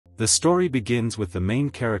The story begins with the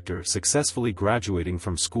main character successfully graduating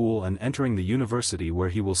from school and entering the university where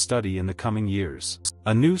he will study in the coming years.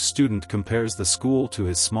 A new student compares the school to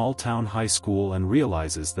his small-town high school and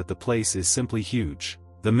realizes that the place is simply huge.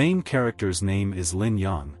 The main character's name is Lin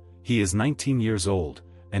Yang. He is 19 years old,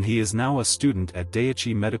 and he is now a student at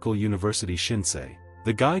Daiichi Medical University Shinsei.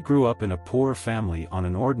 The guy grew up in a poor family on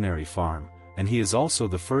an ordinary farm, and he is also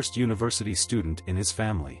the first university student in his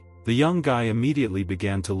family. The young guy immediately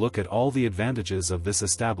began to look at all the advantages of this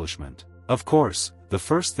establishment. Of course, the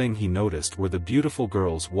first thing he noticed were the beautiful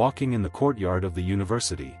girls walking in the courtyard of the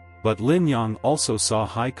university. But Lin Yang also saw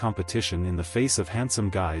high competition in the face of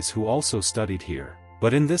handsome guys who also studied here.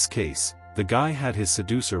 But in this case, the guy had his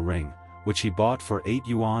seducer ring, which he bought for 8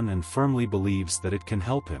 yuan and firmly believes that it can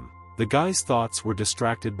help him. The guy's thoughts were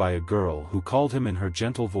distracted by a girl who called him in her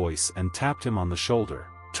gentle voice and tapped him on the shoulder.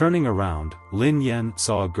 Turning around, Lin Yan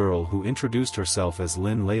saw a girl who introduced herself as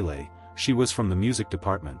Lin Lele. She was from the music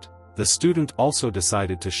department. The student also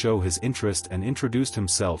decided to show his interest and introduced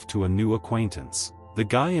himself to a new acquaintance. The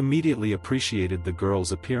guy immediately appreciated the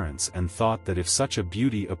girl's appearance and thought that if such a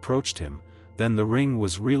beauty approached him, then the ring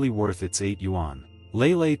was really worth its 8 yuan.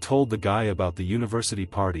 Lele told the guy about the university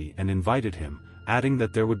party and invited him, adding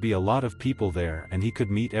that there would be a lot of people there and he could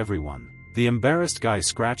meet everyone. The embarrassed guy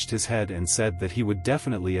scratched his head and said that he would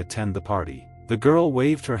definitely attend the party. The girl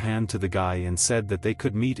waved her hand to the guy and said that they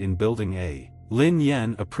could meet in Building A. Lin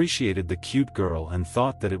Yan appreciated the cute girl and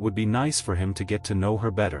thought that it would be nice for him to get to know her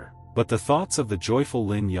better. But the thoughts of the joyful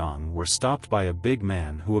Lin Yang were stopped by a big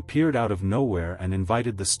man who appeared out of nowhere and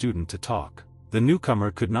invited the student to talk. The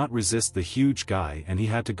newcomer could not resist the huge guy and he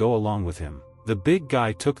had to go along with him. The big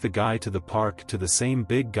guy took the guy to the park to the same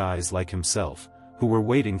big guys like himself, who were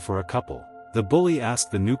waiting for a couple. The bully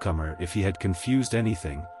asked the newcomer if he had confused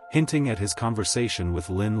anything, hinting at his conversation with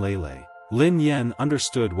Lin Lele. Lin Yan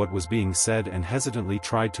understood what was being said and hesitantly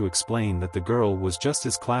tried to explain that the girl was just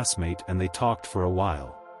his classmate and they talked for a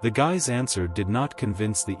while. The guy's answer did not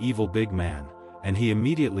convince the evil big man, and he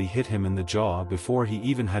immediately hit him in the jaw before he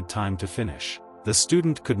even had time to finish. The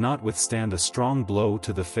student could not withstand a strong blow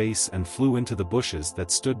to the face and flew into the bushes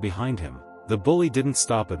that stood behind him. The bully didn't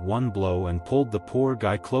stop at one blow and pulled the poor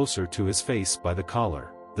guy closer to his face by the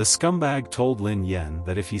collar. The scumbag told Lin Yan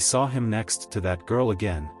that if he saw him next to that girl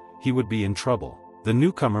again, he would be in trouble. The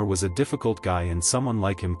newcomer was a difficult guy and someone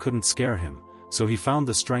like him couldn't scare him, so he found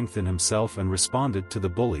the strength in himself and responded to the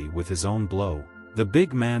bully with his own blow. The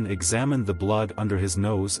big man examined the blood under his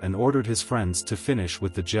nose and ordered his friends to finish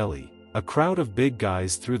with the jelly. A crowd of big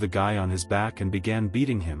guys threw the guy on his back and began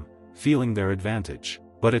beating him, feeling their advantage.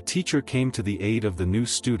 But a teacher came to the aid of the new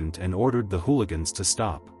student and ordered the hooligans to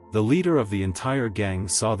stop. The leader of the entire gang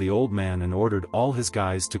saw the old man and ordered all his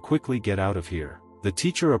guys to quickly get out of here. The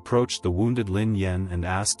teacher approached the wounded Lin Yan and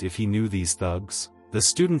asked if he knew these thugs. The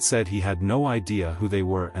student said he had no idea who they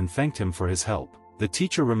were and thanked him for his help. The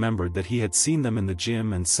teacher remembered that he had seen them in the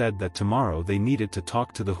gym and said that tomorrow they needed to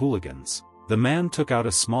talk to the hooligans. The man took out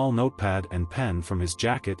a small notepad and pen from his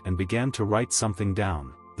jacket and began to write something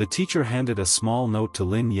down. The teacher handed a small note to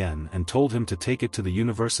Lin Yan and told him to take it to the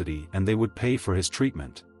university and they would pay for his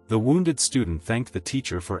treatment. The wounded student thanked the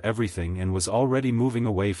teacher for everything and was already moving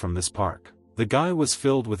away from this park. The guy was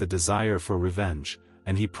filled with a desire for revenge,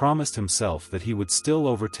 and he promised himself that he would still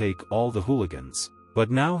overtake all the hooligans. But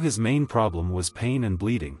now his main problem was pain and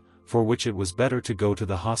bleeding, for which it was better to go to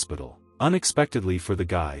the hospital. Unexpectedly for the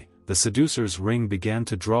guy, the seducer's ring began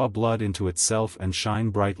to draw blood into itself and shine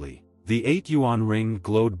brightly. The 8 yuan ring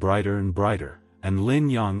glowed brighter and brighter, and Lin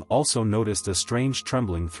Yang also noticed a strange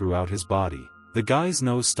trembling throughout his body. The guy's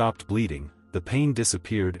nose stopped bleeding, the pain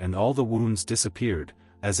disappeared and all the wounds disappeared,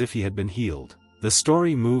 as if he had been healed. The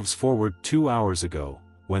story moves forward 2 hours ago,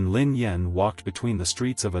 when Lin Yan walked between the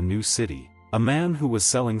streets of a new city. A man who was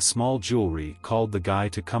selling small jewelry called the guy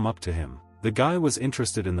to come up to him. The guy was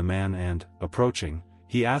interested in the man and, approaching,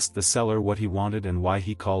 he asked the seller what he wanted and why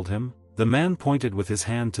he called him. The man pointed with his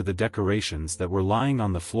hand to the decorations that were lying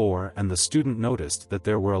on the floor and the student noticed that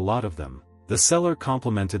there were a lot of them. The seller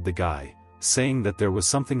complimented the guy, saying that there was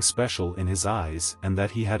something special in his eyes and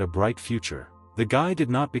that he had a bright future. The guy did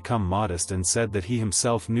not become modest and said that he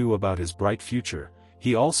himself knew about his bright future.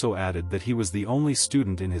 He also added that he was the only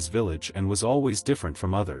student in his village and was always different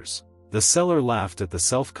from others. The seller laughed at the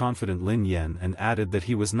self-confident Lin Yan and added that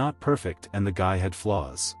he was not perfect and the guy had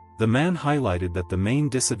flaws. The man highlighted that the main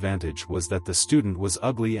disadvantage was that the student was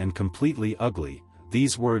ugly and completely ugly.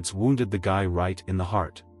 These words wounded the guy right in the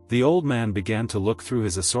heart. The old man began to look through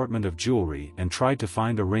his assortment of jewelry and tried to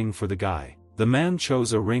find a ring for the guy. The man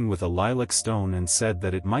chose a ring with a lilac stone and said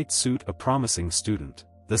that it might suit a promising student.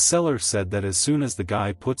 The seller said that as soon as the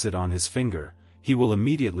guy puts it on his finger, he will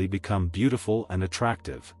immediately become beautiful and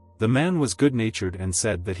attractive. The man was good-natured and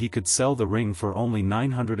said that he could sell the ring for only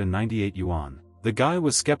 998 yuan. The guy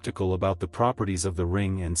was skeptical about the properties of the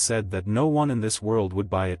ring and said that no one in this world would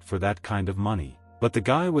buy it for that kind of money. But the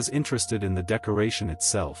guy was interested in the decoration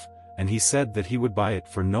itself, and he said that he would buy it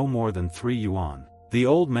for no more than 3 yuan. The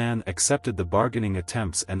old man accepted the bargaining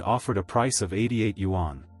attempts and offered a price of 88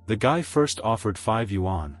 yuan. The guy first offered 5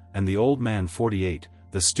 yuan, and the old man 48.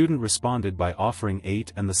 The student responded by offering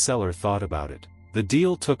 8 and the seller thought about it. The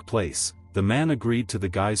deal took place, the man agreed to the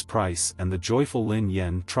guy's price and the joyful Lin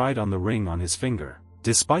Yan tried on the ring on his finger.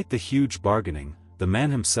 Despite the huge bargaining, the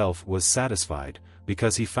man himself was satisfied,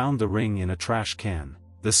 because he found the ring in a trash can.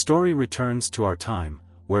 The story returns to our time,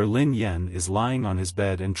 where Lin Yan is lying on his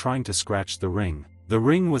bed and trying to scratch the ring. The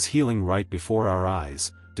ring was healing right before our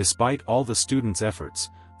eyes. Despite all the students' efforts,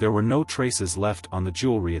 there were no traces left on the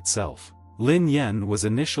jewelry itself. Lin Yan was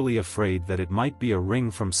initially afraid that it might be a ring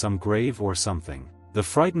from some grave or something. The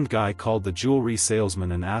frightened guy called the jewelry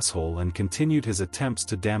salesman an asshole and continued his attempts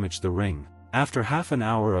to damage the ring. After half an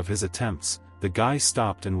hour of his attempts, the guy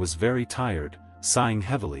stopped and was very tired. Sighing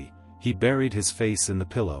heavily, he buried his face in the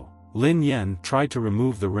pillow. Lin Yan tried to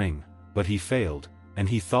remove the ring, but he failed, and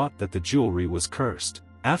he thought that the jewelry was cursed.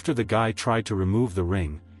 After the guy tried to remove the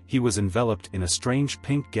ring, he was enveloped in a strange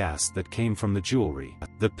pink gas that came from the jewelry.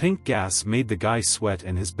 The pink gas made the guy sweat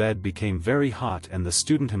and his bed became very hot and the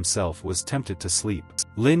student himself was tempted to sleep.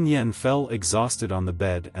 Lin Yan fell exhausted on the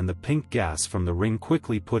bed and the pink gas from the ring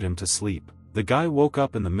quickly put him to sleep. The guy woke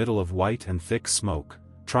up in the middle of white and thick smoke,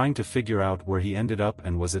 trying to figure out where he ended up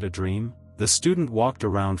and was it a dream? The student walked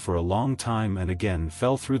around for a long time and again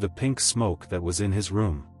fell through the pink smoke that was in his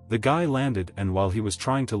room. The guy landed and while he was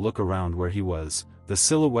trying to look around where he was, the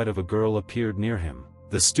silhouette of a girl appeared near him.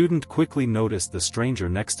 The student quickly noticed the stranger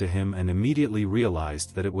next to him and immediately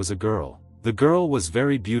realized that it was a girl. The girl was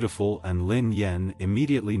very beautiful and Lin Yan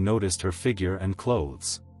immediately noticed her figure and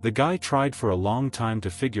clothes. The guy tried for a long time to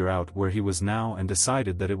figure out where he was now and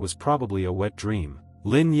decided that it was probably a wet dream.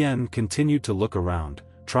 Lin Yan continued to look around,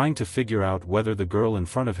 trying to figure out whether the girl in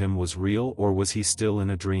front of him was real or was he still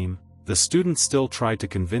in a dream. The student still tried to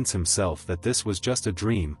convince himself that this was just a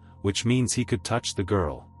dream, which means he could touch the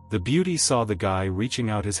girl. The beauty saw the guy reaching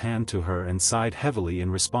out his hand to her and sighed heavily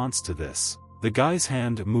in response to this. The guy's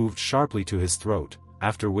hand moved sharply to his throat,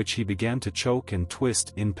 after which he began to choke and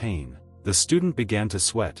twist in pain. The student began to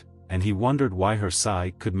sweat, and he wondered why her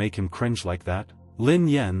sigh could make him cringe like that. Lin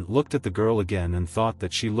Yan looked at the girl again and thought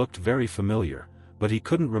that she looked very familiar, but he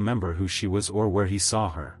couldn't remember who she was or where he saw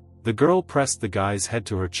her. The girl pressed the guy's head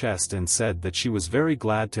to her chest and said that she was very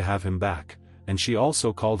glad to have him back, and she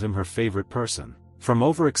also called him her favorite person. From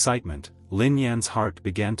overexcitement, Lin Yan's heart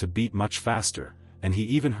began to beat much faster, and he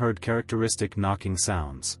even heard characteristic knocking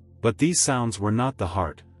sounds. But these sounds were not the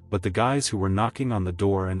heart, but the guys who were knocking on the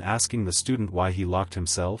door and asking the student why he locked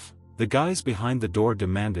himself. The guys behind the door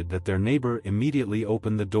demanded that their neighbor immediately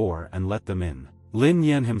open the door and let them in. Lin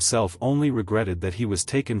Yan himself only regretted that he was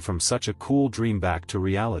taken from such a cool dream back to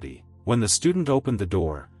reality. When the student opened the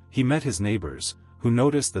door, he met his neighbors, who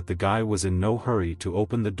noticed that the guy was in no hurry to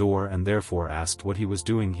open the door and therefore asked what he was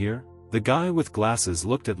doing here. The guy with glasses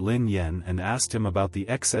looked at Lin Yan and asked him about the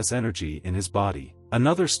excess energy in his body.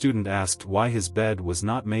 Another student asked why his bed was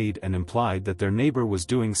not made and implied that their neighbor was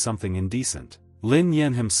doing something indecent. Lin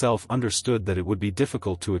Yan himself understood that it would be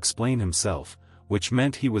difficult to explain himself, which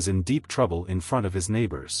meant he was in deep trouble in front of his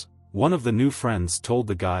neighbors. One of the new friends told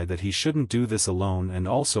the guy that he shouldn't do this alone and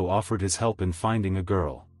also offered his help in finding a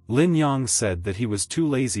girl. Lin Yang said that he was too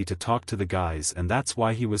lazy to talk to the guys and that's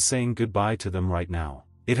why he was saying goodbye to them right now.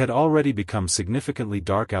 It had already become significantly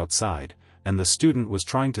dark outside, and the student was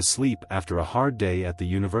trying to sleep after a hard day at the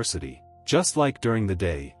university. Just like during the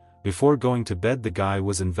day, before going to bed the guy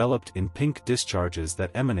was enveloped in pink discharges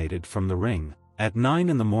that emanated from the ring. At 9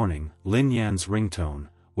 in the morning, Lin Yan's ringtone,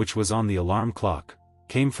 which was on the alarm clock,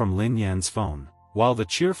 came from Lin Yan's phone. While the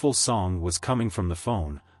cheerful song was coming from the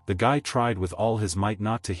phone, the guy tried with all his might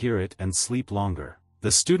not to hear it and sleep longer.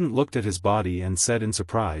 The student looked at his body and said in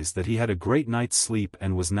surprise that he had a great night's sleep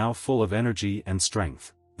and was now full of energy and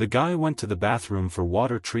strength. The guy went to the bathroom for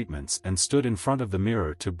water treatments and stood in front of the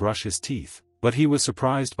mirror to brush his teeth, but he was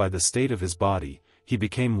surprised by the state of his body. He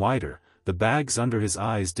became whiter, the bags under his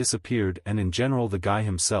eyes disappeared and in general the guy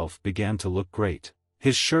himself began to look great.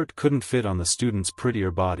 His shirt couldn't fit on the student's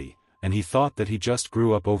prettier body, and he thought that he just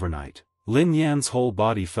grew up overnight. Lin Yan's whole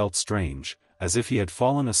body felt strange, as if he had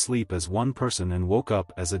fallen asleep as one person and woke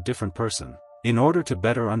up as a different person. In order to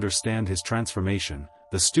better understand his transformation,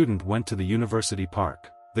 the student went to the university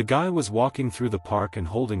park. The guy was walking through the park and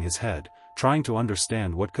holding his head, trying to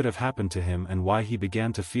understand what could have happened to him and why he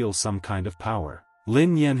began to feel some kind of power.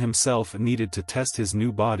 Lin Yan himself needed to test his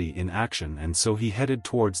new body in action, and so he headed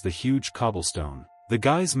towards the huge cobblestone. The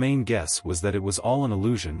guy's main guess was that it was all an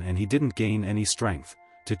illusion and he didn't gain any strength.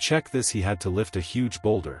 To check this he had to lift a huge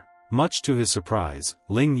boulder. Much to his surprise,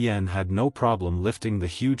 Lin Yan had no problem lifting the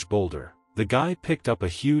huge boulder. The guy picked up a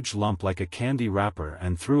huge lump like a candy wrapper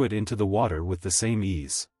and threw it into the water with the same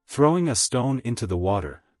ease. Throwing a stone into the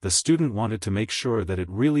water, the student wanted to make sure that it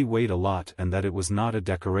really weighed a lot and that it was not a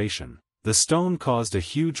decoration. The stone caused a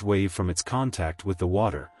huge wave from its contact with the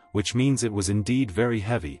water, which means it was indeed very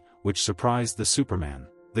heavy, which surprised the Superman.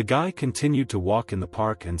 The guy continued to walk in the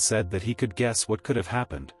park and said that he could guess what could have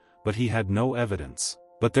happened, but he had no evidence.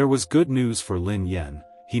 But there was good news for Lin Yan.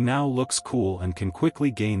 He now looks cool and can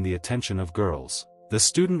quickly gain the attention of girls. The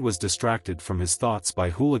student was distracted from his thoughts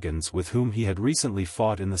by hooligans with whom he had recently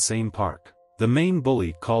fought in the same park. The main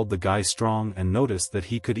bully called the guy strong and noticed that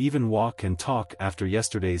he could even walk and talk after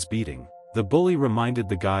yesterday's beating. The bully reminded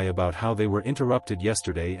the guy about how they were interrupted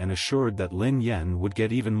yesterday and assured that Lin Yan would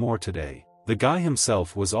get even more today. The guy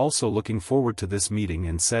himself was also looking forward to this meeting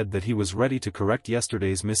and said that he was ready to correct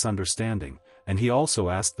yesterday's misunderstanding, and he also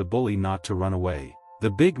asked the bully not to run away. The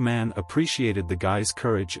big man appreciated the guy's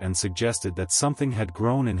courage and suggested that something had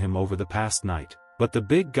grown in him over the past night. But the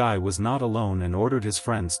big guy was not alone and ordered his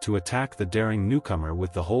friends to attack the daring newcomer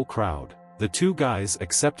with the whole crowd. The two guys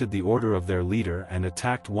accepted the order of their leader and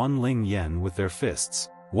attacked one Lin Yan with their fists.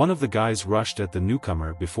 One of the guys rushed at the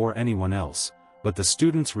newcomer before anyone else, but the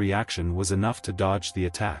student's reaction was enough to dodge the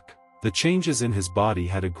attack. The changes in his body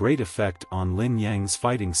had a great effect on Lin Yang's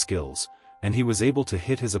fighting skills, and he was able to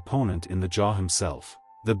hit his opponent in the jaw himself.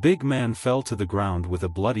 The big man fell to the ground with a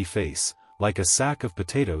bloody face, like a sack of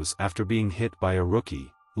potatoes after being hit by a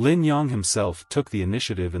rookie. Lin Yang himself took the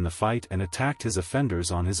initiative in the fight and attacked his offenders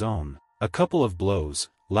on his own. A couple of blows,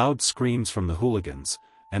 loud screams from the hooligans,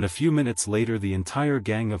 and a few minutes later the entire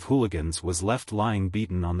gang of hooligans was left lying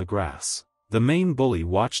beaten on the grass. The main bully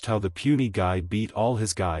watched how the puny guy beat all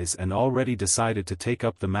his guys and already decided to take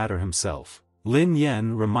up the matter himself. Lin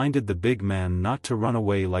Yan reminded the big man not to run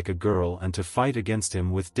away like a girl and to fight against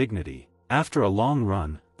him with dignity. After a long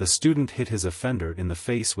run, the student hit his offender in the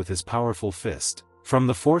face with his powerful fist. From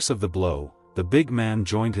the force of the blow, the big man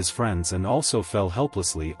joined his friends and also fell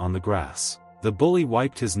helplessly on the grass. The bully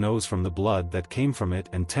wiped his nose from the blood that came from it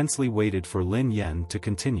and tensely waited for Lin Yan to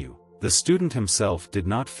continue. The student himself did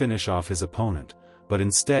not finish off his opponent, but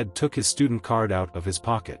instead took his student card out of his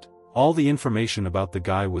pocket. All the information about the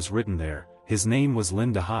guy was written there. His name was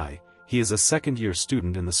Lin Dehai. He is a second-year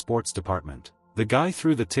student in the sports department. The guy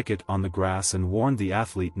threw the ticket on the grass and warned the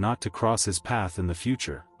athlete not to cross his path in the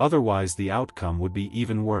future, otherwise the outcome would be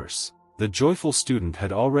even worse. The joyful student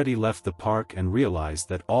had already left the park and realized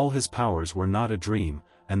that all his powers were not a dream,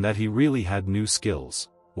 and that he really had new skills.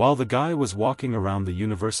 While the guy was walking around the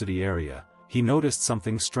university area, he noticed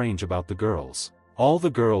something strange about the girls. All the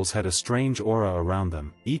girls had a strange aura around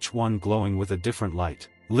them, each one glowing with a different light.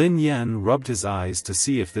 Lin Yan rubbed his eyes to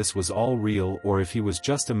see if this was all real or if he was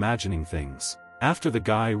just imagining things. After the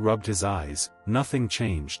guy rubbed his eyes, nothing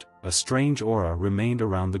changed. A strange aura remained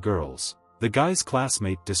around the girls. The guy's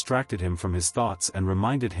classmate distracted him from his thoughts and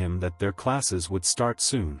reminded him that their classes would start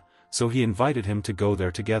soon, so he invited him to go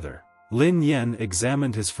there together. Lin Yan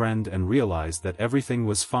examined his friend and realized that everything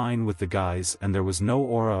was fine with the guys and there was no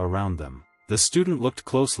aura around them. The student looked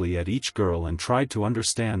closely at each girl and tried to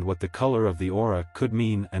understand what the color of the aura could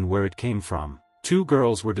mean and where it came from. Two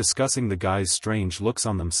girls were discussing the guy's strange looks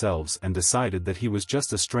on themselves and decided that he was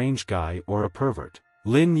just a strange guy or a pervert.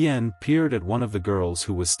 Lin Yan peered at one of the girls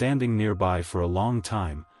who was standing nearby for a long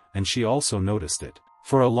time, and she also noticed it.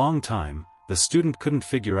 For a long time, the student couldn't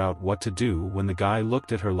figure out what to do when the guy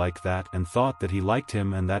looked at her like that and thought that he liked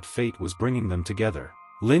him and that fate was bringing them together.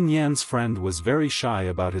 Lin Yan's friend was very shy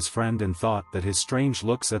about his friend and thought that his strange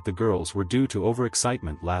looks at the girls were due to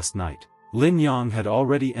overexcitement last night. Lin Yang had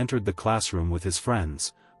already entered the classroom with his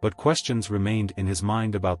friends, but questions remained in his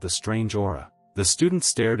mind about the strange aura. The student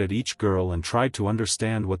stared at each girl and tried to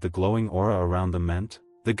understand what the glowing aura around them meant.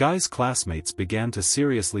 The guy's classmates began to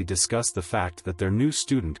seriously discuss the fact that their new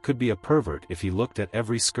student could be a pervert if he looked at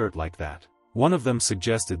every skirt like that. One of them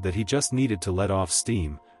suggested that he just needed to let off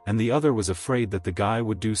steam, and the other was afraid that the guy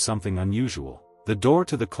would do something unusual. The door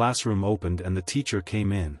to the classroom opened and the teacher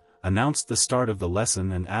came in, announced the start of the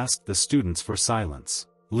lesson and asked the students for silence.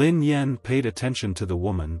 Lin Yan paid attention to the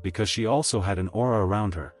woman because she also had an aura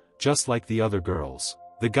around her, just like the other girls.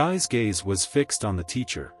 The guy's gaze was fixed on the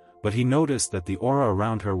teacher, but he noticed that the aura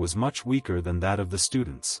around her was much weaker than that of the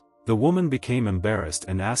students. The woman became embarrassed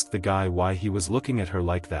and asked the guy why he was looking at her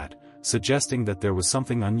like that, suggesting that there was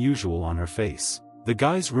something unusual on her face. The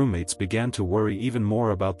guy's roommates began to worry even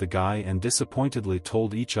more about the guy and disappointedly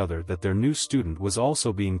told each other that their new student was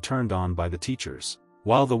also being turned on by the teachers.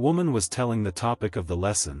 While the woman was telling the topic of the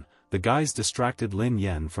lesson, the guys distracted Lin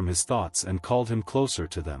Yan from his thoughts and called him closer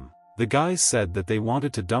to them. The guys said that they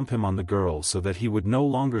wanted to dump him on the girl so that he would no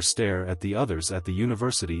longer stare at the others at the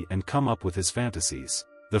university and come up with his fantasies.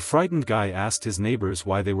 The frightened guy asked his neighbors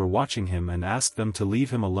why they were watching him and asked them to leave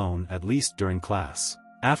him alone at least during class.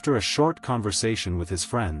 After a short conversation with his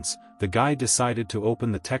friends, the guy decided to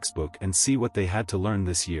open the textbook and see what they had to learn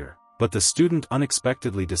this year. But the student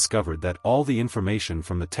unexpectedly discovered that all the information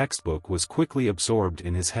from the textbook was quickly absorbed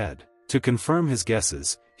in his head. To confirm his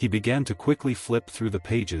guesses, he began to quickly flip through the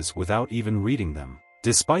pages without even reading them.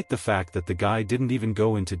 Despite the fact that the guy didn't even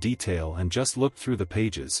go into detail and just looked through the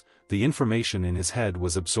pages, the information in his head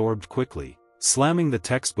was absorbed quickly. Slamming the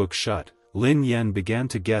textbook shut, Lin Yan began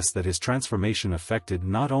to guess that his transformation affected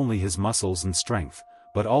not only his muscles and strength,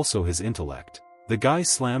 but also his intellect. The guy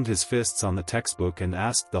slammed his fists on the textbook and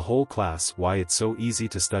asked the whole class why it's so easy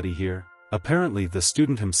to study here. Apparently the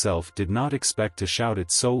student himself did not expect to shout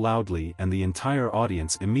it so loudly, and the entire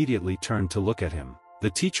audience immediately turned to look at him. The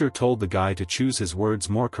teacher told the guy to choose his words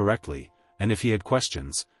more correctly, and if he had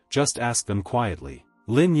questions, just ask them quietly.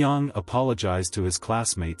 Lin Yang apologized to his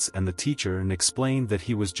classmates and the teacher and explained that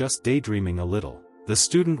he was just daydreaming a little. The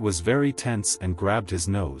student was very tense and grabbed his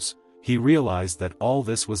nose. He realized that all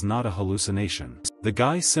this was not a hallucination. The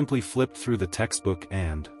guy simply flipped through the textbook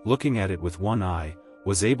and, looking at it with one eye,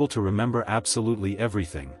 was able to remember absolutely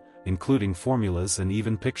everything, including formulas and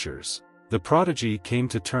even pictures. The prodigy came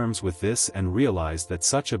to terms with this and realized that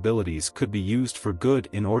such abilities could be used for good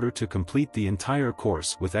in order to complete the entire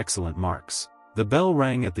course with excellent marks. The bell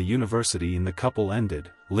rang at the university and the couple ended.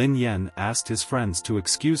 Lin Yan asked his friends to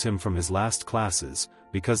excuse him from his last classes,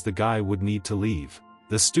 because the guy would need to leave.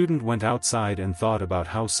 The student went outside and thought about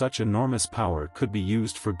how such enormous power could be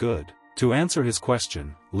used for good. To answer his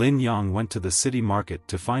question, Lin Yang went to the city market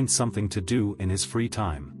to find something to do in his free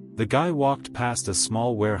time. The guy walked past a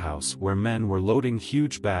small warehouse where men were loading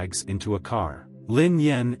huge bags into a car. Lin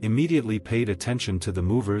Yan immediately paid attention to the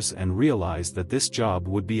movers and realized that this job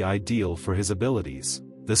would be ideal for his abilities.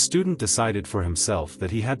 The student decided for himself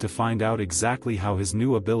that he had to find out exactly how his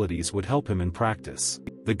new abilities would help him in practice.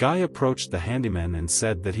 The guy approached the handyman and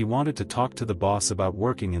said that he wanted to talk to the boss about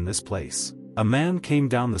working in this place. A man came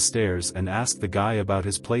down the stairs and asked the guy about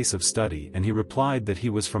his place of study, and he replied that he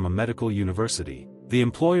was from a medical university. The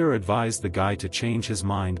employer advised the guy to change his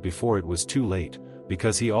mind before it was too late,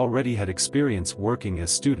 because he already had experience working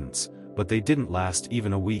as students, but they didn't last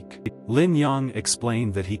even a week. Lin Yang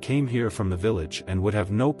explained that he came here from the village and would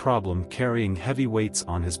have no problem carrying heavy weights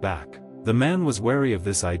on his back. The man was wary of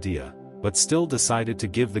this idea, but still decided to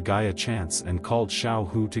give the guy a chance and called Xiao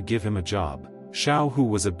Hu to give him a job. Xiao Hu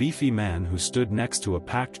was a beefy man who stood next to a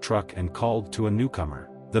packed truck and called to a newcomer.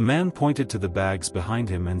 The man pointed to the bags behind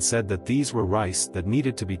him and said that these were rice that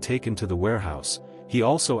needed to be taken to the warehouse. He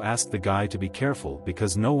also asked the guy to be careful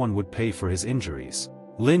because no one would pay for his injuries.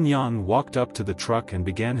 Lin Yang walked up to the truck and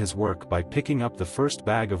began his work by picking up the first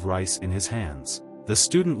bag of rice in his hands. The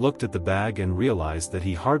student looked at the bag and realized that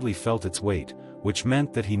he hardly felt its weight, which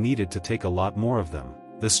meant that he needed to take a lot more of them.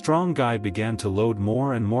 The strong guy began to load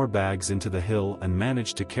more and more bags into the hill and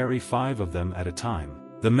managed to carry 5 of them at a time.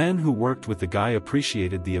 The men who worked with the guy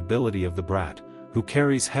appreciated the ability of the brat, who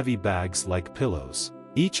carries heavy bags like pillows.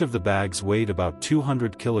 Each of the bags weighed about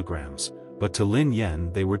 200 kilograms, but to Lin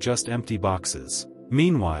Yan they were just empty boxes.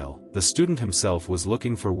 Meanwhile, the student himself was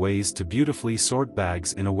looking for ways to beautifully sort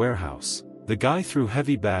bags in a warehouse. The guy threw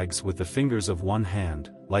heavy bags with the fingers of one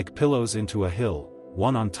hand, like pillows into a hill,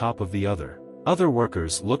 one on top of the other. Other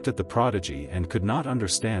workers looked at the prodigy and could not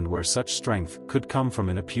understand where such strength could come from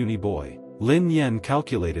in a puny boy. Lin Yan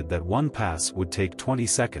calculated that one pass would take 20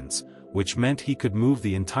 seconds, which meant he could move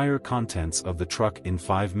the entire contents of the truck in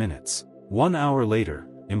 5 minutes. 1 hour later,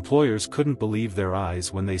 employers couldn't believe their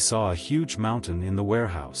eyes when they saw a huge mountain in the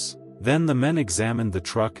warehouse. Then the men examined the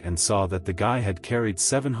truck and saw that the guy had carried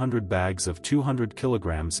 700 bags of 200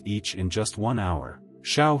 kilograms each in just 1 hour.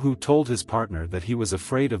 Xiao Hu told his partner that he was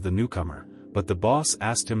afraid of the newcomer, but the boss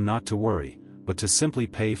asked him not to worry, but to simply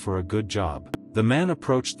pay for a good job. The man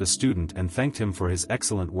approached the student and thanked him for his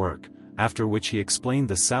excellent work, after which he explained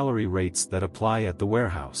the salary rates that apply at the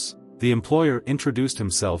warehouse. The employer introduced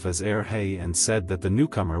himself as Air He and said that the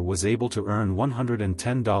newcomer was able to earn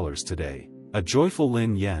 $110 today. A joyful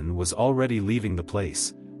Lin Yan was already leaving the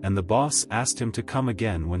place, and the boss asked him to come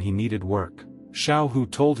again when he needed work. Xiao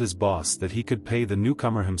told his boss that he could pay the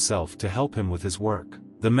newcomer himself to help him with his work.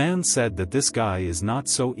 The man said that this guy is not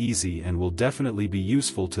so easy and will definitely be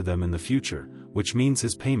useful to them in the future, which means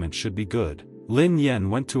his payment should be good. Lin Yen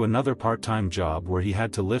went to another part-time job where he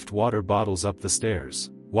had to lift water bottles up the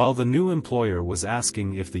stairs. While the new employer was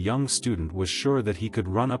asking if the young student was sure that he could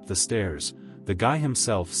run up the stairs, the guy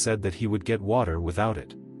himself said that he would get water without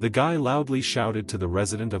it. The guy loudly shouted to the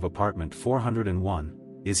resident of apartment 401,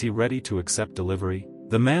 "Is he ready to accept delivery?"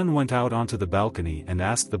 The man went out onto the balcony and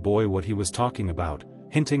asked the boy what he was talking about,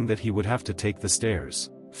 hinting that he would have to take the stairs.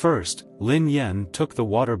 First, Lin Yen took the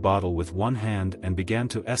water bottle with one hand and began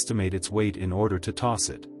to estimate its weight in order to toss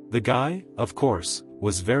it. The guy, of course,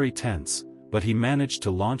 was very tense, but he managed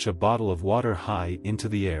to launch a bottle of water high into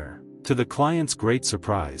the air. To the client's great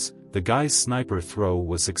surprise, the guy's sniper throw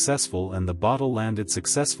was successful and the bottle landed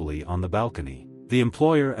successfully on the balcony. The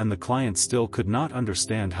employer and the client still could not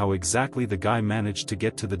understand how exactly the guy managed to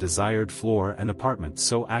get to the desired floor and apartment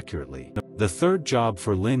so accurately. The third job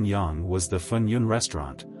for Lin Yang was the Funyun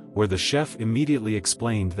restaurant, where the chef immediately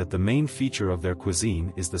explained that the main feature of their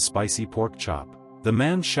cuisine is the spicy pork chop. The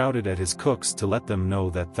man shouted at his cooks to let them know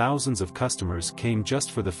that thousands of customers came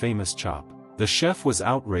just for the famous chop. The chef was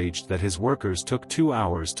outraged that his workers took 2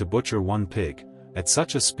 hours to butcher one pig. At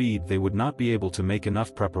such a speed they would not be able to make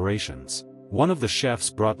enough preparations. One of the chefs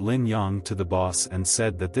brought Lin Yang to the boss and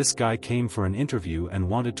said that this guy came for an interview and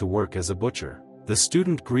wanted to work as a butcher. The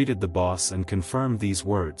student greeted the boss and confirmed these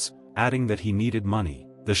words, adding that he needed money.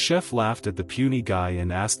 The chef laughed at the puny guy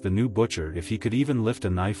and asked the new butcher if he could even lift a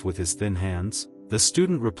knife with his thin hands. The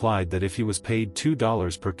student replied that if he was paid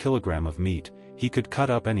 $2 per kilogram of meat, he could cut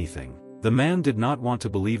up anything. The man did not want to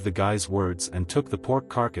believe the guy's words and took the pork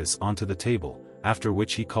carcass onto the table, after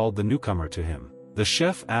which he called the newcomer to him. The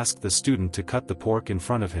chef asked the student to cut the pork in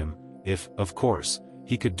front of him, if, of course,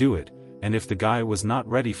 he could do it, and if the guy was not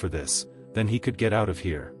ready for this, then he could get out of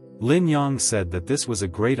here. Lin Yang said that this was a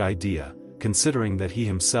great idea, considering that he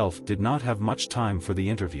himself did not have much time for the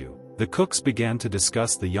interview. The cooks began to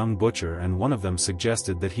discuss the young butcher and one of them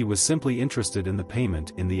suggested that he was simply interested in the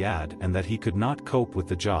payment in the ad and that he could not cope with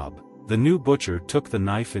the job. The new butcher took the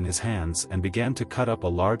knife in his hands and began to cut up a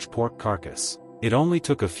large pork carcass. It only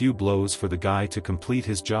took a few blows for the guy to complete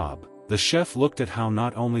his job. The chef looked at how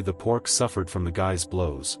not only the pork suffered from the guy's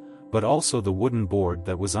blows, but also the wooden board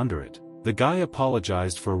that was under it. The guy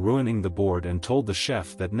apologized for ruining the board and told the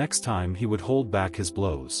chef that next time he would hold back his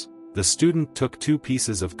blows. The student took 2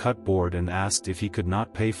 pieces of cut board and asked if he could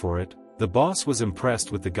not pay for it. The boss was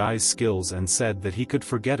impressed with the guy's skills and said that he could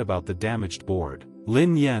forget about the damaged board.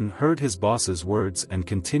 Lin Yen heard his boss's words and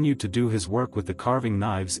continued to do his work with the carving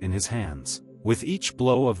knives in his hands. With each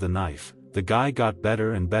blow of the knife, the guy got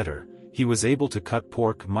better and better. He was able to cut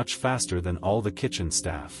pork much faster than all the kitchen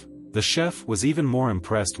staff. The chef was even more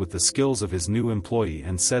impressed with the skills of his new employee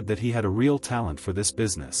and said that he had a real talent for this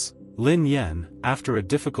business. Lin Yen, after a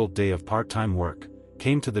difficult day of part-time work,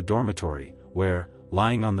 came to the dormitory, where,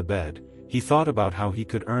 lying on the bed, he thought about how he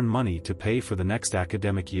could earn money to pay for the next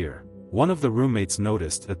academic year. One of the roommates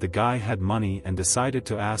noticed that the guy had money and decided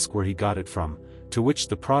to ask where he got it from, to which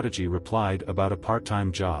the prodigy replied about a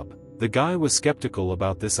part-time job. The guy was skeptical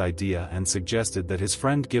about this idea and suggested that his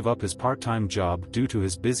friend give up his part-time job due to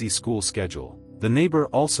his busy school schedule. The neighbor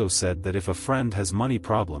also said that if a friend has money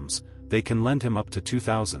problems, they can lend him up to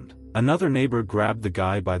 2,000. Another neighbor grabbed the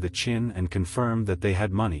guy by the chin and confirmed that they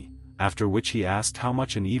had money, after which he asked how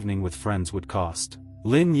much an evening with friends would cost.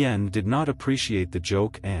 Lin Yen did not appreciate the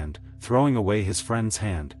joke and, throwing away his friend's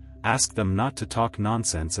hand, asked them not to talk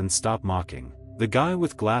nonsense and stop mocking. The guy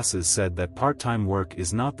with glasses said that part-time work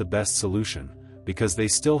is not the best solution, because they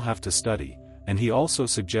still have to study, and he also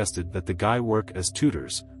suggested that the guy work as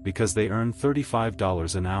tutors, because they earn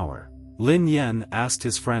 $35 an hour. Lin Yen asked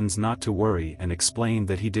his friends not to worry and explained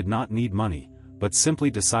that he did not need money, but simply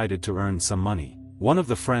decided to earn some money. One of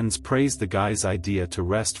the friends praised the guy's idea to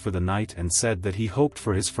rest for the night and said that he hoped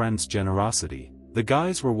for his friend's generosity. The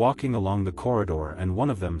guys were walking along the corridor and one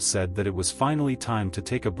of them said that it was finally time to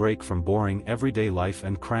take a break from boring everyday life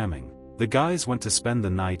and cramming. The guys went to spend the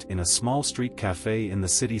night in a small street cafe in the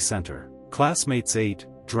city center. Classmates ate,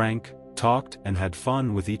 drank, talked and had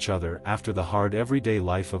fun with each other after the hard everyday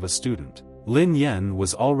life of a student. Lin Yen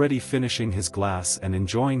was already finishing his glass and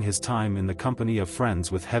enjoying his time in the company of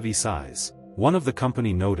friends with heavy sighs. One of the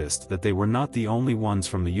company noticed that they were not the only ones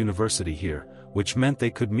from the university here, which meant they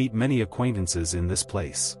could meet many acquaintances in this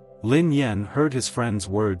place. Lin Yen heard his friend's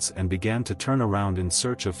words and began to turn around in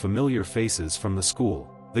search of familiar faces from the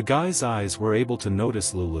school. The guy's eyes were able to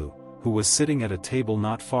notice Lulu, who was sitting at a table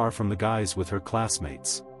not far from the guys with her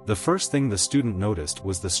classmates. The first thing the student noticed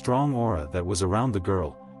was the strong aura that was around the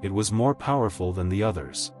girl. It was more powerful than the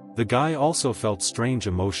others. The guy also felt strange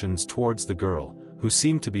emotions towards the girl, who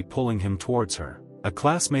seemed to be pulling him towards her. A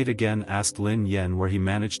classmate again asked Lin Yen where he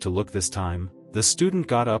managed to look this time. The student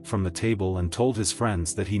got up from the table and told his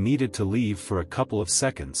friends that he needed to leave for a couple of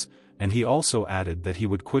seconds, and he also added that he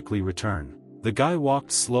would quickly return. The guy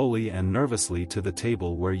walked slowly and nervously to the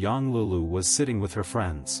table where Yang Lulu was sitting with her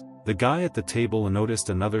friends. The guy at the table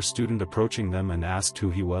noticed another student approaching them and asked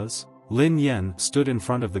who he was. Lin Yen stood in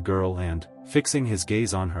front of the girl and, fixing his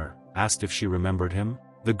gaze on her, asked if she remembered him.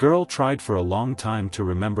 The girl tried for a long time to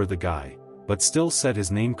remember the guy, but still said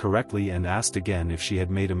his name correctly and asked again if she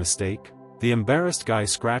had made a mistake. The embarrassed guy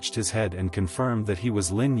scratched his head and confirmed that he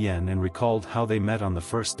was Lin Yen and recalled how they met on the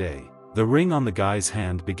first day. The ring on the guy's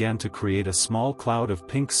hand began to create a small cloud of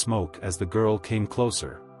pink smoke as the girl came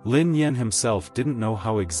closer. Lin Yen himself didn't know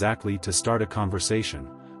how exactly to start a conversation,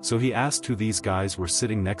 so he asked who these guys were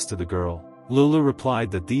sitting next to the girl. Lulu replied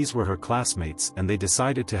that these were her classmates and they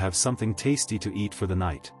decided to have something tasty to eat for the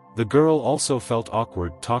night. The girl also felt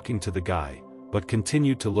awkward talking to the guy, but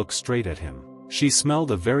continued to look straight at him. She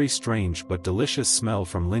smelled a very strange but delicious smell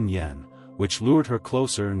from Lin Yen, which lured her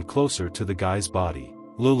closer and closer to the guy's body.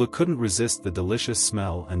 Lulu couldn't resist the delicious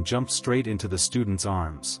smell and jumped straight into the student's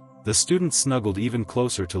arms. The student snuggled even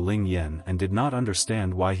closer to Lin Yen and did not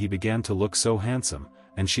understand why he began to look so handsome,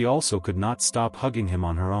 and she also could not stop hugging him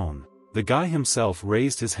on her own. The guy himself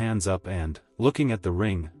raised his hands up and, looking at the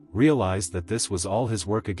ring, realized that this was all his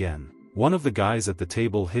work again. One of the guys at the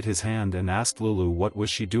table hit his hand and asked Lulu what was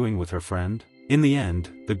she doing with her friend. In the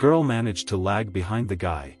end, the girl managed to lag behind the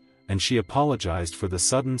guy, and she apologized for the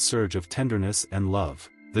sudden surge of tenderness and love.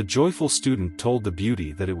 The joyful student told the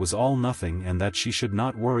beauty that it was all nothing and that she should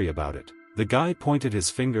not worry about it. The guy pointed his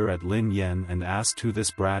finger at Lin Yen and asked who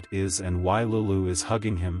this brat is and why Lulu is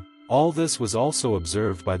hugging him. All this was also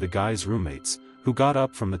observed by the guy's roommates, who got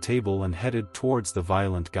up from the table and headed towards the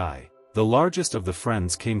violent guy. The largest of the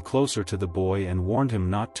friends came closer to the boy and warned him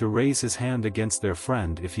not to raise his hand against their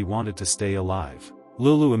friend if he wanted to stay alive.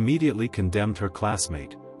 Lulu immediately condemned her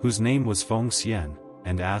classmate, whose name was Feng Xian,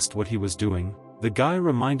 and asked what he was doing. The guy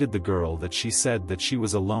reminded the girl that she said that she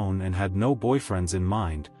was alone and had no boyfriends in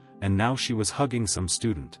mind, and now she was hugging some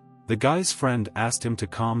student. The guy's friend asked him to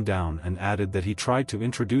calm down and added that he tried to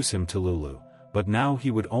introduce him to Lulu, but now he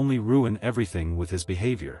would only ruin everything with his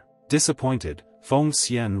behavior. Disappointed, Feng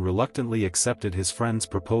Xian reluctantly accepted his friend's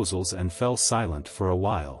proposals and fell silent for a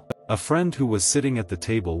while. A friend who was sitting at the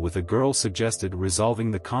table with a girl suggested resolving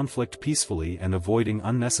the conflict peacefully and avoiding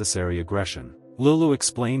unnecessary aggression. Lulu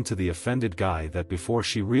explained to the offended guy that before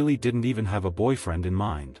she really didn't even have a boyfriend in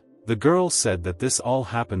mind. The girl said that this all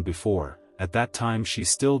happened before. At that time she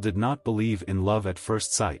still did not believe in love at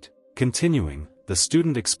first sight. Continuing, the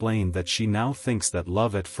student explained that she now thinks that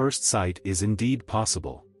love at first sight is indeed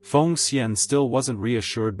possible. Feng Xian still wasn't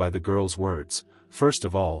reassured by the girl's words. First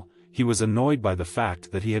of all, he was annoyed by the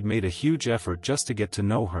fact that he had made a huge effort just to get to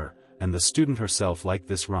know her, and the student herself liked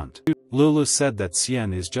this runt. Lulu said that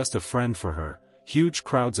Xian is just a friend for her. Huge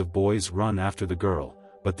crowds of boys run after the girl,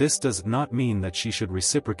 but this does not mean that she should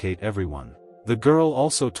reciprocate everyone. The girl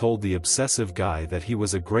also told the obsessive guy that he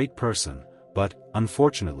was a great person, but,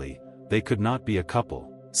 unfortunately, they could not be a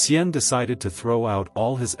couple. Xian decided to throw out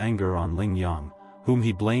all his anger on Ling Yang, whom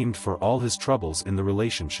he blamed for all his troubles in the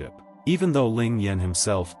relationship. Even though Ling Yan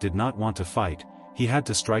himself did not want to fight, he had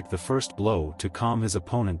to strike the first blow to calm his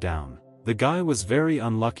opponent down. The guy was very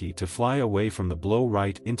unlucky to fly away from the blow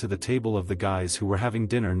right into the table of the guys who were having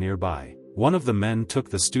dinner nearby. One of the men took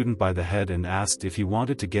the student by the head and asked if he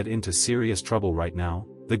wanted to get into serious trouble right now.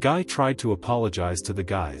 The guy tried to apologize to the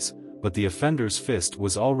guys, but the offender's fist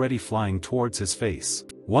was already flying towards his face.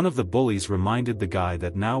 One of the bullies reminded the guy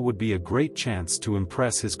that now would be a great chance to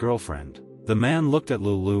impress his girlfriend. The man looked at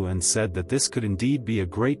Lulu and said that this could indeed be a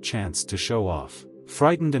great chance to show off.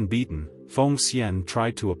 Frightened and beaten, Feng Xian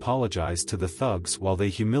tried to apologize to the thugs while they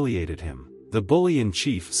humiliated him. The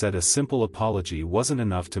bully-in-chief said a simple apology wasn't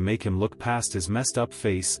enough to make him look past his messed-up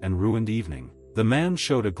face and ruined evening. The man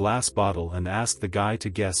showed a glass bottle and asked the guy to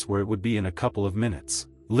guess where it would be in a couple of minutes.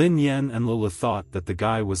 Lin Yan and Lulu thought that the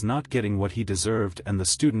guy was not getting what he deserved and the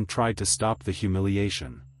student tried to stop the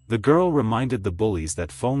humiliation. The girl reminded the bullies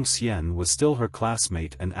that Feng Xian was still her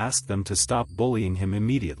classmate and asked them to stop bullying him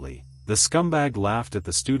immediately. The scumbag laughed at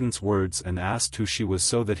the student's words and asked who she was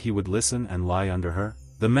so that he would listen and lie under her.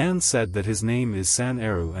 The man said that his name is San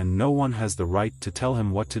Eru and no one has the right to tell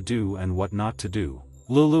him what to do and what not to do.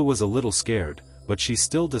 Lulu was a little scared, but she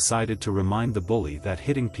still decided to remind the bully that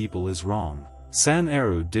hitting people is wrong. San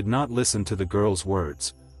Eru did not listen to the girl's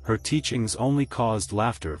words, her teachings only caused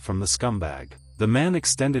laughter from the scumbag. The man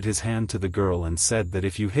extended his hand to the girl and said that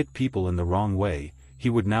if you hit people in the wrong way, he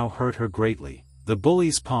would now hurt her greatly. The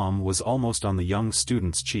bully's palm was almost on the young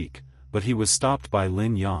student's cheek, but he was stopped by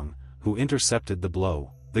Lin Yang, who intercepted the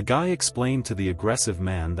blow. The guy explained to the aggressive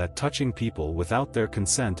man that touching people without their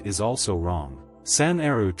consent is also wrong.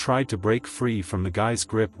 San-Eru tried to break free from the guy's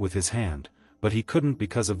grip with his hand, but he couldn't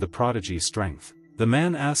because of the prodigy's strength. The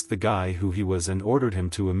man asked the guy who he was and ordered him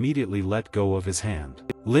to immediately let go of his hand.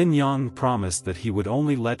 Lin Yang promised that he would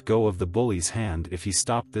only let go of the bully's hand if he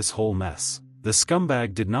stopped this whole mess. The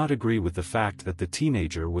scumbag did not agree with the fact that the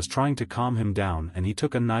teenager was trying to calm him down, and he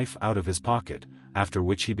took a knife out of his pocket, after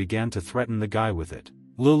which he began to threaten the guy with it.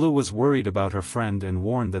 Lulu was worried about her friend and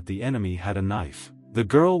warned that the enemy had a knife. The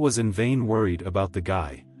girl was in vain worried about the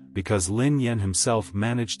guy, because Lin Yan himself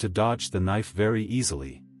managed to dodge the knife very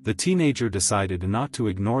easily. The teenager decided not to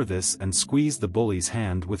ignore this and squeezed the bully's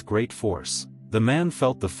hand with great force. The man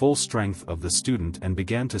felt the full strength of the student and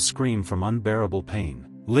began to scream from unbearable pain.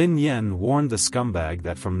 Lin Yan warned the scumbag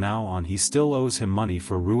that from now on he still owes him money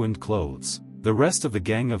for ruined clothes. The rest of the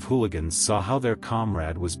gang of hooligans saw how their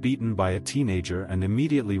comrade was beaten by a teenager and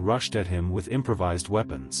immediately rushed at him with improvised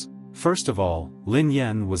weapons. First of all, Lin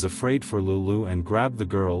Yan was afraid for Lulu and grabbed the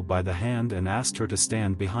girl by the hand and asked her to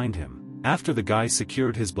stand behind him. After the guy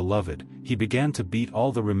secured his beloved, he began to beat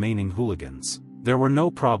all the remaining hooligans. There were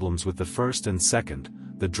no problems with the first and second,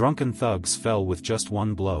 the drunken thugs fell with just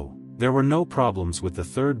one blow. There were no problems with the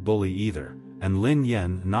third bully either, and Lin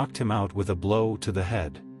Yan knocked him out with a blow to the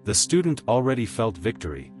head. The student already felt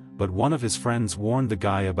victory, but one of his friends warned the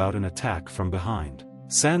guy about an attack from behind.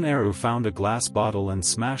 San-Eru found a glass bottle and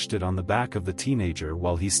smashed it on the back of the teenager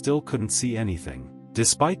while he still couldn't see anything.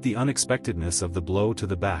 Despite the unexpectedness of the blow to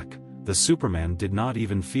the back, the Superman did not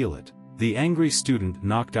even feel it. The angry student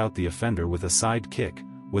knocked out the offender with a side kick,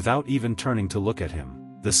 without even turning to look at him.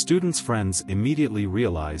 The student's friends immediately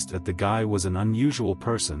realized that the guy was an unusual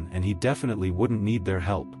person and he definitely wouldn't need their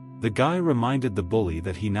help. The guy reminded the bully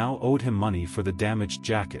that he now owed him money for the damaged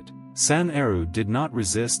jacket. San-Eru did not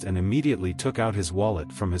resist and immediately took out his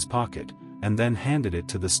wallet from his pocket, and then handed it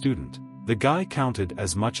to the student. The guy counted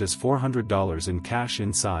as much as $400 in cash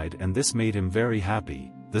inside, and this made him very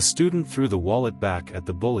happy. The student threw the wallet back at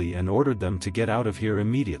the bully and ordered them to get out of here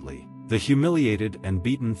immediately. The humiliated and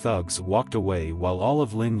beaten thugs walked away while all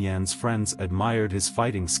of Lin Yan's friends admired his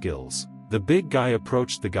fighting skills. The big guy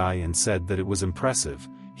approached the guy and said that it was impressive.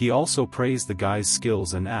 He also praised the guy's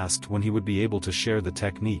skills and asked when he would be able to share the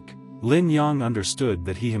technique. Lin Yang understood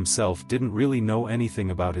that he himself didn't really know anything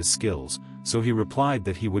about his skills, so he replied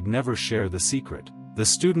that he would never share the secret. The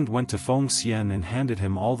student went to Feng Xian and handed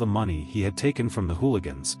him all the money he had taken from the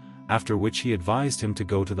hooligans, after which he advised him to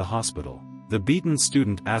go to the hospital. The beaten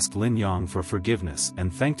student asked Lin Yang for forgiveness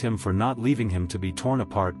and thanked him for not leaving him to be torn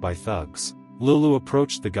apart by thugs. Lulu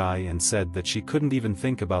approached the guy and said that she couldn't even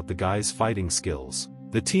think about the guy's fighting skills.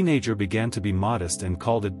 The teenager began to be modest and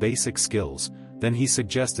called it basic skills. Then he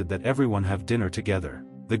suggested that everyone have dinner together.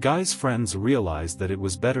 The guy's friends realized that it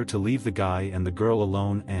was better to leave the guy and the girl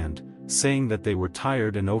alone and, saying that they were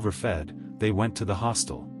tired and overfed, they went to the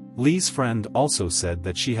hostel. Lee's friend also said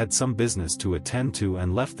that she had some business to attend to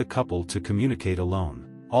and left the couple to communicate alone.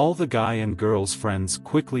 All the guy and girl's friends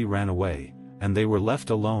quickly ran away, and they were left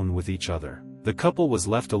alone with each other. The couple was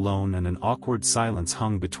left alone and an awkward silence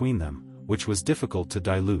hung between them, which was difficult to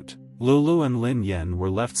dilute. Lulu and Lin Yan were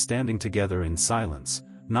left standing together in silence,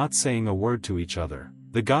 not saying a word to each other.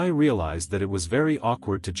 The guy realized that it was very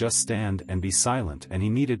awkward to just stand and be silent, and he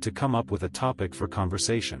needed to come up with a topic for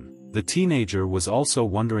conversation. The teenager was also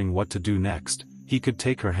wondering what to do next. He could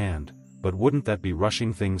take her hand, but wouldn't that be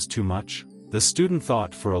rushing things too much? The student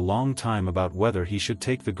thought for a long time about whether he should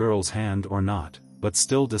take the girl's hand or not, but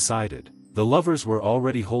still decided. The lovers were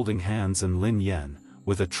already holding hands, and Lin Yan,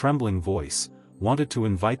 with a trembling voice, wanted to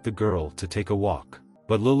invite the girl to take a walk.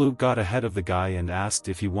 But Lulu got ahead of the guy and asked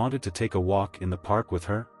if he wanted to take a walk in the park with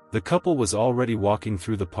her. The couple was already walking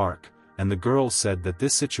through the park, and the girl said that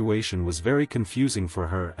this situation was very confusing for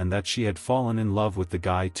her and that she had fallen in love with the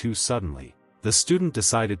guy too suddenly. The student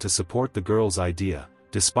decided to support the girl's idea.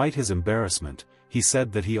 Despite his embarrassment, he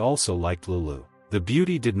said that he also liked Lulu. The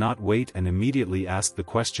beauty did not wait and immediately asked the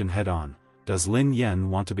question head-on. Does Lin Yan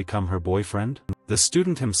want to become her boyfriend? The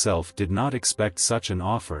student himself did not expect such an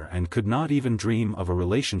offer and could not even dream of a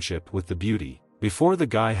relationship with the beauty. Before the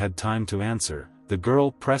guy had time to answer, the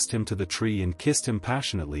girl pressed him to the tree and kissed him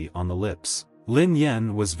passionately on the lips. Lin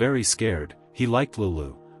Yan was very scared. He liked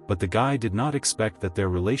Lulu, but the guy did not expect that their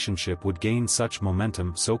relationship would gain such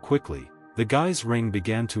momentum so quickly. The guy's ring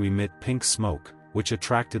began to emit pink smoke, which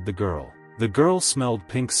attracted the girl. The girl smelled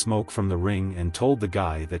pink smoke from the ring and told the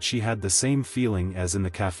guy that she had the same feeling as in the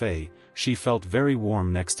cafe. She felt very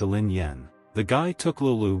warm next to Lin Yan. The guy took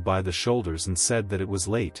Lulu by the shoulders and said that it was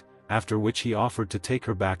late, after which he offered to take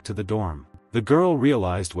her back to the dorm. The girl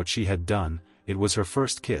realized what she had done. It was her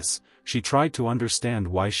first kiss. She tried to understand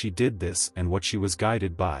why she did this and what she was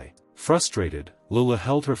guided by. Frustrated, Lulu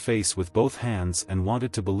held her face with both hands and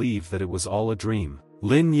wanted to believe that it was all a dream.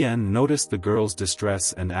 Lin Yan noticed the girl's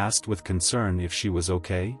distress and asked with concern if she was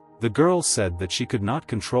okay. The girl said that she could not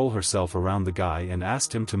control herself around the guy and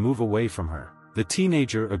asked him to move away from her. The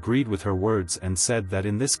teenager agreed with her words and said that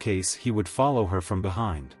in this case he would follow her from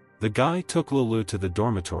behind. The guy took Lulu to the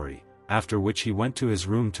dormitory, after which he went to his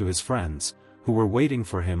room to his friends, who were waiting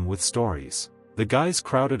for him with stories. The guys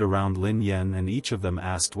crowded around Lin Yan and each of them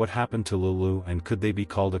asked what happened to Lulu and could they be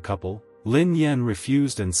called a couple. Lin Yan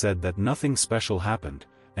refused and said that nothing special happened,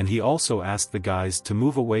 and he also asked the guys to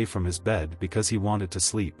move away from his bed because he wanted to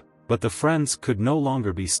sleep. But the friends could no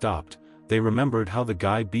longer be stopped. They remembered how the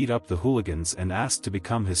guy beat up the hooligans and asked to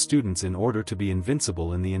become his students in order to be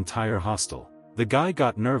invincible in the entire hostel. The guy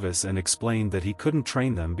got nervous and explained that he couldn't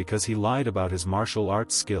train them because he lied about his martial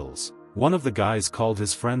arts skills. One of the guys called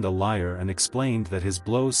his friend a liar and explained that his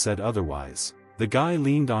blows said otherwise. The guy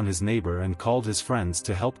leaned on his neighbor and called his friends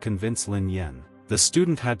to help convince Lin Yan. The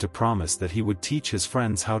student had to promise that he would teach his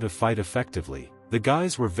friends how to fight effectively. The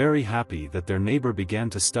guys were very happy that their neighbor began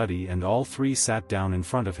to study and all three sat down in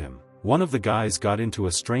front of him. One of the guys got into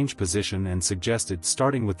a strange position and suggested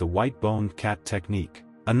starting with the white-boned cat technique.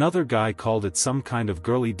 Another guy called it some kind of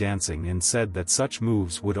girly dancing and said that such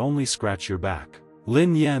moves would only scratch your back.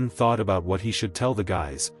 Lin Yan thought about what he should tell the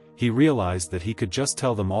guys. He realized that he could just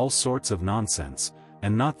tell them all sorts of nonsense,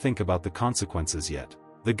 and not think about the consequences yet.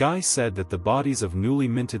 The guy said that the bodies of newly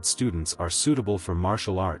minted students are suitable for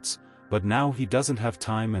martial arts, but now he doesn't have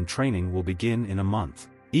time and training will begin in a month.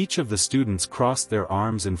 Each of the students crossed their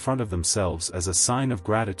arms in front of themselves as a sign of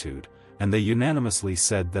gratitude, and they unanimously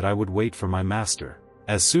said that I would wait for my master.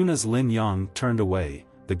 As soon as Lin Yang turned away,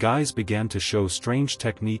 the guys began to show strange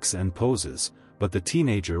techniques and poses, but the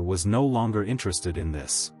teenager was no longer interested in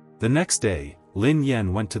this. The next day, Lin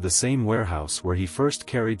Yan went to the same warehouse where he first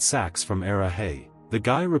carried sacks from Era Hay. The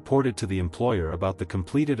guy reported to the employer about the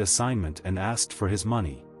completed assignment and asked for his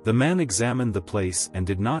money. The man examined the place and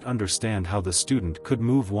did not understand how the student could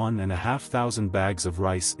move 1,500 bags of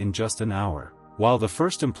rice in just an hour. While the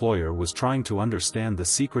first employer was trying to understand the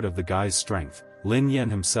secret of the guy's strength, Lin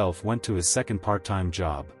Yan himself went to his second part-time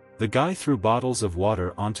job. The guy threw bottles of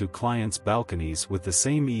water onto clients' balconies with the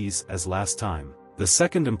same ease as last time. The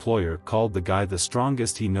second employer called the guy the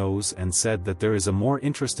strongest he knows and said that there is a more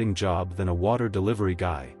interesting job than a water delivery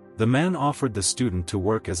guy. The man offered the student to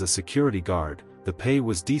work as a security guard. The pay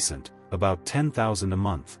was decent, about 10,000 a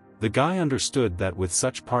month. The guy understood that with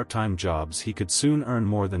such part-time jobs he could soon earn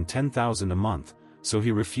more than 10,000 a month, so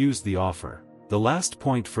he refused the offer. The last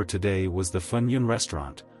point for today was the Funyun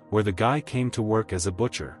restaurant, where the guy came to work as a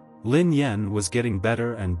butcher. Lin Yan was getting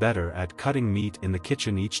better and better at cutting meat in the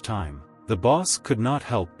kitchen each time. The boss could not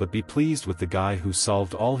help but be pleased with the guy who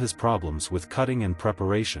solved all his problems with cutting and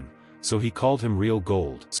preparation, so he called him real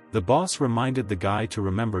gold. The boss reminded the guy to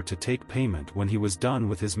remember to take payment when he was done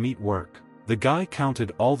with his meat work. The guy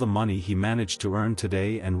counted all the money he managed to earn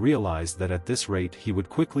today and realized that at this rate he would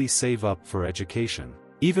quickly save up for education.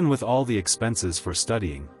 Even with all the expenses for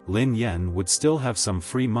studying, Lin Yan would still have some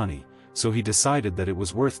free money, so he decided that it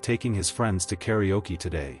was worth taking his friends to karaoke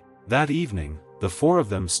today. That evening, the four of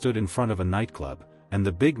them stood in front of a nightclub, and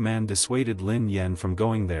the big man dissuaded Lin Yan from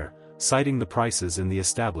going there, citing the prices in the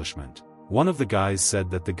establishment. One of the guys said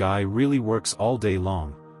that the guy really works all day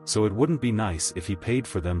long, so it wouldn't be nice if he paid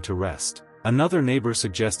for them to rest. Another neighbor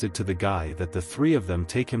suggested to the guy that the three of them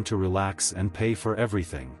take him to relax and pay for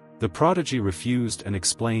everything. The prodigy refused and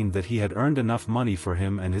explained that he had earned enough money for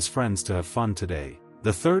him and his friends to have fun today.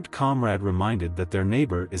 The third comrade reminded that their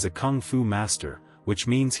neighbor is a kung fu master, which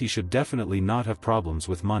means he should definitely not have problems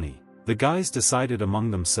with money. The guys decided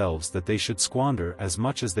among themselves that they should squander as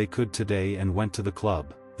much as they could today and went to the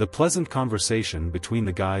club. The pleasant conversation between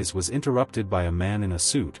the guys was interrupted by a man in a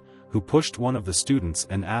suit, who pushed one of the students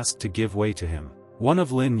and asked to give way to him. One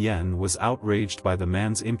of Lin Yan was outraged by the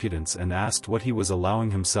man's impudence and asked what he was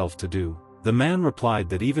allowing himself to do. The man replied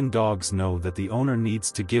that even dogs know that the owner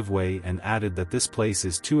needs to give way and added that this place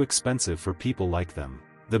is too expensive for people like them.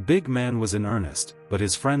 The big man was in earnest, but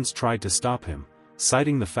his friends tried to stop him,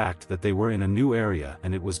 citing the fact that they were in a new area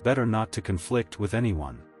and it was better not to conflict with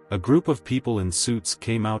anyone. A group of people in suits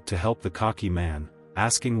came out to help the cocky man,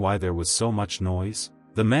 asking why there was so much noise.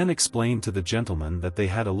 The man explained to the gentleman that they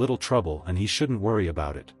had a little trouble and he shouldn't worry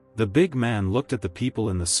about it. The big man looked at the people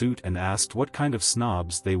in the suit and asked what kind of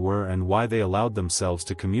snobs they were and why they allowed themselves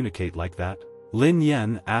to communicate like that. Lin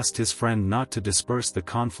Yen asked his friend not to disperse the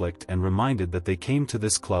conflict and reminded that they came to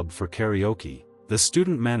this club for karaoke. The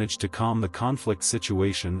student managed to calm the conflict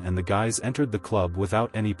situation and the guys entered the club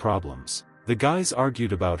without any problems. The guys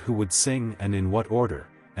argued about who would sing and in what order,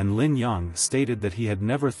 and Lin Yang stated that he had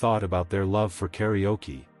never thought about their love for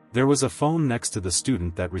karaoke. There was a phone next to the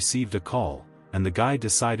student that received a call, and the guy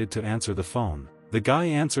decided to answer the phone. The guy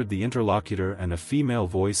answered the interlocutor and a female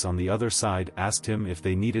voice on the other side asked him if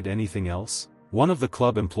they needed anything else. One of the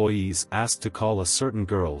club employees asked to call a certain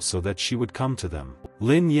girl so that she would come to them.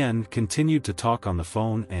 Lin Yen continued to talk on the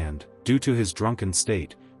phone and, due to his drunken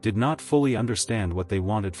state, did not fully understand what they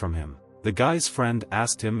wanted from him. The guy's friend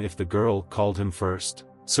asked him if the girl called him first.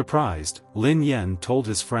 Surprised, Lin Yen told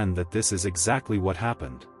his friend that this is exactly what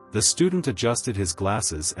happened. The student adjusted his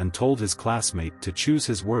glasses and told his classmate to choose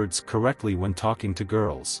his words correctly when talking to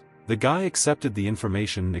girls. The guy accepted the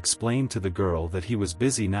information and explained to the girl that he was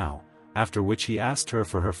busy now, after which he asked her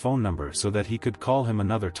for her phone number so that he could call him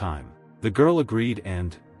another time. The girl agreed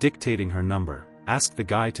and, dictating her number, asked the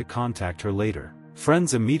guy to contact her later.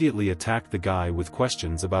 Friends immediately attacked the guy with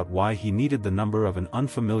questions about why he needed the number of an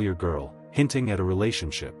unfamiliar girl, hinting at a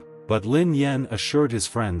relationship. But Lin Yen assured his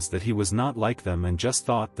friends that he was not like them and just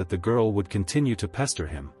thought that the girl would continue to pester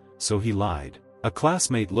him, so he lied. A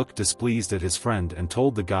classmate looked displeased at his friend and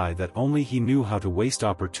told the guy that only he knew how to waste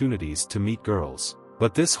opportunities to meet girls.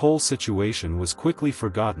 But this whole situation was quickly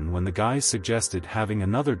forgotten when the guys suggested having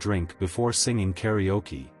another drink before singing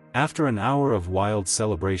karaoke. After an hour of wild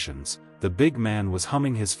celebrations, the big man was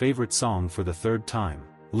humming his favorite song for the third time.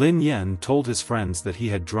 Lin Yen told his friends that he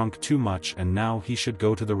had drunk too much and now he should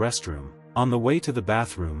go to the restroom. On the way to the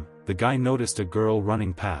bathroom, the guy noticed a girl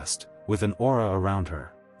running past, with an aura around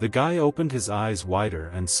her. The guy opened his eyes wider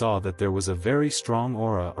and saw that there was a very strong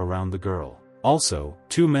aura around the girl. Also,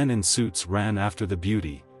 two men in suits ran after the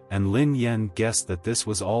beauty, and Lin Yen guessed that this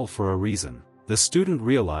was all for a reason. The student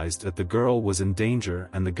realized that the girl was in danger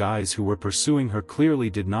and the guys who were pursuing her clearly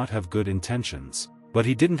did not have good intentions. But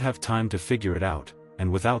he didn't have time to figure it out,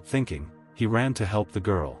 and without thinking, he ran to help the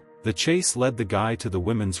girl. The chase led the guy to the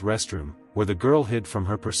women's restroom, where the girl hid from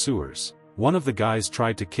her pursuers. One of the guys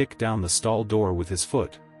tried to kick down the stall door with his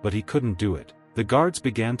foot, but he couldn't do it. The guards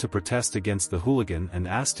began to protest against the hooligan and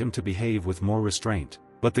asked him to behave with more restraint.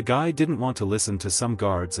 But the guy didn't want to listen to some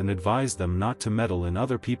guards and advised them not to meddle in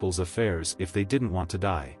other people's affairs if they didn't want to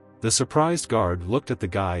die. The surprised guard looked at the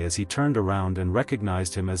guy as he turned around and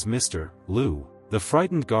recognized him as Mr. Liu. The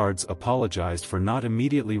frightened guards apologized for not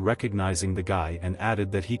immediately recognizing the guy and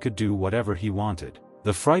added that he could do whatever he wanted.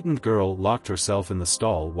 The frightened girl locked herself in the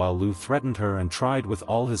stall while Liu threatened her and tried with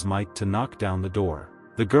all his might to knock down the door.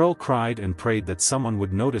 The girl cried and prayed that someone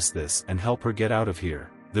would notice this and help her get out of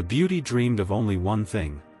here. The beauty dreamed of only one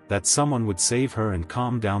thing, that someone would save her and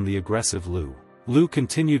calm down the aggressive Liu. Liu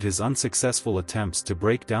continued his unsuccessful attempts to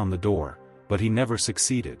break down the door, but he never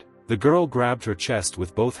succeeded. The girl grabbed her chest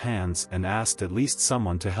with both hands and asked at least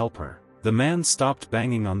someone to help her. The man stopped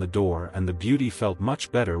banging on the door and the beauty felt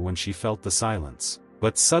much better when she felt the silence.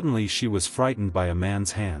 But suddenly she was frightened by a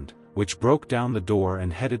man's hand, which broke down the door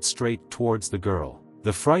and headed straight towards the girl.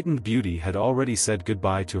 The frightened beauty had already said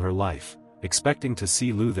goodbye to her life, expecting to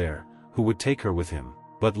see Liu there, who would take her with him.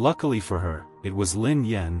 But luckily for her, it was Lin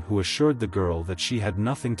Yen who assured the girl that she had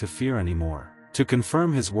nothing to fear anymore. To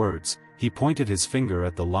confirm his words, he pointed his finger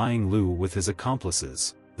at the lying Liu with his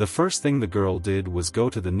accomplices. The first thing the girl did was go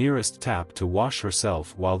to the nearest tap to wash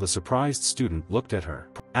herself while the surprised student looked at her.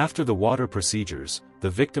 After the water procedures, the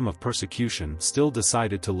victim of persecution still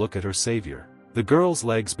decided to look at her savior. The girl's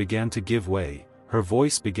legs began to give way, her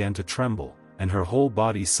voice began to tremble, and her whole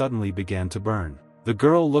body suddenly began to burn. The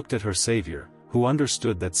girl looked at her savior, who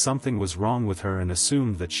understood that something was wrong with her and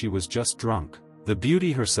assumed that she was just drunk. The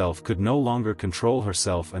beauty herself could no longer control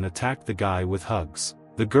herself and attacked the guy with hugs.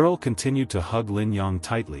 The girl continued to hug Lin Yang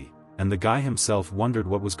tightly, and the guy himself wondered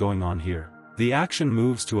what was going on here. The action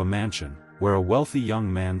moves to a mansion, where a wealthy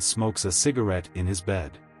young man smokes a cigarette in his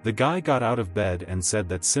bed. The guy got out of bed and said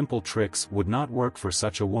that simple tricks would not work for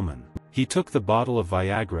such a woman. He took the bottle of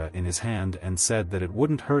Viagra in his hand and said that it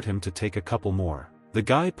wouldn't hurt him to take a couple more. The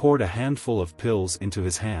guy poured a handful of pills into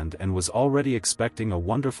his hand and was already expecting a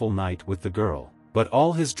wonderful night with the girl. But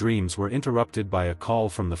all his dreams were interrupted by a call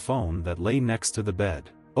from the phone that lay next to the bed.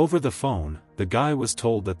 Over the phone, the guy was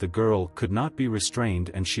told that the girl could not be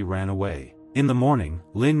restrained and she ran away. In the morning,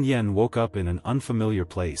 Lin Yen woke up in an unfamiliar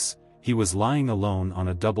place. He was lying alone on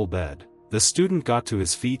a double bed. The student got to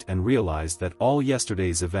his feet and realized that all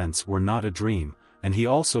yesterday's events were not a dream, and he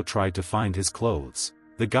also tried to find his clothes.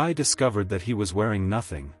 the guy discovered that he was wearing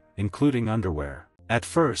nothing, including underwear. At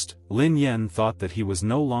first, Lin Yen thought that he was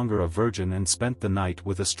no longer a virgin and spent the night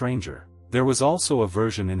with a stranger. There was also a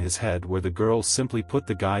version in his head where the girl simply put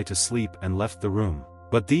the guy to sleep and left the room.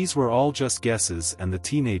 But these were all just guesses, and the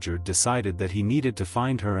teenager decided that he needed to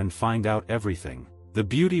find her and find out everything. The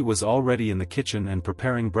beauty was already in the kitchen and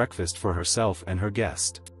preparing breakfast for herself and her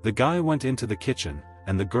guest. The guy went into the kitchen,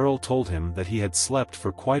 and the girl told him that he had slept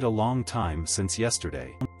for quite a long time since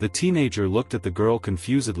yesterday. The teenager looked at the girl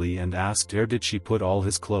confusedly and asked where did she put all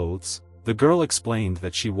his clothes. The girl explained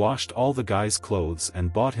that she washed all the guy's clothes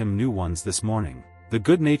and bought him new ones this morning. The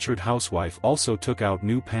good-natured housewife also took out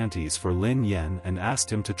new panties for Lin Yen and asked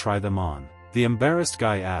him to try them on. The embarrassed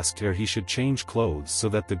guy asked where he should change clothes so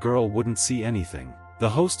that the girl wouldn't see anything. The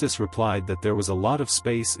hostess replied that there was a lot of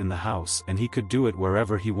space in the house and he could do it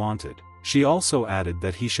wherever he wanted. She also added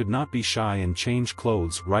that he should not be shy and change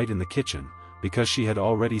clothes right in the kitchen, because she had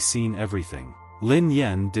already seen everything. Lin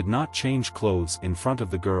Yen did not change clothes in front of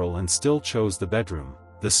the girl and still chose the bedroom.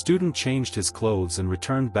 The student changed his clothes and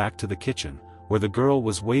returned back to the kitchen, where the girl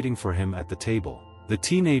was waiting for him at the table. The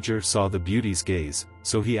teenager saw the beauty's gaze,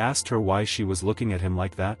 so he asked her why she was looking at him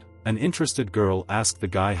like that. An interested girl asked the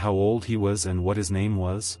guy how old he was and what his name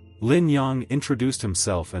was. Lin Yang introduced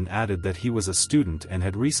himself and added that he was a student and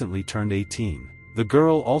had recently turned 18. The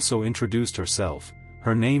girl also introduced herself.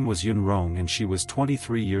 Her name was Yun Rong and she was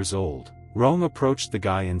 23 years old. Rong approached the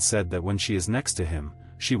guy and said that when she is next to him,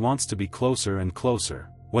 she wants to be closer and closer.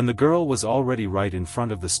 When the girl was already right in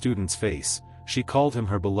front of the student's face, she called him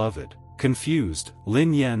her beloved. Confused,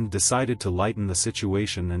 Lin Yen decided to lighten the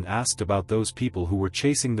situation and asked about those people who were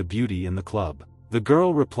chasing the beauty in the club. The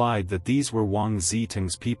girl replied that these were Wang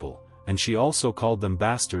Ziteng's people, and she also called them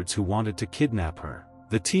bastards who wanted to kidnap her.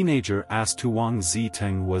 The teenager asked who Wang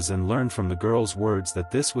Ziteng was and learned from the girl's words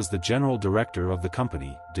that this was the general director of the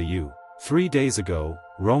company, DU. 3 days ago,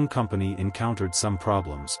 Rong Company encountered some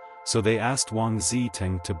problems, so they asked Wang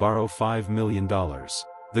Ziteng to borrow $5 million.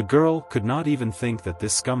 The girl could not even think that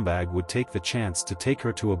this scumbag would take the chance to take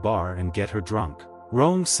her to a bar and get her drunk.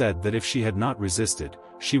 Rong said that if she had not resisted,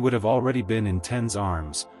 she would have already been in Ten's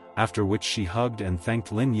arms, after which she hugged and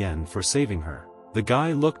thanked Lin Yen for saving her. The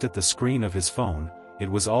guy looked at the screen of his phone. It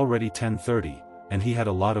was already 10:30, and he had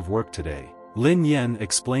a lot of work today. Lin Yen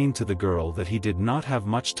explained to the girl that he did not have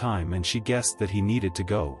much time and she guessed that he needed to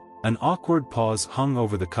go. An awkward pause hung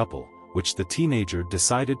over the couple, which the teenager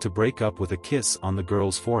decided to break up with a kiss on the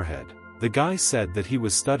girl's forehead. The guy said that he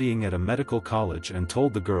was studying at a medical college and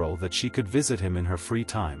told the girl that she could visit him in her free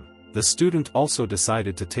time. The student also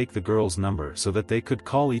decided to take the girl's number so that they could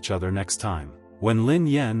call each other next time. When Lin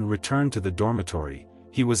Yen returned to the dormitory,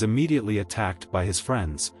 he was immediately attacked by his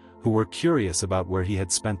friends, who were curious about where he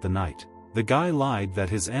had spent the night. The guy lied that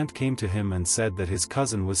his aunt came to him and said that his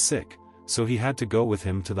cousin was sick, so he had to go with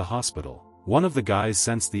him to the hospital. One of the guys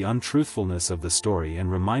sensed the untruthfulness of the story and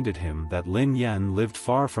reminded him that Lin Yen lived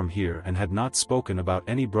far from here and had not spoken about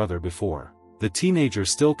any brother before. The teenager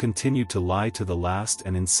still continued to lie to the last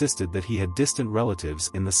and insisted that he had distant relatives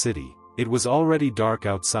in the city. It was already dark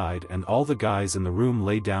outside and all the guys in the room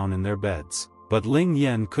lay down in their beds. But Lin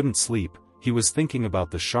Yen couldn't sleep. He was thinking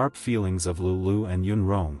about the sharp feelings of Lulu and Yun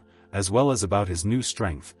Rong, as well as about his new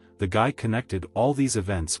strength. The guy connected all these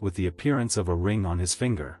events with the appearance of a ring on his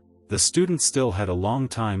finger. The student still had a long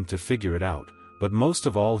time to figure it out, but most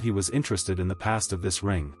of all he was interested in the past of this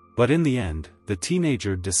ring. But in the end, the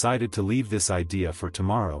teenager decided to leave this idea for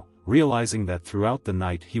tomorrow, realizing that throughout the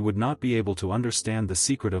night he would not be able to understand the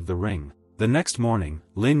secret of the ring. The next morning,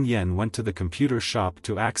 Lin Yen went to the computer shop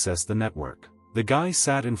to access the network. The guy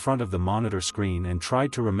sat in front of the monitor screen and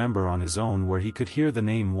tried to remember on his own where he could hear the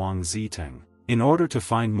name Wang Ziteng. In order to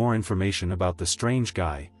find more information about the strange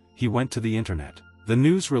guy, he went to the internet. The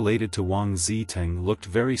news related to Wang Ziteng looked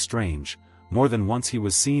very strange. More than once he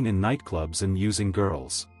was seen in nightclubs and using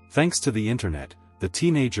girls. Thanks to the internet, the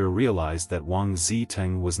teenager realized that Wang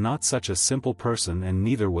Ziteng was not such a simple person and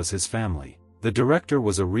neither was his family. The director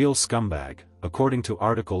was a real scumbag. According to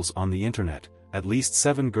articles on the internet, at least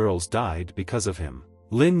 7 girls died because of him.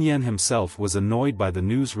 Lin Yen himself was annoyed by the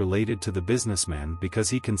news related to the businessman because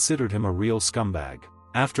he considered him a real scumbag.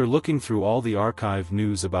 After looking through all the archive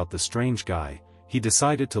news about the strange guy, he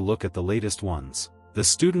decided to look at the latest ones. The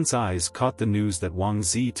student's eyes caught the news that Wang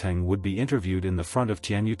Ziteng would be interviewed in the front of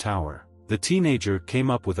Tianyu Tower. The teenager came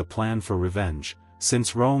up with a plan for revenge.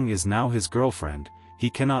 Since Rong is now his girlfriend, he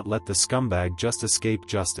cannot let the scumbag just escape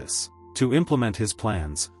justice. To implement his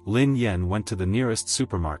plans, Lin Yen went to the nearest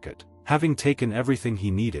supermarket. Having taken everything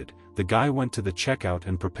he needed, the guy went to the checkout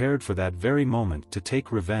and prepared for that very moment to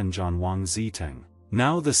take revenge on Wang Ziteng.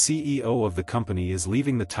 Now the CEO of the company is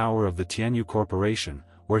leaving the tower of the Tianyu Corporation,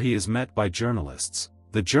 where he is met by journalists.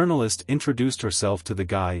 The journalist introduced herself to the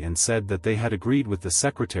guy and said that they had agreed with the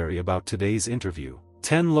secretary about today's interview.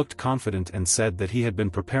 Ten looked confident and said that he had been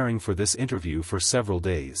preparing for this interview for several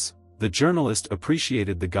days. The journalist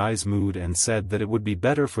appreciated the guy's mood and said that it would be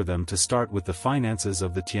better for them to start with the finances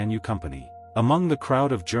of the Tianyu company. Among the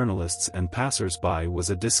crowd of journalists and passers-by was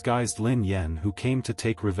a disguised Lin Yen who came to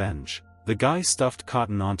take revenge. The guy stuffed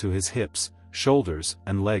cotton onto his hips, shoulders,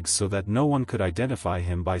 and legs so that no one could identify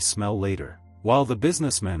him by smell later. While the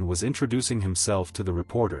businessman was introducing himself to the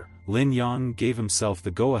reporter, Lin Yang gave himself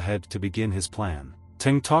the go-ahead to begin his plan.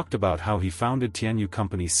 Teng talked about how he founded Tianyu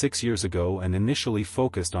Company 6 years ago and initially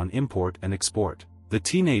focused on import and export. The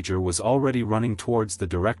teenager was already running towards the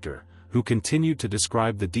director, who continued to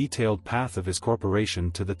describe the detailed path of his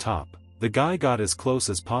corporation to the top. The guy got as close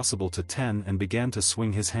as possible to Ten and began to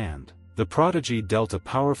swing his hand. The prodigy dealt a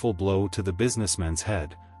powerful blow to the businessman's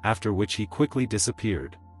head, after which he quickly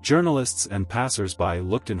disappeared. Journalists and passers-by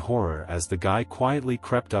looked in horror as the guy quietly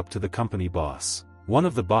crept up to the company boss. One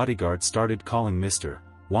of the bodyguards started calling Mr.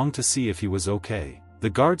 Wang to see if he was okay. The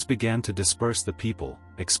guards began to disperse the people,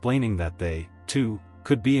 explaining that they, too,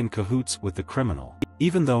 could be in cahoots with the criminal.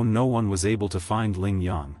 Even though no one was able to find Ling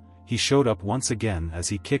Yang, he showed up once again as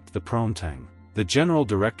he kicked the prone Teng. The general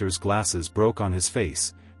director's glasses broke on his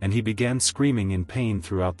face, and he began screaming in pain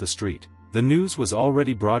throughout the street. The news was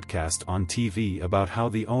already broadcast on TV about how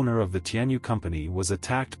the owner of the Tianyu company was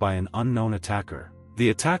attacked by an unknown attacker. The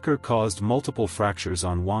attacker caused multiple fractures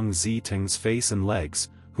on Wang Ziteng's face and legs,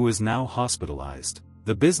 who is now hospitalized.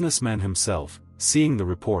 The businessman himself, seeing the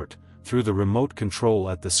report, threw the remote control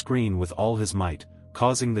at the screen with all his might,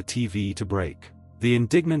 causing the TV to break. The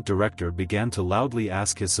indignant director began to loudly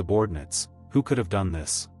ask his subordinates, who could have done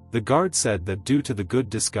this. The guard said that due to the good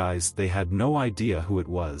disguise they had no idea who it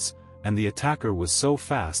was, and the attacker was so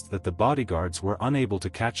fast that the bodyguards were unable to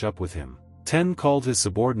catch up with him. Ten called his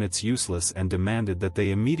subordinates useless and demanded that they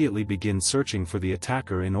immediately begin searching for the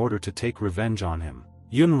attacker in order to take revenge on him.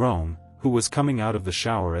 Yun Rong, who was coming out of the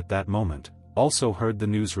shower at that moment, also heard the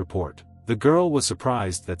news report. The girl was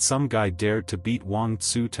surprised that some guy dared to beat Wang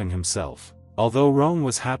Tzu-teng himself. Although Rong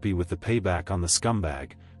was happy with the payback on the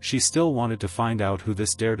scumbag, she still wanted to find out who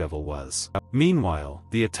this daredevil was. Meanwhile,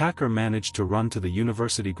 the attacker managed to run to the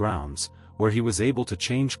university grounds, where he was able to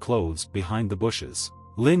change clothes behind the bushes.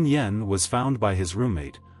 Lin Yen was found by his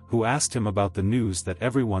roommate, who asked him about the news that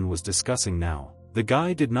everyone was discussing now. The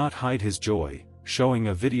guy did not hide his joy, showing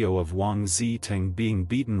a video of Wang Ziteng being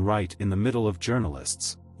beaten right in the middle of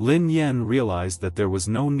journalists. Lin Yen realized that there was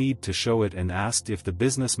no need to show it and asked if the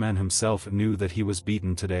businessman himself knew that he was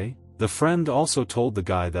beaten today. The friend also told the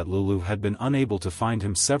guy that Lulu had been unable to find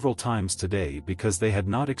him several times today because they had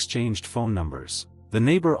not exchanged phone numbers. The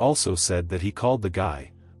neighbor also said that he called the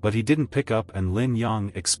guy, but he didn't pick up, and Lin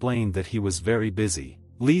Yang explained that he was very busy.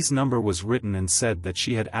 Li's number was written and said that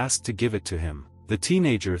she had asked to give it to him. The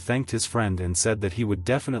teenager thanked his friend and said that he would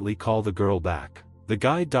definitely call the girl back. The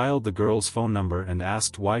guy dialed the girl's phone number and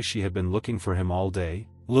asked why she had been looking for him all day.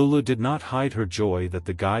 Lulu did not hide her joy that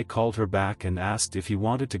the guy called her back and asked if he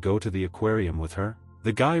wanted to go to the aquarium with her.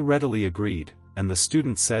 The guy readily agreed, and the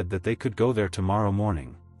student said that they could go there tomorrow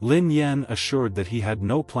morning. Lin Yan assured that he had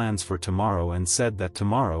no plans for tomorrow and said that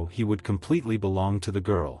tomorrow he would completely belong to the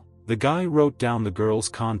girl. The guy wrote down the girl's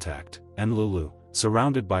contact, and Lulu,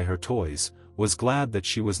 surrounded by her toys, was glad that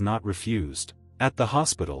she was not refused. At the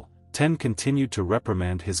hospital, Ten continued to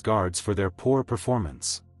reprimand his guards for their poor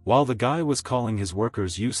performance. While the guy was calling his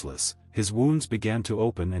workers useless, his wounds began to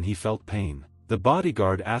open and he felt pain. The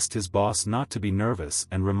bodyguard asked his boss not to be nervous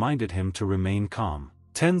and reminded him to remain calm.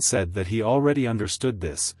 Ten said that he already understood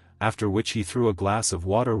this, after which he threw a glass of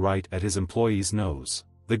water right at his employee's nose.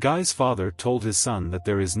 The guy's father told his son that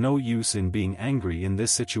there is no use in being angry in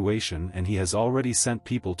this situation and he has already sent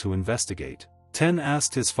people to investigate. Ten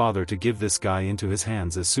asked his father to give this guy into his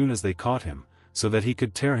hands as soon as they caught him, so that he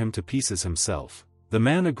could tear him to pieces himself. The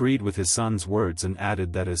man agreed with his son's words and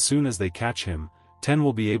added that as soon as they catch him, Ten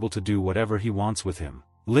will be able to do whatever he wants with him.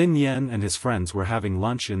 Lin Yan and his friends were having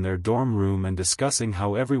lunch in their dorm room and discussing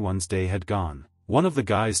how everyone's day had gone. One of the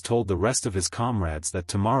guys told the rest of his comrades that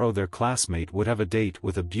tomorrow their classmate would have a date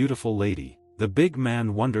with a beautiful lady. The big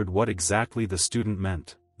man wondered what exactly the student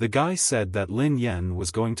meant. The guy said that Lin Yan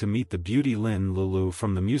was going to meet the beauty Lin Lulu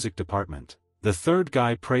from the music department. The third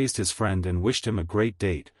guy praised his friend and wished him a great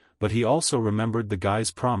date, but he also remembered the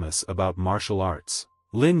guy's promise about martial arts.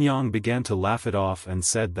 Lin Yang began to laugh it off and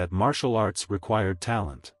said that martial arts required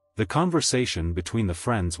talent. The conversation between the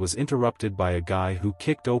friends was interrupted by a guy who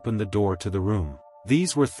kicked open the door to the room.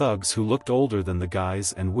 These were thugs who looked older than the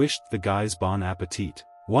guys and wished the guys bon appetit.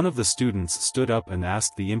 One of the students stood up and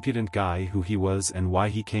asked the impudent guy who he was and why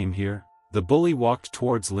he came here. The bully walked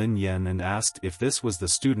towards Lin Yen and asked if this was the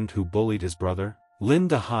student who bullied his brother. Lin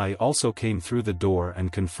Dehai also came through the door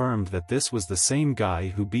and confirmed that this was the same guy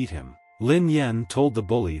who beat him. Lin Yen told the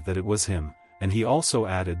bully that it was him, and he also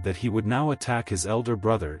added that he would now attack his elder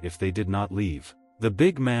brother if they did not leave. The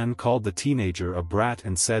big man called the teenager a brat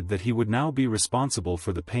and said that he would now be responsible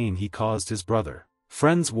for the pain he caused his brother.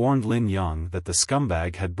 Friends warned Lin Yang that the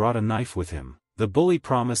scumbag had brought a knife with him. The bully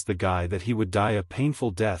promised the guy that he would die a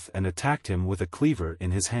painful death and attacked him with a cleaver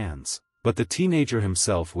in his hands. But the teenager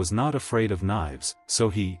himself was not afraid of knives, so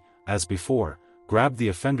he, as before, grabbed the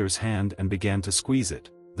offender's hand and began to squeeze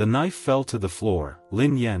it. The knife fell to the floor.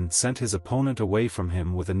 Lin Yen sent his opponent away from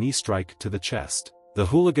him with a knee strike to the chest. The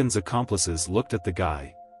hooligan's accomplices looked at the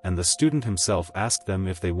guy, and the student himself asked them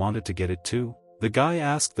if they wanted to get it too. The guy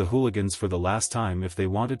asked the hooligans for the last time if they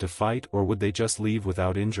wanted to fight or would they just leave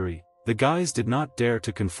without injury. The guys did not dare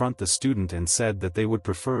to confront the student and said that they would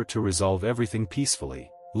prefer to resolve everything peacefully.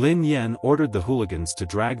 Lin Yen ordered the hooligans to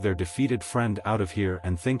drag their defeated friend out of here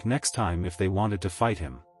and think next time if they wanted to fight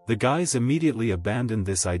him. The guys immediately abandoned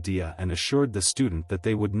this idea and assured the student that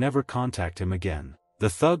they would never contact him again. The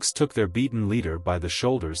thugs took their beaten leader by the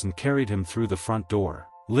shoulders and carried him through the front door.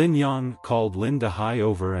 Lin Yang called Lin Dehai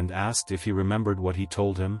over and asked if he remembered what he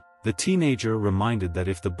told him. The teenager reminded that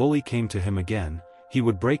if the bully came to him again, he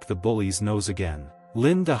would break the bully's nose again.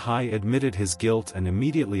 Lin Dehai admitted his guilt and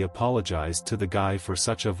immediately apologized to the guy for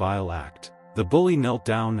such a vile act. The bully knelt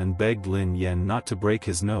down and begged Lin Yen not to break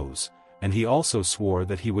his nose, and he also swore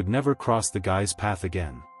that he would never cross the guy's path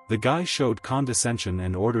again. The guy showed condescension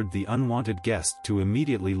and ordered the unwanted guest to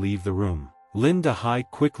immediately leave the room. Lin Dehai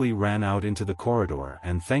quickly ran out into the corridor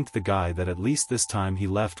and thanked the guy that at least this time he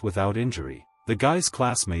left without injury. The guy's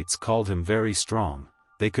classmates called him very strong.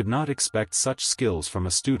 They could not expect such skills from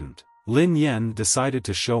a student. Lin Yen decided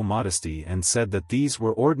to show modesty and said that these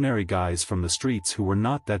were ordinary guys from the streets who were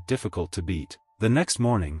not that difficult to beat. The next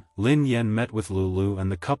morning, Lin Yen met with Lulu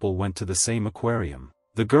and the couple went to the same aquarium.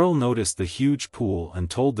 The girl noticed the huge pool and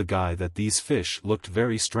told the guy that these fish looked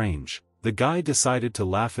very strange. The guy decided to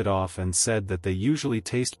laugh it off and said that they usually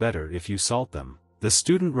taste better if you salt them. The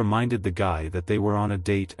student reminded the guy that they were on a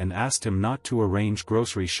date and asked him not to arrange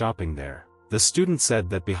grocery shopping there. The student said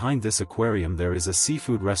that behind this aquarium there is a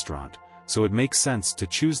seafood restaurant, so it makes sense to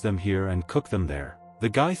choose them here and cook them there. The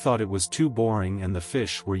guy thought it was too boring and the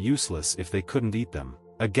fish were useless if they couldn't eat them.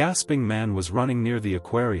 A gasping man was running near the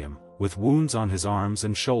aquarium, with wounds on his arms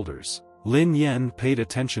and shoulders. Lin Yen paid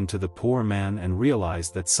attention to the poor man and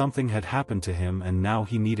realized that something had happened to him and now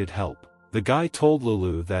he needed help. The guy told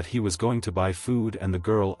Lulu that he was going to buy food and the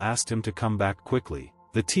girl asked him to come back quickly.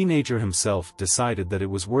 The teenager himself decided that it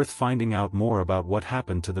was worth finding out more about what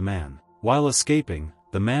happened to the man. While escaping,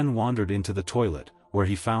 the man wandered into the toilet, where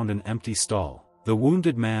he found an empty stall. The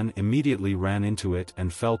wounded man immediately ran into it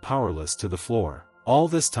and fell powerless to the floor. All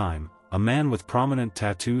this time, a man with prominent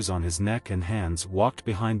tattoos on his neck and hands walked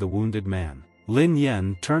behind the wounded man. Lin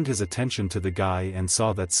Yen turned his attention to the guy and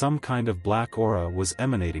saw that some kind of black aura was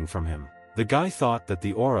emanating from him. The guy thought that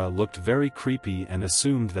the aura looked very creepy and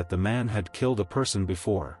assumed that the man had killed a person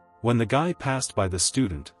before. When the guy passed by the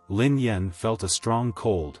student, Lin Yen felt a strong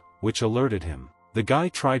cold, which alerted him. The guy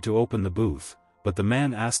tried to open the booth, but the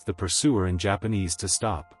man asked the pursuer in Japanese to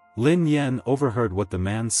stop. Lin Yen overheard what the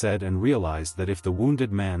man said and realized that if the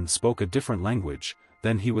wounded man spoke a different language,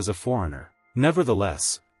 then he was a foreigner.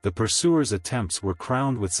 Nevertheless, the pursuer's attempts were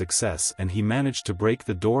crowned with success and he managed to break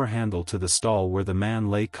the door handle to the stall where the man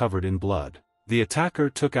lay covered in blood. The attacker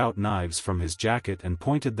took out knives from his jacket and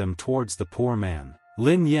pointed them towards the poor man.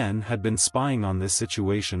 Lin Yen had been spying on this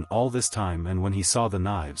situation all this time and when he saw the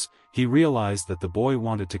knives, he realized that the boy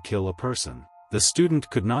wanted to kill a person. The student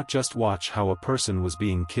could not just watch how a person was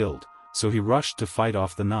being killed, so he rushed to fight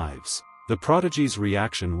off the knives. The prodigy's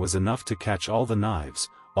reaction was enough to catch all the knives,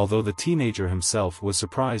 although the teenager himself was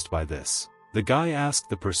surprised by this. The guy asked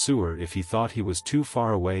the pursuer if he thought he was too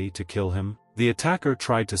far away to kill him. The attacker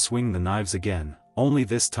tried to swing the knives again, only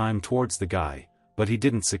this time towards the guy, but he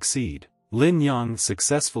didn't succeed. Lin Yang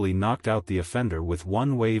successfully knocked out the offender with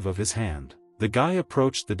one wave of his hand. The guy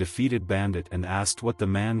approached the defeated bandit and asked what the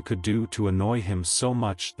man could do to annoy him so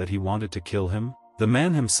much that he wanted to kill him. The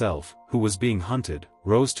man himself, who was being hunted,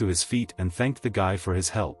 rose to his feet and thanked the guy for his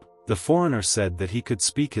help. The foreigner said that he could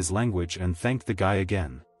speak his language and thanked the guy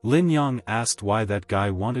again. Lin Yang asked why that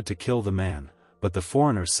guy wanted to kill the man, but the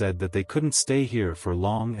foreigner said that they couldn't stay here for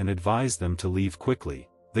long and advised them to leave quickly.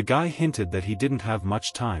 The guy hinted that he didn't have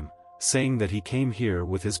much time, saying that he came here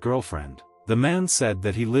with his girlfriend. The man said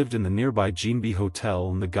that he lived in the nearby Jinbi Hotel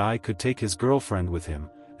and the guy could take his girlfriend with him,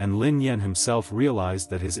 and Lin Yan himself realized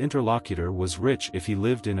that his interlocutor was rich if he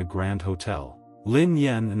lived in a grand hotel. Lin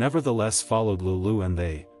Yan nevertheless followed Lulu and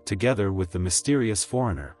they, together with the mysterious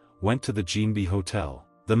foreigner, went to the Jinbi Hotel.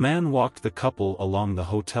 The man walked the couple along the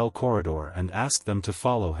hotel corridor and asked them to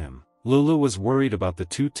follow him. Lulu was worried about the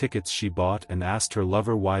 2 tickets she bought and asked her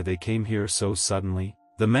lover why they came here so suddenly.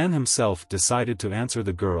 The man himself decided to answer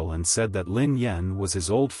the girl and said that Lin Yan was his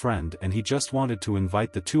old friend and he just wanted to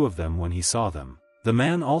invite the 2 of them when he saw them. The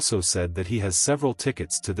man also said that he has several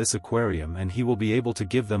tickets to this aquarium and he will be able to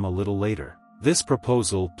give them a little later. This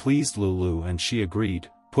proposal pleased Lulu and she agreed,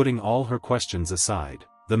 putting all her questions aside.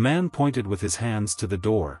 The man pointed with his hands to the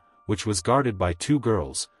door, which was guarded by 2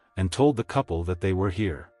 girls, and told the couple that they were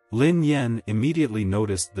here. Lin Yan immediately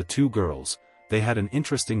noticed the 2 girls. They had an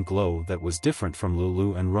interesting glow that was different from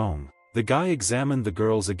Lulu and Rong. The guy examined the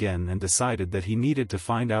girls again and decided that he needed to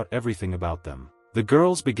find out everything about them. The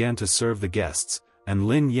girls began to serve the guests, and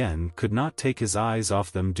Lin Yan could not take his eyes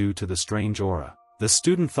off them due to the strange aura. The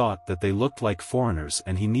student thought that they looked like foreigners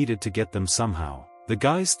and he needed to get them somehow. The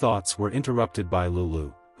guy's thoughts were interrupted by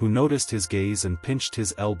Lulu, who noticed his gaze and pinched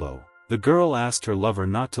his elbow. The girl asked her lover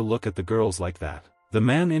not to look at the girls like that. The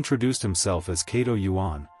man introduced himself as Kato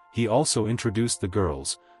Yuan. He also introduced the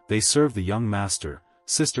girls. They served the young master,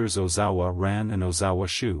 sisters Ozawa Ran and Ozawa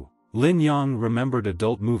Shu. Lin Yang remembered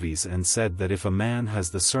adult movies and said that if a man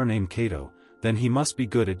has the surname Kato, then he must be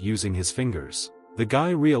good at using his fingers. The guy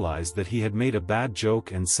realized that he had made a bad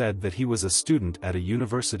joke and said that he was a student at a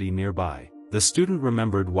university nearby. The student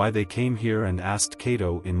remembered why they came here and asked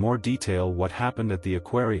Kato in more detail what happened at the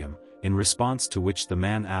aquarium, in response to which the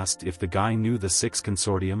man asked if the guy knew the 6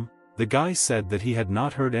 consortium. The guy said that he had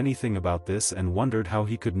not heard anything about this and wondered how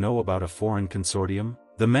he could know about a foreign consortium.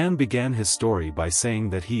 The man began his story by saying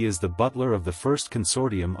that he is the butler of the first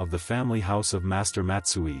consortium of the family house of Master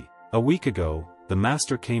Matsui. A week ago, the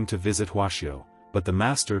master came to visit Huashio, but the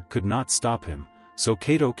master could not stop him, so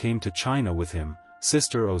Kato came to China with him,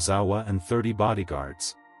 Sister Ozawa and 30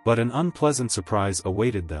 bodyguards. But an unpleasant surprise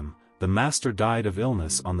awaited them. The master died of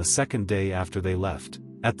illness on the 2nd day after they left.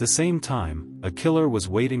 At the same time, a killer was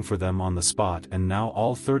waiting for them on the spot and now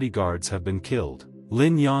all 30 guards have been killed.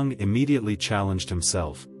 Lin Yang immediately challenged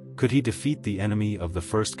himself. Could he defeat the enemy of the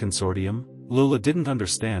first consortium? Lula didn't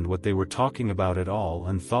understand what they were talking about at all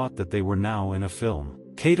and thought that they were now in a film.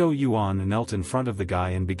 Kato Yuan knelt in front of the guy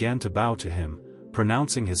and began to bow to him,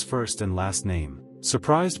 pronouncing his first and last name.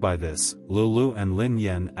 Surprised by this, Lulu and Lin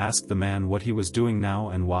Yan asked the man what he was doing now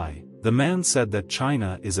and why. The man said that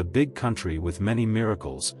China is a big country with many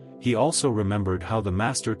miracles. He also remembered how the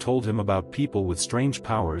master told him about people with strange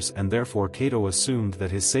powers and therefore Kato assumed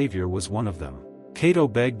that his savior was one of them. Kato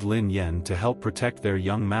begged Lin Yan to help protect their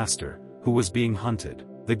young master, who was being hunted.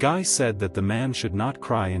 The guy said that the man should not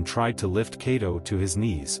cry and tried to lift Kato to his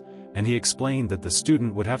knees, and he explained that the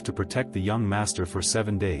student would have to protect the young master for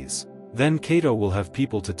 7 days. Then Kato will have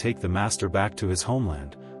people to take the master back to his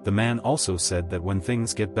homeland. The man also said that when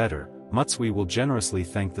things get better, Matsui will generously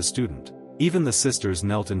thank the student. Even the sisters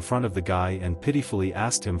knelt in front of the guy and pitifully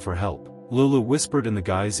asked him for help. Lulu whispered in the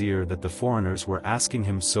guy's ear that the foreigners were asking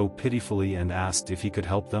him so pitifully and asked if he could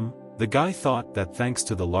help them. The guy thought that thanks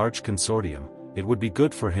to the large consortium, it would be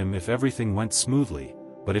good for him if everything went smoothly,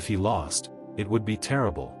 but if he lost, it would be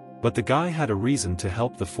terrible. But the guy had a reason to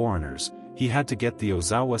help the foreigners. He had to get the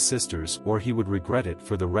Ozawa sisters or he would regret it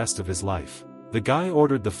for the rest of his life. The guy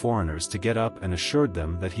ordered the foreigners to get up and assured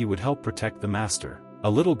them that he would help protect the master. A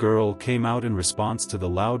little girl came out in response to the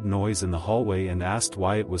loud noise in the hallway and asked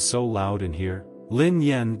why it was so loud in here. Lin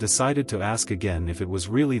Yan decided to ask again if it was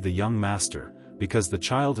really the young master, because the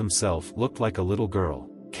child himself looked like a little girl.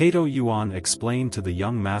 Kato Yuan explained to the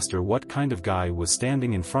young master what kind of guy was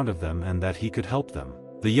standing in front of them and that he could help them.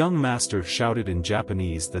 The young master shouted in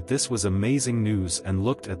Japanese that this was amazing news and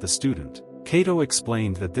looked at the student. Kato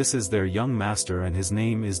explained that this is their young master and his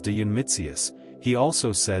name is Dian Mitzius. He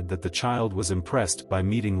also said that the child was impressed by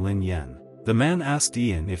meeting Lin Yan. The man asked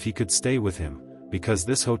Ian if he could stay with him, because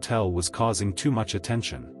this hotel was causing too much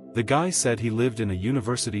attention. The guy said he lived in a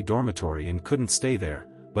university dormitory and couldn't stay there,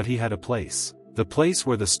 but he had a place. The place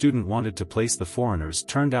where the student wanted to place the foreigners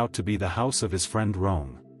turned out to be the house of his friend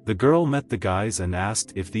Rong. The girl met the guys and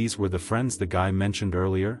asked if these were the friends the guy mentioned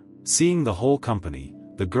earlier. Seeing the whole company,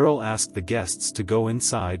 the girl asked the guests to go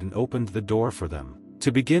inside and opened the door for them.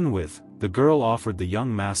 To begin with, the girl offered the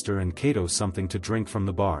young master and Kato something to drink from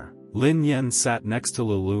the bar. Lin Yan sat next to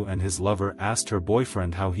Lulu and his lover asked her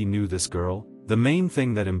boyfriend how he knew this girl. The main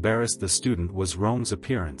thing that embarrassed the student was Rong's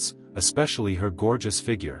appearance, especially her gorgeous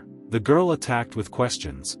figure. The girl attacked with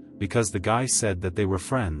questions, because the guy said that they were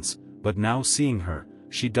friends, but now seeing her,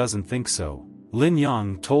 she doesn't think so. Lin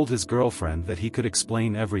Yang told his girlfriend that he could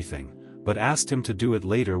explain everything, but asked him to do it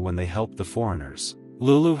later when they helped the foreigners.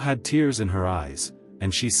 Lulu had tears in her eyes,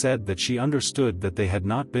 and she said that she understood that they had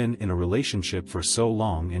not been in a relationship for so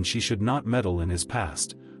long and she should not meddle in his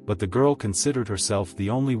past, but the girl considered herself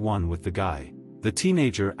the only one with the guy. The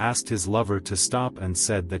teenager asked his lover to stop and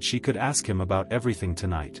said that she could ask him about everything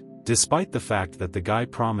tonight. Despite the fact that the guy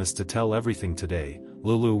promised to tell everything today,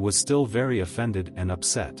 Lulu was still very offended and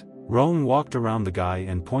upset. Rong walked around the guy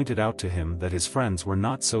and pointed out to him that his friends were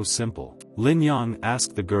not so simple. Lin Yang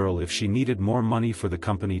asked the girl if she needed more money for the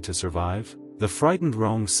company to survive. The frightened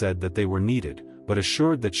Rong said that they were needed, but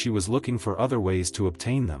assured that she was looking for other ways to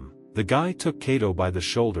obtain them. The guy took Kato by the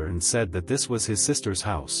shoulder and said that this was his sister's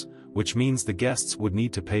house, which means the guests would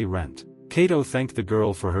need to pay rent. Kato thanked the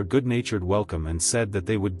girl for her good-natured welcome and said that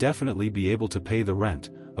they would definitely be able to pay the rent,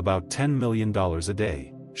 about $10 million a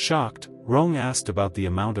day. Shocked, Rong asked about the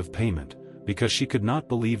amount of payment, because she could not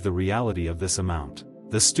believe the reality of this amount.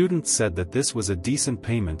 The student said that this was a decent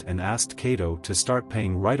payment and asked Kato to start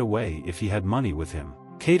paying right away if he had money with him.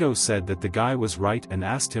 Kato said that the guy was right and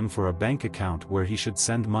asked him for a bank account where he should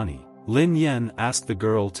send money. Lin Yen asked the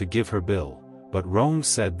girl to give her bill, but Rong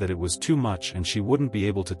said that it was too much and she wouldn't be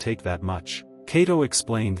able to take that much. Kato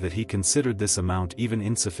explained that he considered this amount even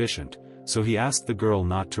insufficient, so he asked the girl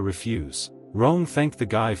not to refuse. Rong thanked the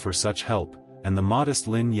guy for such help, and the modest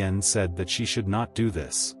Lin Yen said that she should not do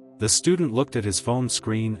this. The student looked at his phone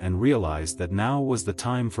screen and realized that now was the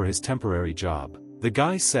time for his temporary job. The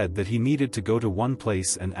guy said that he needed to go to one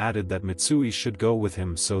place and added that Mitsui should go with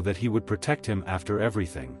him so that he would protect him after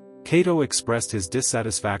everything. Kato expressed his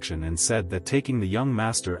dissatisfaction and said that taking the young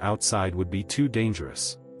master outside would be too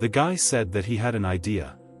dangerous. The guy said that he had an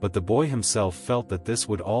idea, but the boy himself felt that this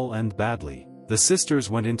would all end badly. The sisters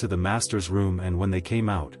went into the master's room and when they came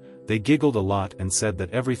out, they giggled a lot and said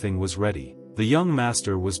that everything was ready. The young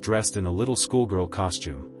master was dressed in a little schoolgirl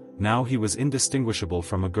costume. Now he was indistinguishable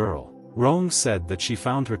from a girl. Rong said that she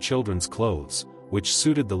found her children's clothes, which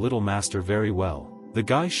suited the little master very well. The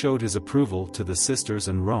guy showed his approval to the sisters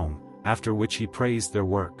and Rong, after which he praised their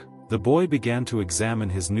work. The boy began to examine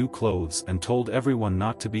his new clothes and told everyone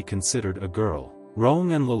not to be considered a girl.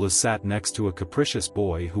 Rong and Lulu sat next to a capricious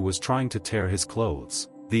boy who was trying to tear his clothes.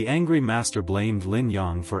 The angry master blamed Lin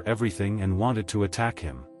Yang for everything and wanted to attack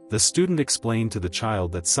him. The student explained to the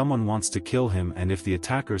child that someone wants to kill him and if the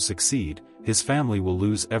attackers succeed, his family will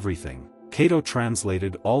lose everything. Kato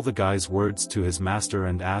translated all the guy's words to his master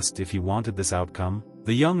and asked if he wanted this outcome.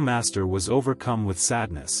 The young master was overcome with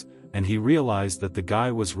sadness, and he realized that the guy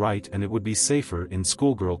was right and it would be safer in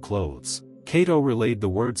schoolgirl clothes. Kato relayed the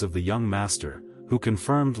words of the young master, who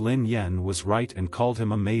confirmed Lin Yen was right and called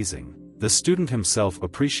him amazing. The student himself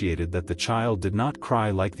appreciated that the child did not cry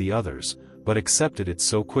like the others, but accepted it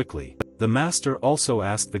so quickly. The master also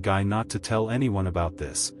asked the guy not to tell anyone about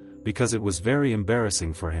this, because it was very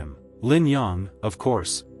embarrassing for him. Lin Yang, of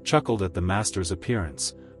course, chuckled at the master's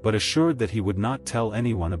appearance, but assured that he would not tell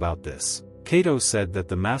anyone about this. Kato said that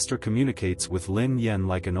the master communicates with Lin Yen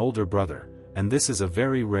like an older brother, and this is a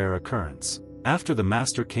very rare occurrence. After the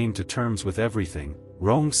master came to terms with everything,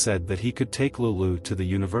 Rong said that he could take Lulu to the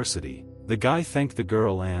university. The guy thanked the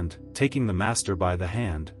girl and, taking the master by the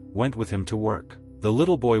hand, went with him to work. The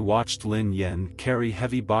little boy watched Lin Yen carry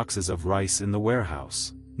heavy boxes of rice in the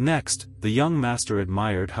warehouse. Next, the young master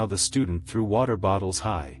admired how the student threw water bottles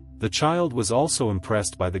high. The child was also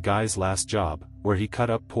impressed by the guy's last job, where he cut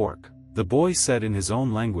up pork. The boy said in his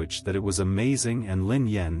own language that it was amazing and Lin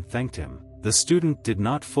Yen thanked him. The student did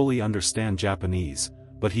not fully understand Japanese,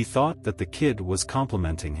 but he thought that the kid was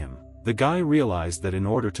complimenting him. The guy realized that in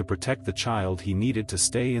order to protect the child he needed to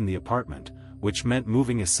stay in the apartment, which meant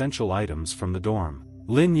moving essential items from the dorm.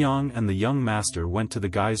 Lin Yang and the young master went to the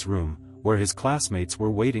guy's room, where his classmates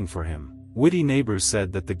were waiting for him. Witty neighbors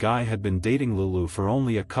said that the guy had been dating Lulu for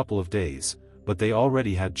only a couple of days, but they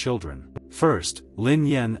already had children. First, Lin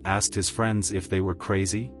Yen asked his friends if they were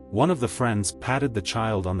crazy. One of the friends patted the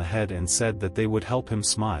child on the head and said that they would help him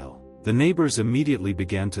smile. The neighbors immediately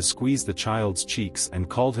began to squeeze the child's cheeks and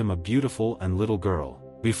called him a beautiful and little girl.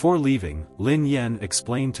 Before leaving, Lin Yen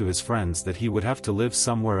explained to his friends that he would have to live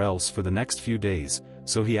somewhere else for the next few days,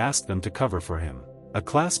 so he asked them to cover for him. A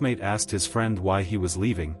classmate asked his friend why he was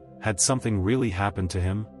leaving. Had something really happened to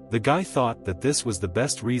him? The guy thought that this was the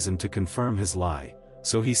best reason to confirm his lie,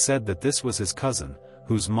 so he said that this was his cousin,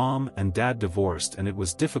 whose mom and dad divorced and it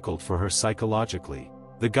was difficult for her psychologically.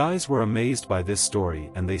 The guys were amazed by this story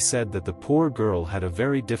and they said that the poor girl had a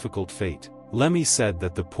very difficult fate. Lemmy said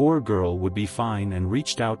that the poor girl would be fine and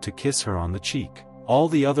reached out to kiss her on the cheek. All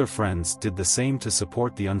the other friends did the same to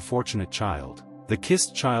support the unfortunate child. The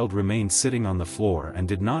kissed child remained sitting on the floor and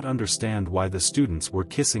did not understand why the students were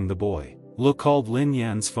kissing the boy. Lu called Lin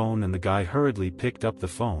Yan's phone and the guy hurriedly picked up the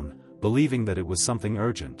phone, believing that it was something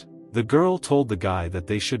urgent. The girl told the guy that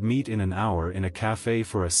they should meet in an hour in a cafe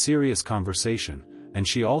for a serious conversation, and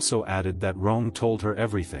she also added that Rong told her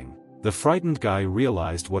everything. The frightened guy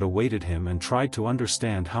realized what awaited him and tried to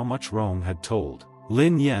understand how much Rong had told.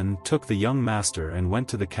 Lin Yan took the young master and went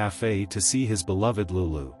to the cafe to see his beloved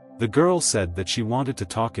Lulu. The girl said that she wanted to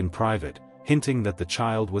talk in private, hinting that the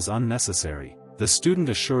child was unnecessary. The student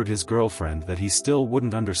assured his girlfriend that he still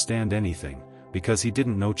wouldn't understand anything, because he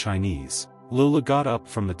didn't know Chinese. Lulu got up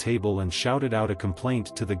from the table and shouted out a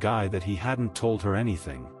complaint to the guy that he hadn't told her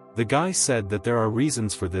anything. The guy said that there are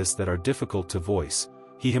reasons for this that are difficult to voice.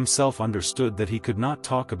 He himself understood that he could not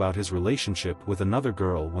talk about his relationship with another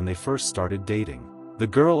girl when they first started dating. The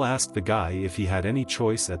girl asked the guy if he had any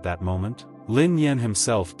choice at that moment. Lin Yan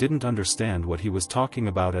himself didn't understand what he was talking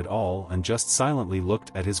about at all and just silently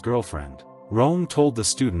looked at his girlfriend. Rong told the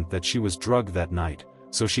student that she was drugged that night,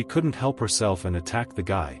 so she couldn't help herself and attacked the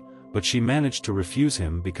guy, but she managed to refuse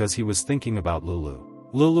him because he was thinking about Lulu.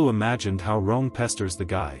 Lulu imagined how Rong pesters the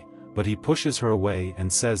guy, but he pushes her away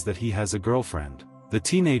and says that he has a girlfriend. The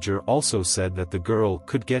teenager also said that the girl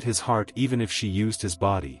could get his heart even if she used his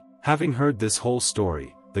body. Having heard this whole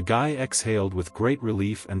story, the guy exhaled with great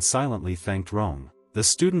relief and silently thanked Rong. The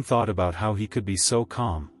student thought about how he could be so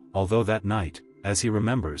calm, although that night, as he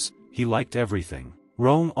remembers, he liked everything.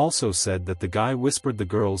 Rong also said that the guy whispered the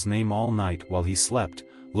girl's name all night while he slept.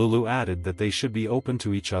 Lulu added that they should be open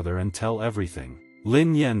to each other and tell everything.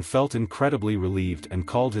 Lin Yan felt incredibly relieved and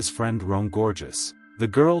called his friend Rong gorgeous. The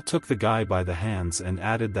girl took the guy by the hands and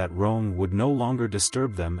added that Rong would no longer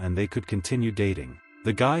disturb them and they could continue dating.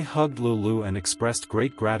 The guy hugged Lulu and expressed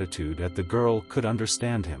great gratitude that the girl could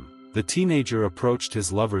understand him. The teenager approached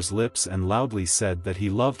his lover's lips and loudly said that he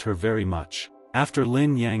loved her very much. After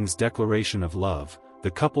Lin Yang's declaration of love, the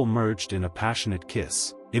couple merged in a passionate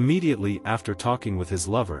kiss. Immediately after talking with his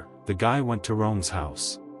lover, the guy went to Rong's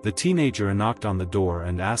house. The teenager knocked on the door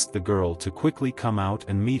and asked the girl to quickly come out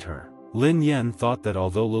and meet her. Lin Yan thought that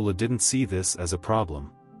although Lulu didn't see this as a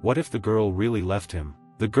problem, what if the girl really left him?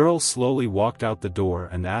 The girl slowly walked out the door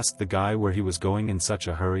and asked the guy where he was going in such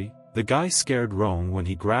a hurry. The guy scared Rong when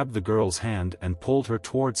he grabbed the girl's hand and pulled her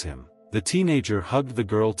towards him. The teenager hugged the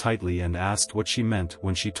girl tightly and asked what she meant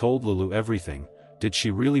when she told Lulu everything. Did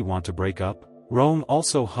she really want to break up? Rong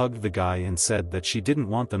also hugged the guy and said that she didn't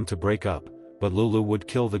want them to break up, but Lulu would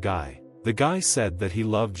kill the guy. The guy said that he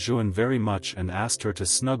loved Juan very much and asked her to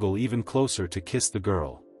snuggle even closer to kiss the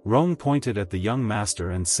girl. Rong pointed at the young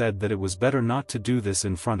master and said that it was better not to do this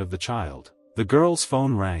in front of the child. The girl's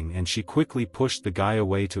phone rang and she quickly pushed the guy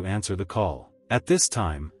away to answer the call. At this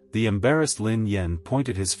time, the embarrassed Lin Yan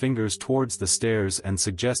pointed his fingers towards the stairs and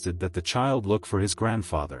suggested that the child look for his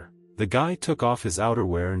grandfather. The guy took off his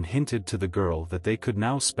outerwear and hinted to the girl that they could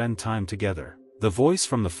now spend time together. The voice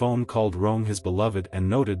from the phone called Rong his beloved and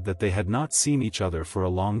noted that they had not seen each other for a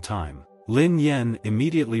long time. Lin Yan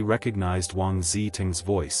immediately recognized Wang Ziteng's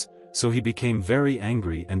voice, so he became very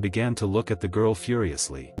angry and began to look at the girl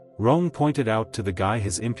furiously. Rong pointed out to the guy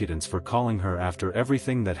his impudence for calling her after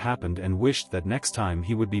everything that happened and wished that next time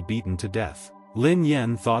he would be beaten to death. Lin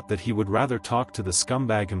Yan thought that he would rather talk to the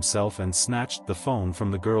scumbag himself and snatched the phone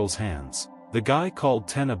from the girl's hands. The guy called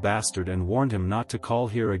Ten a bastard and warned him not to call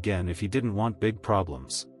here again if he didn't want big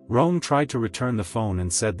problems. Rong tried to return the phone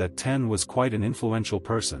and said that Ten was quite an influential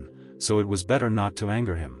person, so it was better not to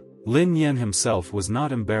anger him. Lin Yan himself was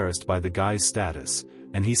not embarrassed by the guy's status,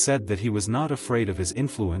 and he said that he was not afraid of his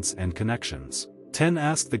influence and connections. Ten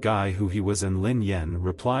asked the guy who he was and Lin Yan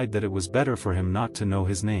replied that it was better for him not to know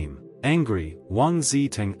his name. Angry, Wang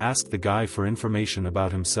Ziteng asked the guy for information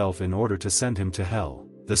about himself in order to send him to hell.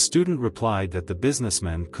 The student replied that the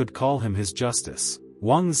businessman could call him his justice.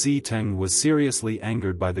 Wang Ziteng was seriously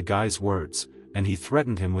angered by the guy's words, and he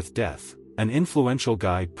threatened him with death. An influential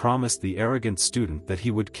guy promised the arrogant student that he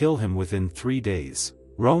would kill him within 3 days.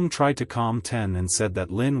 Rong tried to calm Ten and said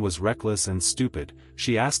that Lin was reckless and stupid.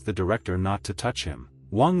 She asked the director not to touch him.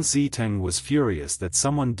 Wang Ziteng was furious that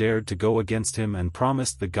someone dared to go against him and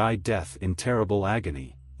promised the guy death in terrible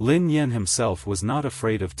agony. Lin Yan himself was not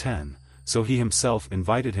afraid of Ten, so he himself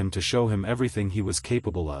invited him to show him everything he was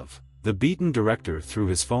capable of. The beaten director threw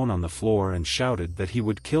his phone on the floor and shouted that he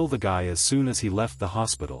would kill the guy as soon as he left the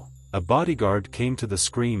hospital. A bodyguard came to the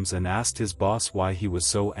screams and asked his boss why he was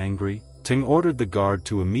so angry. Ting ordered the guard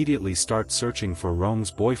to immediately start searching for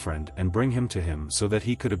Rong's boyfriend and bring him to him so that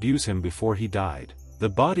he could abuse him before he died. The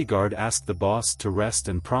bodyguard asked the boss to rest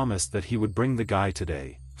and promised that he would bring the guy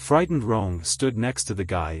today. Frightened Rong stood next to the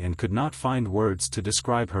guy and could not find words to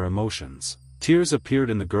describe her emotions. Tears appeared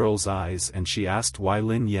in the girl's eyes and she asked why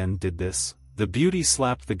Lin Yen did this. The beauty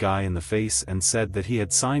slapped the guy in the face and said that he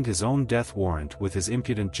had signed his own death warrant with his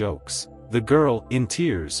impudent jokes. The girl, in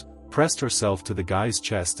tears, pressed herself to the guy's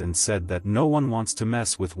chest and said that no one wants to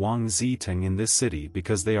mess with Wang Ziteng in this city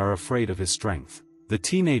because they are afraid of his strength. The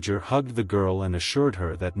teenager hugged the girl and assured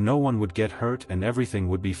her that no one would get hurt and everything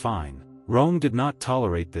would be fine. Rong did not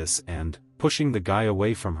tolerate this and, pushing the guy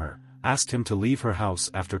away from her, asked him to leave her house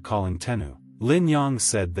after calling Tenu. Lin Yang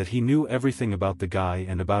said that he knew everything about the guy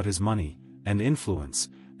and about his money and influence,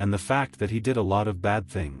 and the fact that he did a lot of bad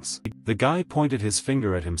things. The guy pointed his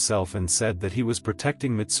finger at himself and said that he was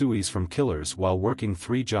protecting Mitsuis from killers while working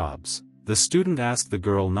 3 jobs. The student asked the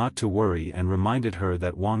girl not to worry and reminded her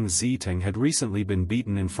that Wang Ziteng had recently been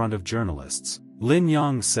beaten in front of journalists. Lin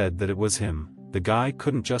Yang said that it was him. The guy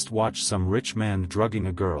couldn't just watch some rich man drugging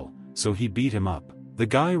a girl, so he beat him up. The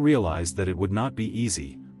guy realized that it would not be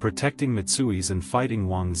easy, protecting Mitsuis and fighting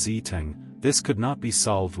Wang Ziteng. This could not be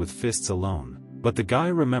solved with fists alone. But the guy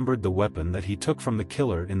remembered the weapon that he took from the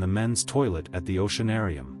killer in the men's toilet at the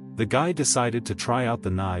oceanarium. The guy decided to try out the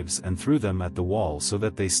knives and threw them at the wall so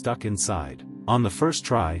that they stuck inside. On the first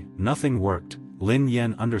try, nothing worked. Lin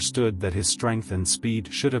Yen understood that his strength and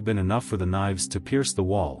speed should have been enough for the knives to pierce the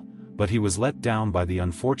wall, but he was let down by the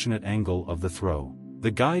unfortunate angle of the throw.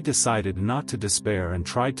 The guy decided not to despair and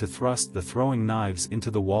tried to thrust the throwing knives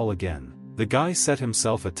into the wall again. The guy set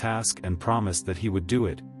himself a task and promised that he would do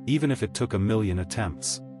it, even if it took 1,000,000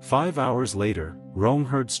 attempts. 5 hours later, Rong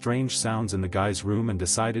heard strange sounds in the guy's room and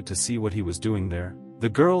decided to see what he was doing there. The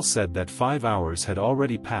girl said that 5 hours had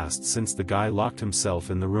already passed since the guy locked himself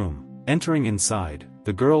in the room. Entering inside,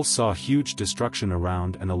 the girl saw huge destruction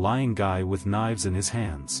around and a lying guy with knives in his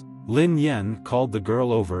hands. Lin Yen called the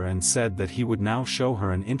girl over and said that he would now show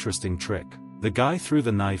her an interesting trick. The guy threw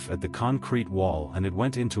the knife at the concrete wall and it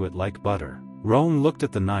went into it like butter. Rong looked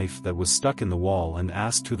at the knife that was stuck in the wall and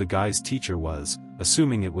asked who the guy's teacher was,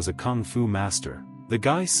 assuming it was a kung fu master. The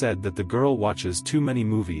guy said that the girl watches too many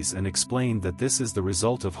movies and explained that this is the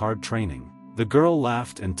result of hard training. The girl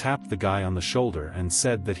laughed and tapped the guy on the shoulder and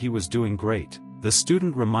said that he was doing great. The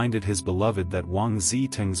student reminded his beloved that Wang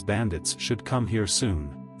Ziteng's bandits should come here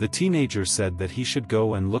soon. The teenager said that he should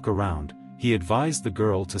go and look around. He advised the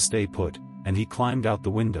girl to stay put, and he climbed out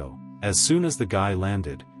the window. As soon as the guy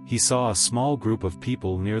landed, he saw a small group of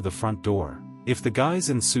people near the front door. If the guys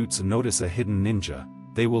in suits notice a hidden ninja,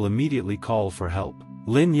 they will immediately call for help.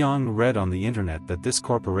 Lin Yang read on the internet that this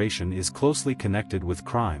corporation is closely connected with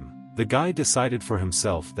crime. The guy decided for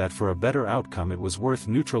himself that for a better outcome it was worth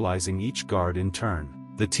neutralizing each guard in turn.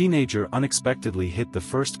 The teenager unexpectedly hit the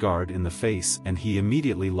first guard in the face and he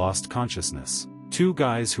immediately lost consciousness. 2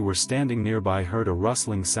 guys who were standing nearby heard a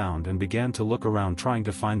rustling sound and began to look around trying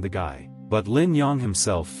to find the guy. But Lin Yang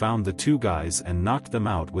himself found the 2 guys and knocked them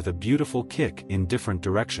out with a beautiful kick in different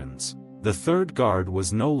directions. The 3rd guard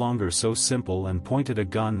was no longer so simple and pointed a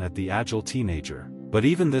gun at the agile teenager. But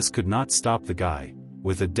even this could not stop the guy.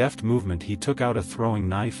 With a deft movement he took out a throwing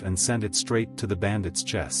knife and sent it straight to the bandit's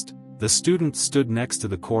chest. The student stood next to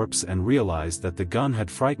the corpse and realized that the gun had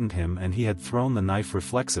frightened him and he had thrown the knife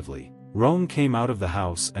reflexively. Rong came out of the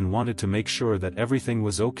house and wanted to make sure that everything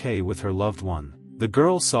was okay with her loved one. The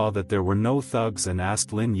girl saw that there were no thugs and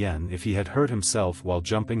asked Lin Yen if he had hurt himself while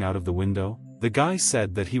jumping out of the window. The guy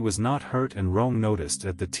said that he was not hurt and Rong noticed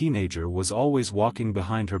that the teenager was always walking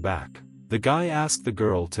behind her back. The guy asked the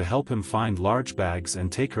girl to help him find large bags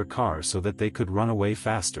and take her car so that they could run away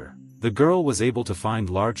faster. The girl was able to find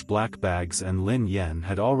large black bags and Lin Yen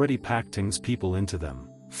had already packed Ting's people into them.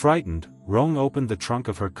 Frightened, Rong opened the trunk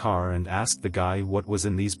of her car and asked the guy what was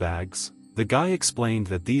in these bags. The guy explained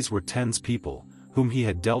that these were Ten's people, whom he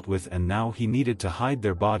had dealt with and now he needed to hide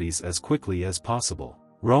their bodies as quickly as possible.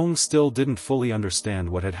 Rong still didn't fully understand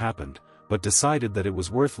what had happened, but decided that it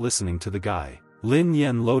was worth listening to the guy. Lin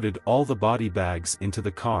Yen loaded all the body bags into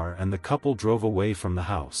the car and the couple drove away from the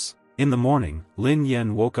house. In the morning, Lin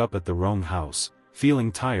Yen woke up at the Rong house,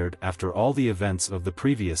 feeling tired after all the events of the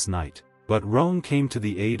previous night. But Rong came to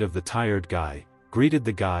the aid of the tired guy, greeted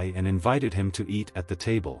the guy and invited him to eat at the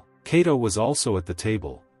table. Kato was also at the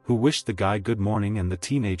table, who wished the guy good morning and the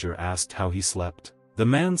teenager asked how he slept. The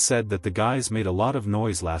man said that the guys made a lot of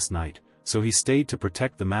noise last night, so he stayed to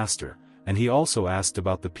protect the master, and he also asked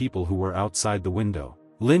about the people who were outside the window.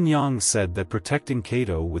 Lin Yang said that protecting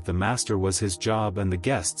Kato with the master was his job and the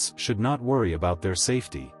guests should not worry about their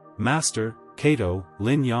safety. Master, Kato,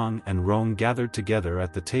 Lin Yang and Rong gathered together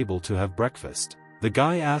at the table to have breakfast. The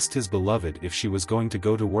guy asked his beloved if she was going to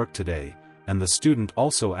go to work today, and the student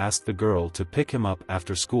also asked the girl to pick him up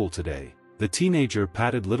after school today. The teenager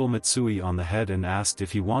patted little Mitsui on the head and asked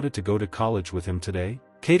if he wanted to go to college with him today.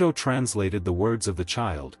 Kato translated the words of the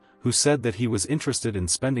child, who said that he was interested in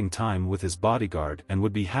spending time with his bodyguard and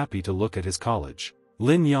would be happy to look at his college.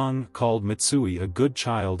 Lin Yang called Mitsui a good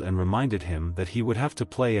child and reminded him that he would have to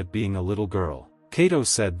play at being a little girl. Kato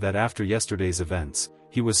said that after yesterday's events,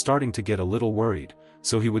 he was starting to get a little worried,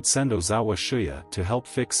 so he would send Ozawa Shuya to help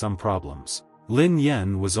fix some problems. Lin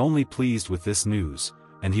Yen was only pleased with this news,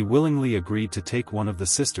 and he willingly agreed to take one of the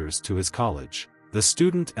sisters to his college. The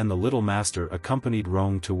student and the little master accompanied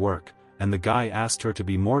Rong to work, and the guy asked her to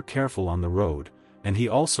be more careful on the road, and he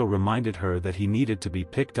also reminded her that he needed to be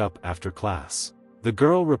picked up after class. The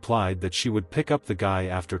girl replied that she would pick up the guy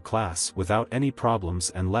after class without any problems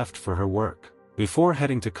and left for her work. Before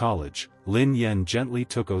heading to college, Lin Yen gently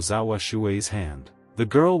took Ozawa Shuei's hand. The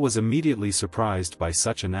girl was immediately surprised by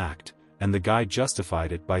such an act, and the guy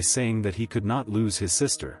justified it by saying that he could not lose his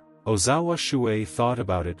sister. Ozawa Shuei thought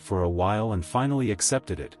about it for a while and finally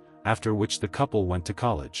accepted it, after which the couple went to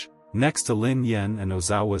college. Next to Lin Yen and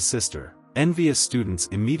Ozawa's sister, envious students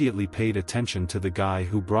immediately paid attention to the guy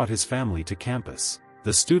who brought his family to campus.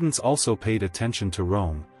 The students also paid attention to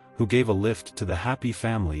Rong, who gave a lift to the happy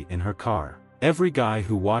family in her car. Every guy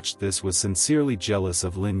who watched this was sincerely jealous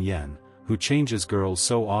of Lin Yen, who changes girls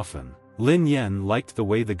so often. Lin Yen liked the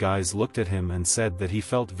way the guys looked at him and said that he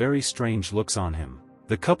felt very strange looks on him.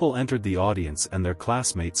 The couple entered the audience and their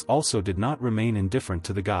classmates also did not remain indifferent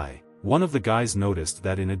to the guy. One of the guys noticed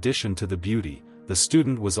that in addition to the beauty, the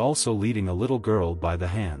student was also leading a little girl by the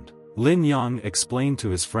hand. Lin Yang explained to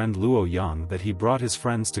his friend Luo Yang that he brought his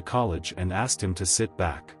friends to college and asked him to sit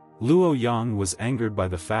back. Luo Yang was angered by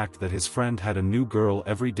the fact that his friend had a new girl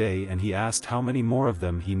every day and he asked how many more of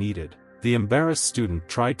them he needed. The embarrassed student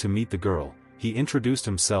tried to meet the girl. He introduced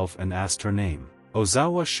himself and asked her name.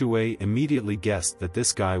 Ozawa Shuei immediately guessed that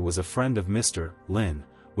this guy was a friend of Mr. Lin,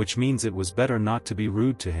 which means it was better not to be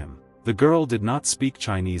rude to him. The girl did not speak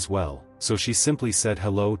Chinese well, so she simply said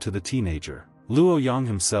hello to the teenager. Luo Yang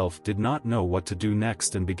himself did not know what to do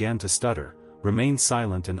next and began to stutter, remain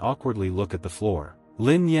silent and awkwardly look at the floor.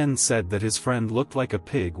 Lin Yen said that his friend looked like a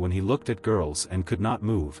pig when he looked at girls and could not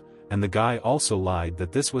move, and the guy also lied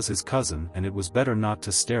that this was his cousin and it was better not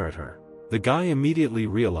to stare at her. The guy immediately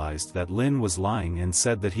realized that Lin was lying and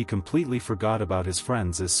said that he completely forgot about his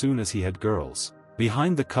friends as soon as he had girls.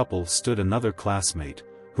 Behind the couple stood another classmate,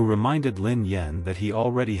 who reminded Lin Yen that he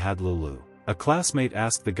already had Lulu. A classmate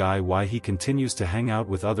asked the guy why he continues to hang out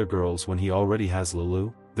with other girls when he already has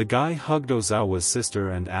Lulu. The guy hugged Ozawa's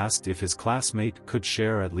sister and asked if his classmate could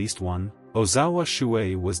share at least one. Ozawa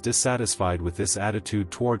Shuei was dissatisfied with this attitude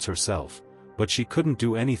towards herself, but she couldn't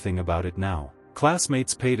do anything about it now.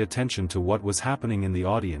 Classmates paid attention to what was happening in the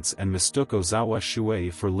audience and mistook Ozawa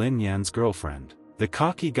Shuei for Lin Yan's girlfriend. The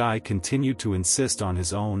cocky guy continued to insist on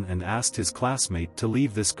his own and asked his classmate to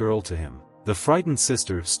leave this girl to him. The frightened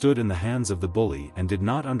sister stood in the hands of the bully and did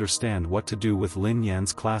not understand what to do with Lin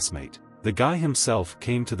Yan's classmate. The guy himself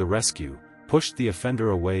came to the rescue, pushed the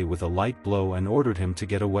offender away with a light blow and ordered him to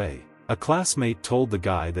get away. A classmate told the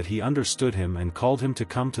guy that he understood him and called him to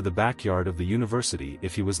come to the backyard of the university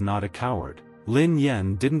if he was not a coward. Lin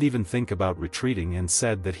Yen didn't even think about retreating and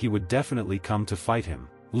said that he would definitely come to fight him.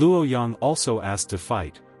 Luo Yang also asked to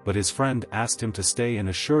fight, but his friend asked him to stay and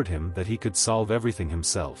assured him that he could solve everything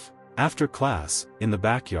himself. After class, in the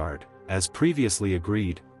backyard, as previously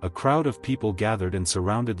agreed, a crowd of people gathered and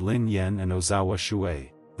surrounded Lin Yen and Ozawa Shuei.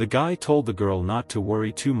 The guy told the girl not to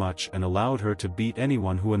worry too much and allowed her to beat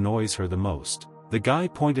anyone who annoys her the most. The guy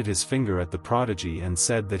pointed his finger at the prodigy and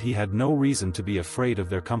said that he had no reason to be afraid of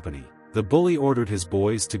their company. The bully ordered his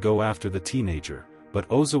boys to go after the teenager, but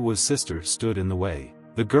Ozawa's sister stood in the way.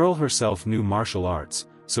 The girl herself knew martial arts,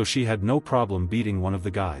 so she had no problem beating one of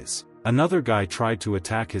the guys. Another guy tried to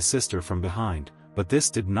attack his sister from behind, but this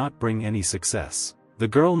did not bring any success. The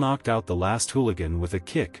girl knocked out the last hooligan with a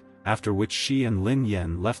kick, after which she and Lin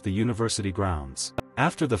Yen left the university grounds.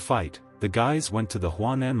 After the fight, the guys went to the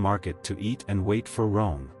Huanan market to eat and wait for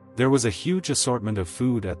Rong. There was a huge assortment of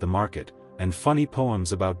food at the market, and funny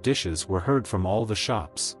poems about dishes were heard from all the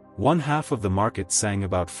shops. One half of the market sang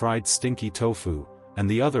about fried stinky tofu, and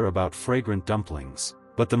the other about fragrant dumplings.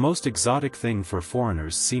 But the most exotic thing for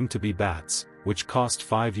foreigners seemed to be bats, which cost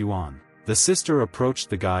 5 yuan. The sister approached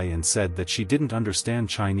the guy and said that she didn't understand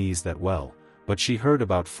Chinese that well, but she heard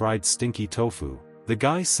about fried stinky tofu. The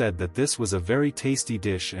guy said that this was a very tasty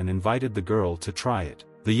dish and invited the girl to try it.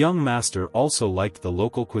 The young master also liked the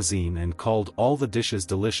local cuisine and called all the dishes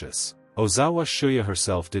delicious. Ozawa Shuya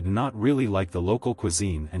herself did not really like the local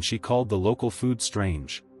cuisine and she called the local food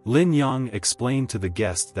strange. Lin Yang explained to the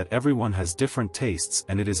guest that everyone has different tastes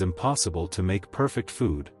and it is impossible to make perfect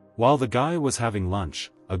food. While the guy was having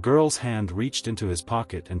lunch, a girl's hand reached into his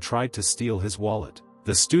pocket and tried to steal his wallet.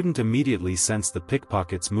 The student immediately sensed the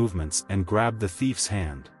pickpocket's movements and grabbed the thief's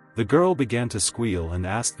hand. The girl began to squeal and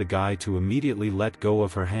asked the guy to immediately let go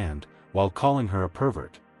of her hand, while calling her a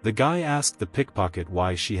pervert. The guy asked the pickpocket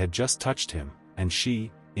why she had just touched him, and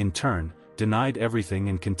she, in turn, denied everything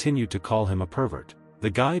and continued to call him a pervert. The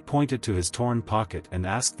guy pointed to his torn pocket and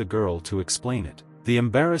asked the girl to explain it. The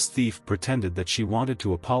embarrassed thief pretended that she wanted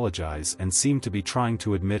to apologize and seemed to be trying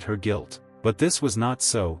to admit her guilt. But this was not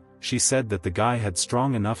so. She said that the guy had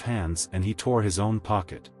strong enough hands and he tore his own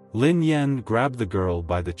pocket. Lin Yen grabbed the girl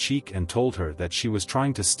by the cheek and told her that she was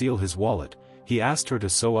trying to steal his wallet. He asked her to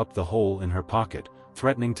sew up the hole in her pocket,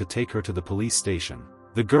 threatening to take her to the police station.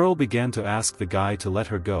 The girl began to ask the guy to let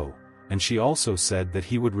her go, and she also said that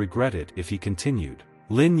he would regret it if he continued.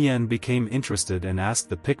 Lin Yen became interested and asked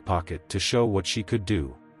the pickpocket to show what she could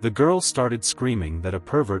do. The girl started screaming that a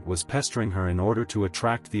pervert was pestering her in order to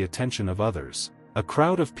attract the attention of others. A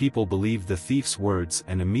crowd of people believed the thief's words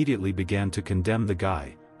and immediately began to condemn the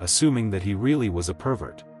guy, assuming that he really was a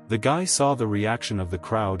pervert. The guy saw the reaction of the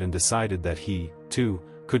crowd and decided that he, too,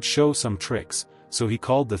 could show some tricks, so he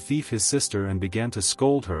called the thief his sister and began to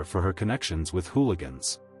scold her for her connections with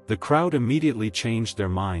hooligans. The crowd immediately changed their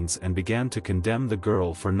minds and began to condemn the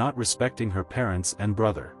girl for not respecting her parents and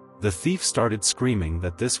brother. The thief started screaming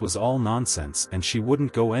that this was all nonsense and she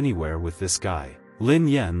wouldn't go anywhere with this guy. Lin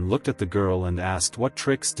Yen looked at the girl and asked what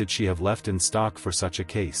tricks did she have left in stock for such a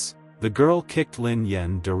case. The girl kicked Lin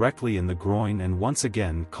Yen directly in the groin and once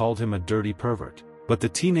again called him a dirty pervert. But the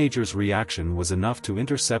teenager's reaction was enough to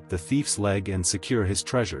intercept the thief's leg and secure his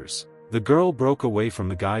treasures. The girl broke away from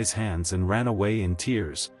the guy's hands and ran away in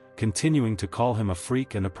tears, continuing to call him a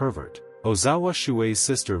freak and a pervert. Ozawa Shuei's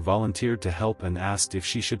sister volunteered to help and asked if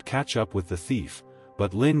she should catch up with the thief,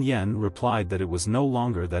 but Lin Yen replied that it was no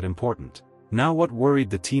longer that important. Now what worried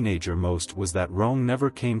the teenager most was that Rong never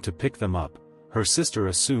came to pick them up. Her sister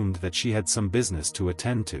assumed that she had some business to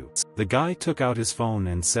attend to. The guy took out his phone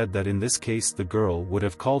and said that in this case the girl would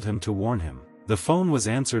have called him to warn him. The phone was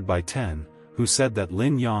answered by Ten, who said that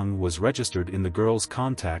Lin Yang was registered in the girl's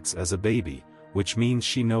contacts as a baby, which means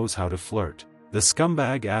she knows how to flirt. The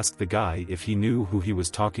scumbag asked the guy if he knew who he was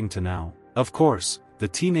talking to now. Of course, the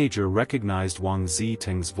teenager recognized Wang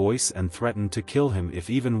Ziteng's voice and threatened to kill him if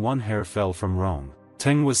even one hair fell from Rong.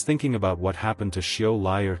 Teng was thinking about what happened to Xiao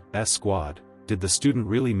Liar's squad. Did the student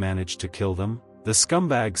really manage to kill them? The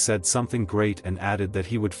scumbag said something great and added that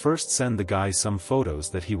he would first send the guy some photos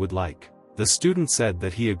that he would like. The student said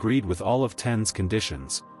that he agreed with all of Ten's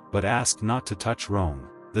conditions, but asked not to touch Rong.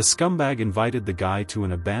 The scumbag invited the guy to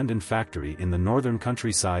an abandoned factory in the northern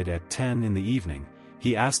countryside at 10 in the evening.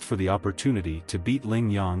 He asked for the opportunity to beat Ling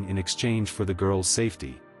Yang in exchange for the girl's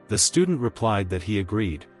safety. The student replied that he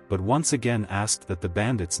agreed, but once again asked that the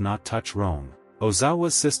bandits not touch Rong.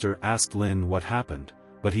 Ozawa's sister asked Lin what happened,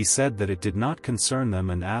 but he said that it did not concern them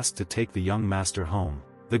and asked to take the young master home.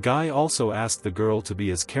 The guy also asked the girl to be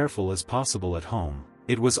as careful as possible at home.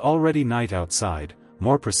 It was already night outside,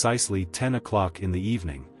 more precisely 10 o'clock in the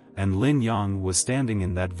evening, and Lin Yang was standing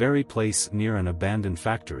in that very place near an abandoned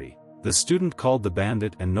factory. The student called the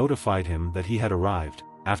bandit and notified him that he had arrived,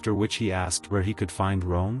 after which he asked where he could find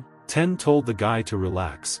Rong. Ten told the guy to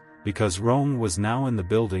relax, because Rong was now in the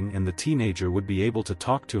building and the teenager would be able to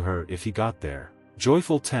talk to her if he got there.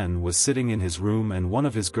 Joyful Ten was sitting in his room and one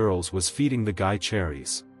of his girls was feeding the guy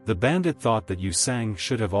cherries. The bandit thought that Yu Sang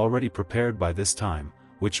should have already prepared by this time,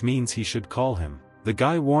 which means he should call him. The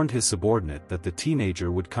guy warned his subordinate that the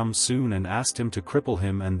teenager would come soon and asked him to cripple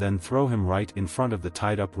him and then throw him right in front of the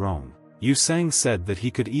tied-up Rong. Yu Sang said that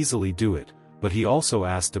he could easily do it, but he also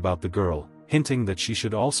asked about the girl, hinting that she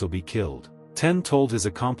should also be killed. Ten told his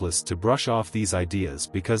accomplice to brush off these ideas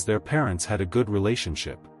because their parents had a good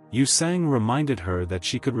relationship. Yu Sang reminded her that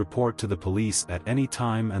she could report to the police at any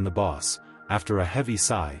time and the boss, after a heavy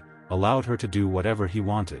sigh, allowed her to do whatever he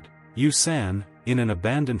wanted. Yu Sang, in an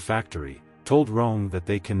abandoned factory, told Rong that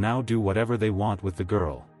they can now do whatever they want with the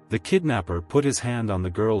girl. The kidnapper put his hand on the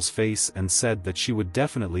girl's face and said that she would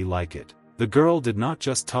definitely like it. The girl did not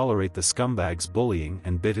just tolerate the scumbag's bullying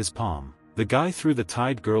and bit his palm. The guy threw the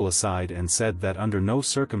tied girl aside and said that under no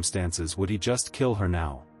circumstances would he just kill her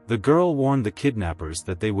now. The girl warned the kidnappers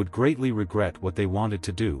that they would greatly regret what they wanted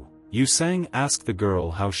to do. Yu Sang asked the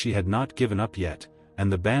girl how she had not given up yet,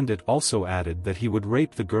 and the bandit also added that he would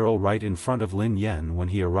rape the girl right in front of Lin Yen when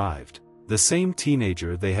he arrived. The same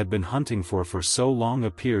teenager they had been hunting for so long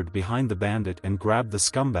appeared behind the bandit and grabbed the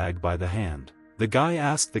scumbag by the hand. The guy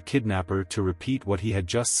asked the kidnapper to repeat what he had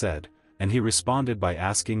just said, and he responded by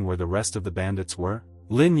asking where the rest of the bandits were.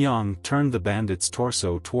 Lin Yang turned the bandit's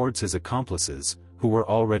torso towards his accomplices, who were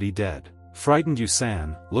already dead. Frightened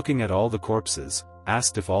Yusan, looking at all the corpses,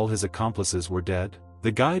 asked if all his accomplices were dead.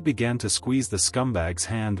 The guy began to squeeze the scumbag's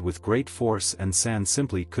hand with great force and San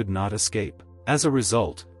simply could not escape. As a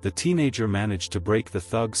result, the teenager managed to break the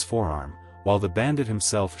thug's forearm, while the bandit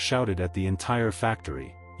himself shouted at the entire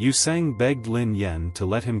factory. Yu Sang begged Lin Yen to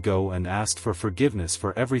let him go and asked for forgiveness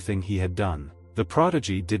for everything he had done. The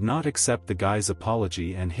prodigy did not accept the guy's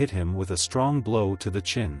apology and hit him with a strong blow to the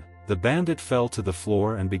chin. The bandit fell to the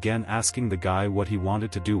floor and began asking the guy what he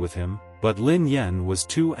wanted to do with him, but Lin Yen was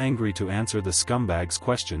too angry to answer the scumbag's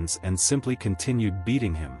questions and simply continued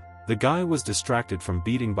beating him. The guy was distracted from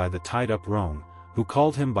beating by the tied-up Rong, who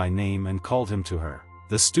called him by name and called him to her.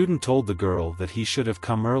 The student told the girl that he should have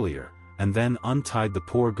come earlier, and then untied the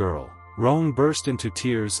poor girl. Rong burst into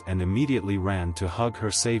tears and immediately ran to hug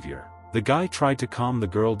her savior. The guy tried to calm the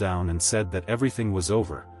girl down and said that everything was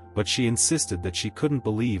over, but she insisted that she couldn't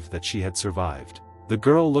believe that she had survived. The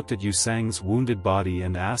girl looked at Yu Sang's wounded body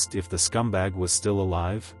and asked if the scumbag was still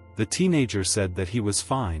alive. The teenager said that he was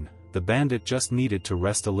fine, the bandit just needed to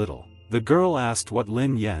rest a little. The girl asked what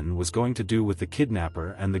Lin Yen was going to do with the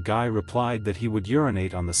kidnapper and the guy replied that he would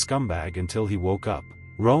urinate on the scumbag until he woke up.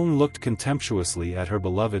 Rong looked contemptuously at her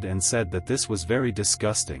beloved and said that this was very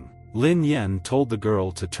disgusting. Lin Yen told the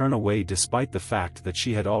girl to turn away despite the fact that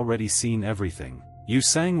she had already seen everything. Yu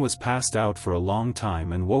Sang was passed out for a long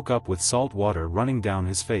time and woke up with salt water running down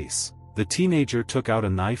his face. The teenager took out a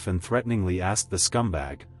knife and threateningly asked the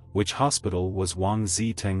scumbag, which hospital was Wang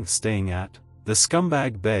Ziteng staying at? The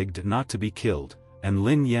scumbag begged not to be killed, and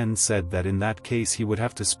Lin Yen said that in that case he would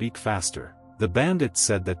have to speak faster. The bandit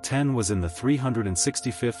said that 10 was in the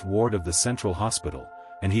 365th ward of the central hospital,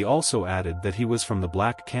 and he also added that he was from the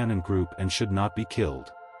Black Cannon group and should not be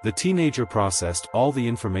killed. The teenager processed all the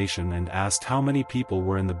information and asked how many people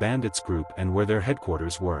were in the bandits group and where their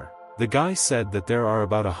headquarters were. The guy said that there are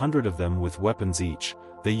about 100 of them with weapons each.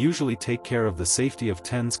 They usually take care of the safety of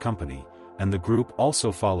Ten's company, and the group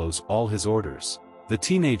also follows all his orders. The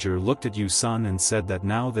teenager looked at Yu Sun and said that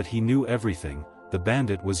now that he knew everything, the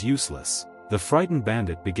bandit was useless. The frightened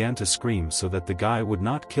bandit began to scream so that the guy would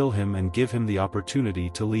not kill him and give him the opportunity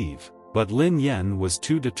to leave. But Lin Yen was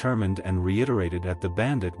too determined and reiterated that the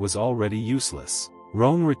bandit was already useless.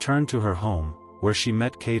 Rong returned to her home, where she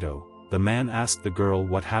met Kato. The man asked the girl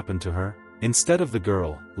what happened to her. Instead of the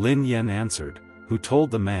girl, Lin Yen answered, who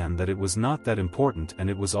told the man that it was not that important and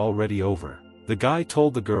it was already over. The guy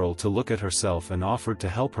told the girl to look at herself and offered to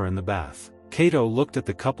help her in the bath. Kato looked at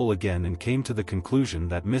the couple again and came to the conclusion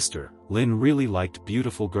that Mr. Lin really liked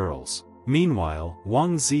beautiful girls. Meanwhile,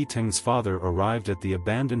 Wang Ziteng's father arrived at the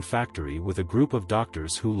abandoned factory with a group of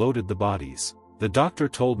doctors who loaded the bodies. The doctor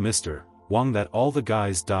told Mr. Wang that all the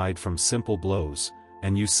guys died from simple blows,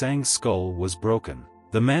 and Yu Sang's skull was broken.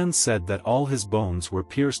 The man said that all his bones were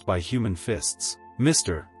pierced by human fists.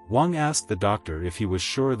 Mr. Wang asked the doctor if he was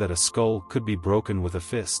sure that a skull could be broken with a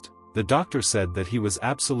fist. The doctor said that he was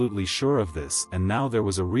absolutely sure of this and now there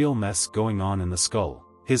was a real mess going on in the skull.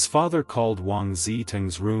 His father called Wang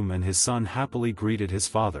Ziteng's room and his son happily greeted his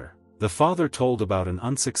father. The father told about an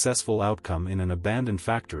unsuccessful outcome in an abandoned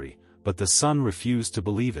factory, but the son refused to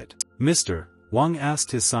believe it. Mr. Wang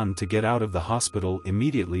asked his son to get out of the hospital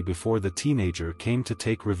immediately before the teenager came to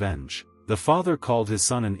take revenge. The father called his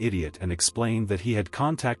son an idiot and explained that he had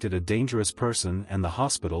contacted a dangerous person and the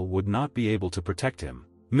hospital would not be able to protect him.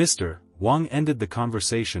 Mr. Wang ended the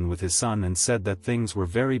conversation with his son and said that things were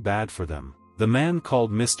very bad for them. The man called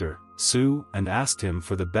Mr. Su and asked him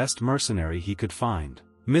for the best mercenary he could find.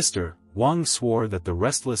 Mr. Wang swore that the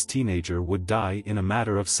restless teenager would die in a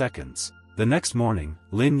matter of seconds. The next morning,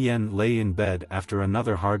 Lin Yen lay in bed after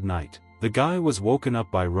another hard night. The guy was woken up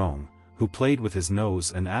by Rong, who played with his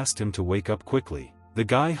nose and asked him to wake up quickly. The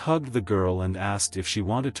guy hugged the girl and asked if she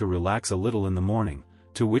wanted to relax a little in the morning,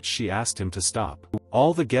 to which she asked him to stop.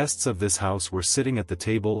 All the guests of this house were sitting at the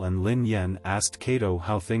table and Lin Yen asked Kato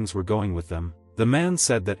how things were going with them. The man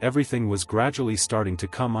said that everything was gradually starting to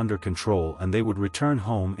come under control and they would return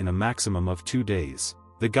home in a maximum of 2 days.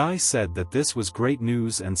 The guy said that this was great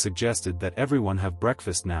news and suggested that everyone have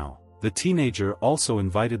breakfast now. The teenager also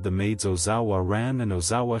invited the maids Ozawa Ran and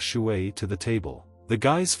Ozawa Shuei to the table. The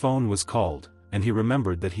guy's phone was called, and he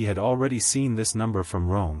remembered that he had already seen this number from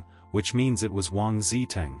Rome, which means it was Wang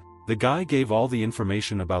Ziteng. The guy gave all the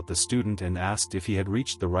information about the student and asked if he had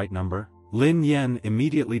reached the right number. Lin Yen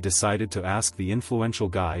immediately decided to ask the influential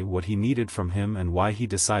guy what he needed from him and why he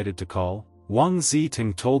decided to call. Wang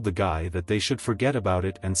Ziting told the guy that they should forget about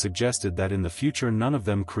it and suggested that in the future none of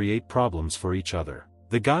them create problems for each other.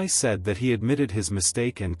 The guy said that he admitted his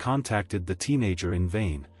mistake and contacted the teenager in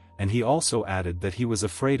vain, and he also added that he was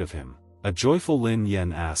afraid of him. A joyful Lin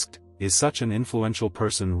Yen asked, "Is such an influential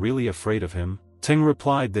person really afraid of him?" Ting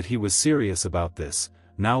replied that he was serious about this.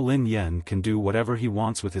 Now Lin Yen can do whatever he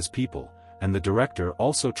wants with his people, and the director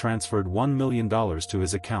also transferred $1 million to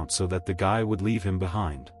his account so that the guy would leave him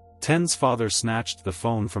behind. Ten's father snatched the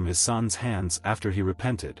phone from his son's hands after he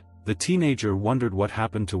repented. The teenager wondered what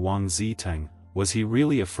happened to Wang Ziteng. Was he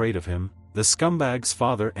really afraid of him? The scumbag's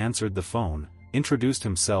father answered the phone, introduced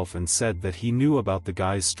himself and said that he knew about the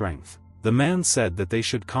guy's strength. The man said that they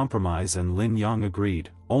should compromise and Lin Yang agreed,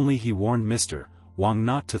 only he warned Mr. Wang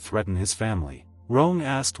not to threaten his family. Rong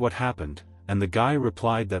asked what happened, and the guy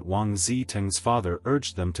replied that Wang Ziteng's father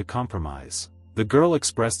urged them to compromise. The girl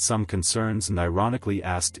expressed some concerns and ironically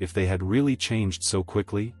asked if they had really changed so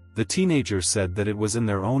quickly. The teenager said that it was in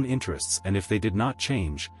their own interests and if they did not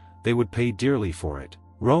change, they would pay dearly for it.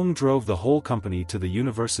 Rong drove the whole company to the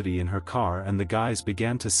university in her car and the guys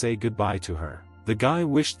began to say goodbye to her. The guy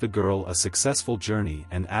wished the girl a successful journey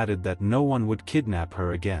and added that no one would kidnap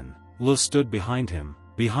her again. Lu stood behind him.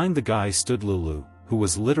 Behind the guy stood Lulu, who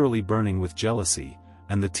was literally burning with jealousy,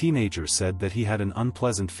 and the teenager said that he had an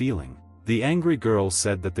unpleasant feeling. The angry girl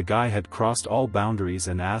said that the guy had crossed all boundaries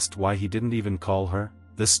and asked why he didn't even call her.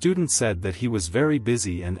 The student said that he was very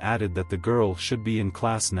busy and added that the girl should be in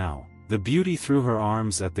class now. The beauty threw her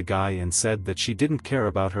arms at the guy and said that she didn't care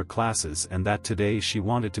about her classes and that today she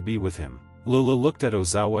wanted to be with him. Lulu looked at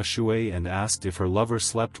Ozawa Shui and asked if her lover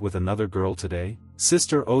slept with another girl today.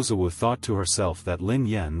 Sister Ozawa thought to herself that Lin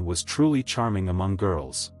Yen was truly charming among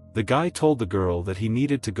girls. The guy told the girl that he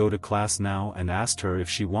needed to go to class now and asked her if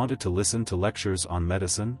she wanted to listen to lectures on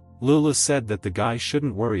medicine. Lula said that the guy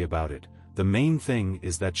shouldn't worry about it, the main thing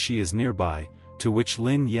is that she is nearby, to which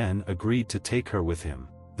Lin Yen agreed to take her with him.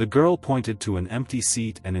 The girl pointed to an empty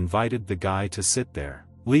seat and invited the guy to sit there.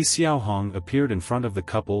 Li Xiaohong appeared in front of the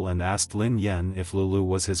couple and asked Lin Yen if Lulu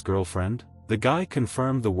was his girlfriend. The guy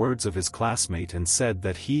confirmed the words of his classmate and said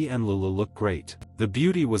that he and Lulu looked great. The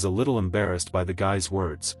beauty was a little embarrassed by the guy's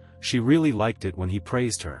words. She really liked it when he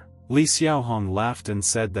praised her. Li Xiaohong laughed and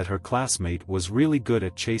said that her classmate was really good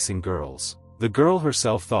at chasing girls. The girl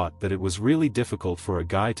herself thought that it was really difficult for a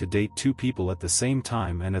guy to date two people at the same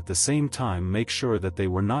time and at the same time make sure that they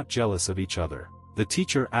were not jealous of each other. The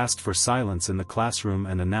teacher asked for silence in the classroom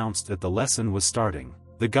and announced that the lesson was starting.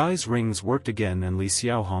 The guy's rings worked again and Li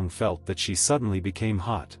Xiaohong felt that she suddenly became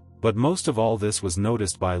hot. But most of all this was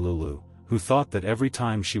noticed by Lulu, who thought that every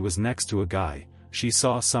time she was next to a guy, she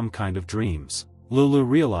saw some kind of dreams. Lulu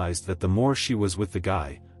realized that the more she was with the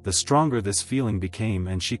guy, the stronger this feeling became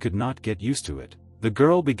and she could not get used to it. The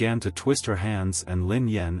girl began to twist her hands and Lin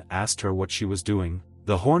Yen asked her what she was doing.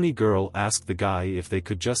 The horny girl asked the guy if they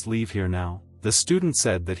could just leave here now. The student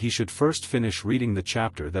said that he should first finish reading the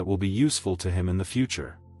chapter that will be useful to him in the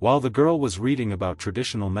future. While the girl was reading about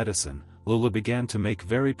traditional medicine, Lula began to make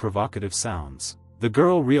very provocative sounds. The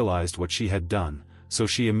girl realized what she had done, so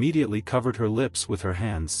she immediately covered her lips with her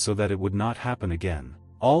hands so that it would not happen again.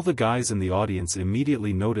 All the guys in the audience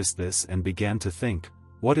immediately noticed this and began to think,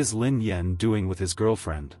 what is Lin Yen doing with his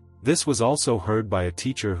girlfriend? This was also heard by a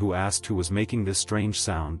teacher who asked who was making this strange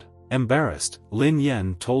sound. Embarrassed, Lin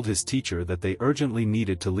Yen told his teacher that they urgently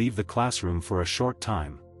needed to leave the classroom for a short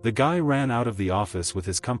time. The guy ran out of the office with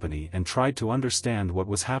his company and tried to understand what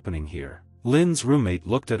was happening here. Lin's roommate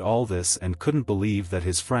looked at all this and couldn't believe that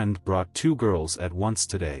his friend brought two girls at once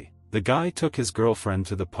today. The guy took his girlfriend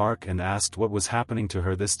to the park and asked what was happening to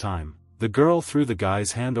her this time. The girl threw the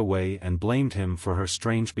guy's hand away and blamed him for her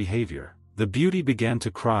strange behavior. The beauty began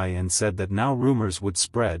to cry and said that now rumors would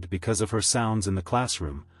spread because of her sounds in the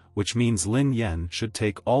classroom, which means Lin Yen should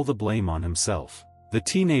take all the blame on himself. The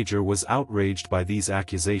teenager was outraged by these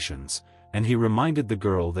accusations, and he reminded the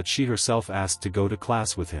girl that she herself asked to go to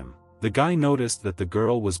class with him. The guy noticed that the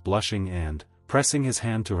girl was blushing and, pressing his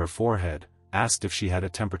hand to her forehead, asked if she had a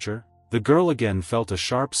temperature. The girl again felt a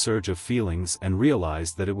sharp surge of feelings and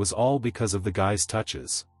realized that it was all because of the guy's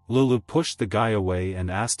touches. Lulu pushed the guy away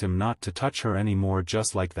and asked him not to touch her anymore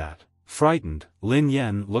just like that. Frightened, Lin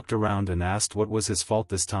Yen looked around and asked what was his fault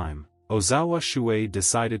this time. Ozawa Shui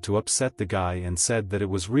decided to upset the guy and said that it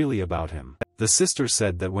was really about him. The sister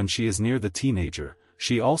said that when she is near the teenager,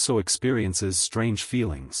 she also experiences strange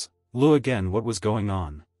feelings. Lu again, what was going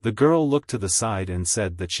on? The girl looked to the side and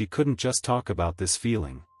said that she couldn't just talk about this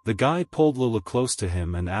feeling. The guy pulled Lulu close to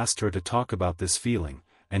him and asked her to talk about this feeling,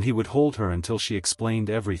 and he would hold her until she explained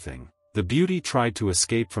everything. The beauty tried to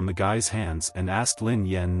escape from the guy's hands and asked Lin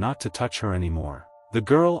Yen not to touch her anymore. The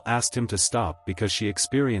girl asked him to stop because she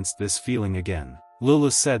experienced this feeling again. Lulu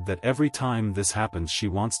said that every time this happens she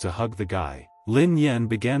wants to hug the guy. Lin Yen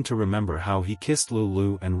began to remember how he kissed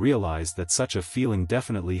Lulu and realized that such a feeling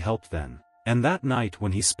definitely helped then. And that night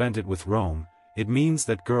when he spent it with Rome, it means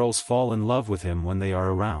that girls fall in love with him when they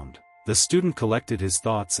are around. The student collected his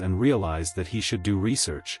thoughts and realized that he should do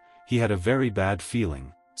research. He had a very bad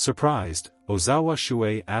feeling. Surprised, Ozawa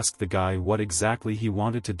Shuei asked the guy what exactly he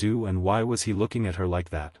wanted to do and why was he looking at her like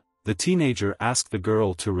that. The teenager asked the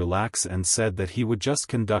girl to relax and said that he would just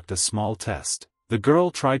conduct a small test. The girl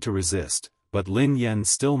tried to resist, but Lin Yen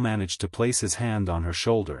still managed to place his hand on her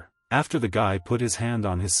shoulder. After the guy put his hand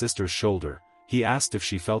on his sister's shoulder, he asked if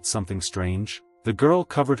she felt something strange. The girl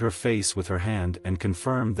covered her face with her hand and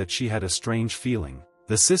confirmed that she had a strange feeling.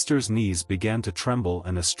 The sister's knees began to tremble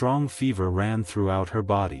and a strong fever ran throughout her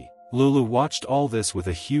body. Lulu watched all this with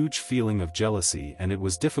a huge feeling of jealousy and it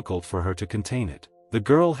was difficult for her to contain it. The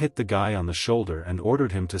girl hit the guy on the shoulder and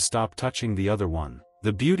ordered him to stop touching the other one.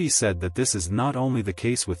 The beauty said that this is not only the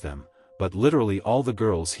case with them, but literally all the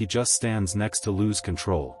girls he just stands next to lose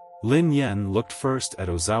control. Lin Yen looked first at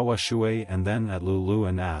Ozawa Shuei and then at Lulu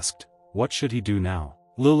and asked, what should he do now?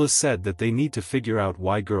 Lulu said that they need to figure out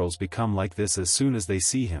why girls become like this as soon as they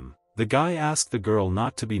see him. The guy asked the girl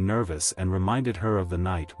not to be nervous and reminded her of the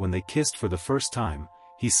night when they kissed for the first time.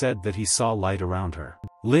 He said that he saw light around her.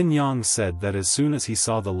 Lin Yang said that as soon as he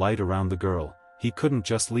saw the light around the girl, he couldn't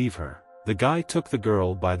just leave her. The guy took the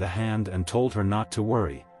girl by the hand and told her not to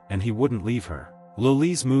worry, and he wouldn't leave her.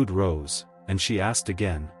 Luli's mood rose, and she asked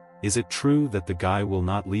again, is it true that the guy will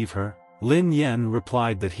not leave her? Lin Yen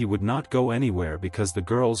replied that he would not go anywhere because the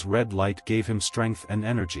girl's red light gave him strength and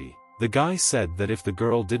energy. The guy said that if the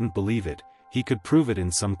girl didn't believe it, he could prove it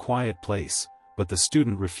in some quiet place, but the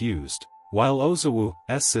student refused. While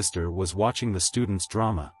Ozawu's sister was watching the student's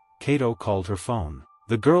drama, Kato called her phone.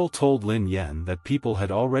 The girl told Lin Yen that people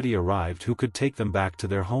had already arrived who could take them back to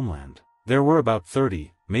their homeland. There were about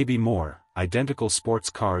 30, maybe more, identical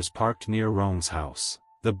sports cars parked near Rong's house.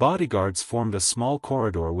 The bodyguards formed a small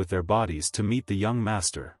corridor with their bodies to meet the young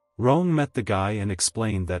master. Rong met the guy and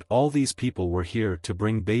explained that all these people were here to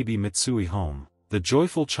bring baby Mitsui home. The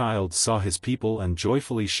joyful child saw his people and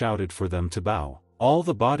joyfully shouted for them to bow. All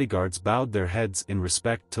the bodyguards bowed their heads in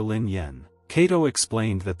respect to Lin Yen. Kato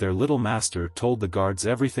explained that their little master told the guards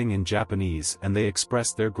everything in Japanese and they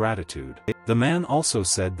expressed their gratitude. The man also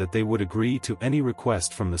said that they would agree to any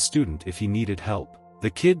request from the student if he needed help. The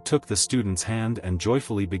kid took the student's hand and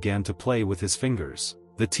joyfully began to play with his fingers.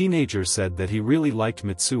 The teenager said that he really liked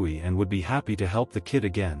Mitsui and would be happy to help the kid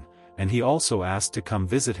again, and he also asked to come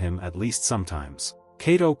visit him at least sometimes.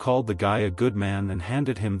 Kato called the guy a good man and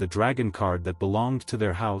handed him the dragon card that belonged to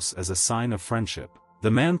their house as a sign of friendship. The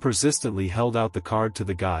man persistently held out the card to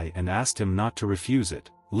the guy and asked him not to refuse it.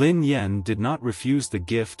 Lin Yen did not refuse the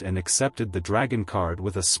gift and accepted the dragon card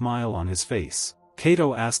with a smile on his face.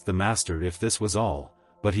 Kato asked the master if this was all,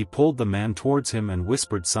 but he pulled the man towards him and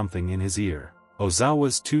whispered something in his ear.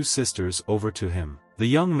 Ozawa's two sisters over to him. The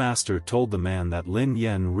young master told the man that Lin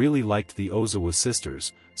Yen really liked the Ozawa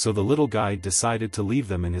sisters, so the little guy decided to leave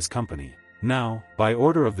them in his company. Now, by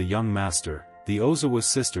order of the young master, the Ozawa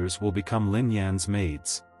sisters will become Lin Yan's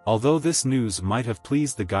maids. Although this news might have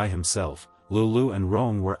pleased the guy himself, Lulu and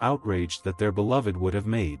Rong were outraged that their beloved would have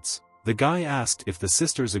maids. The guy asked if the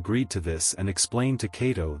sisters agreed to this and explained to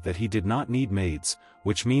Kato that he did not need maids,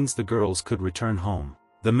 which means the girls could return home.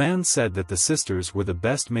 The man said that the sisters were the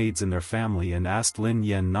best maids in their family and asked Lin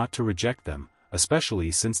Yen not to reject them, especially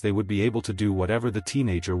since they would be able to do whatever the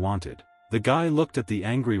teenager wanted. The guy looked at the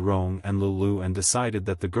angry Rong and Lulu and decided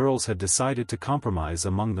that the girls had decided to compromise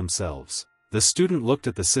among themselves. The student looked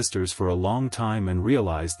at the sisters for a long time and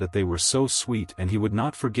realized that they were so sweet and he would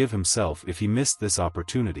not forgive himself if he missed this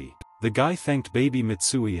opportunity. The guy thanked baby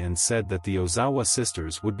Mitsui and said that the Ozawa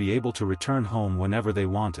sisters would be able to return home whenever they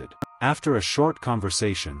wanted. After a short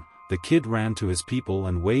conversation, the kid ran to his people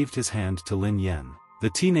and waved his hand to Lin Yen. The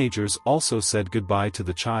teenagers also said goodbye to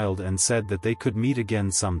the child and said that they could meet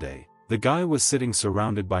again someday. The guy was sitting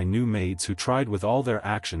surrounded by new maids who tried with all their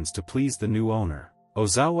actions to please the new owner.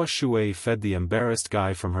 Ozawa Shuei fed the embarrassed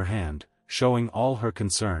guy from her hand, showing all her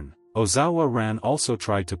concern. Ozawa Ran also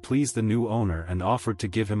tried to please the new owner and offered to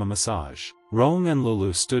give him a massage. Rong and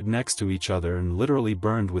Lulu stood next to each other and literally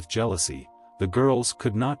burned with jealousy. The girls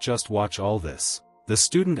could not just watch all this. The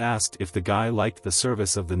student asked if the guy liked the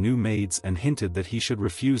service of the new maids and hinted that he should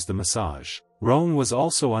refuse the massage. Rong was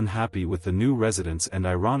also unhappy with the new residents and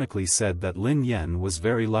ironically said that Lin Yen was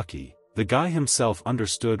very lucky. The guy himself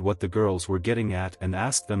understood what the girls were getting at and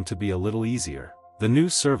asked them to be a little easier. The new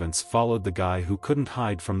servants followed the guy who couldn't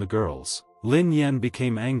hide from the girls. Lin Yen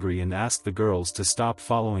became angry and asked the girls to stop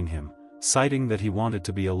following him, citing that he wanted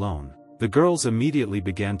to be alone. The girls immediately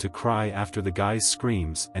began to cry after the guy's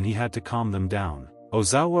screams and he had to calm them down.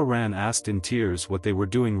 Ozawa Ran asked in tears what they were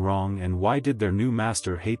doing wrong and why did their new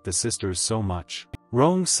master hate the sisters so much.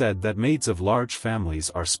 Rong said that maids of large families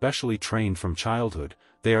are specially trained from childhood,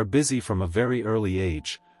 they are busy from a very early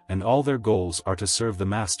age, and all their goals are to serve the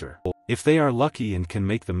master. If they are lucky and can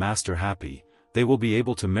make the master happy, they will be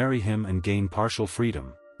able to marry him and gain partial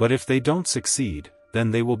freedom. But if they don't succeed,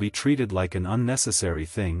 then they will be treated like an unnecessary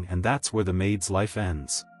thing and that's where the maid's life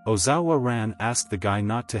ends. Ozawa Ran asked the guy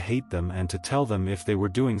not to hate them and to tell them if they were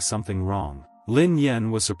doing something wrong. Lin Yen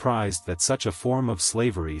was surprised that such a form of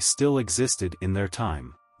slavery still existed in their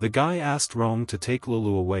time. The guy asked Rong to take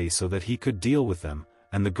Lulu away so that he could deal with them,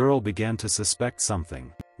 and the girl began to suspect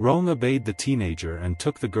something. Rong obeyed the teenager and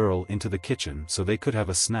took the girl into the kitchen so they could have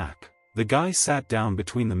a snack. The guy sat down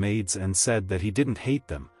between the maids and said that he didn't hate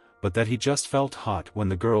them, but that he just felt hot when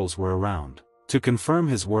the girls were around. To confirm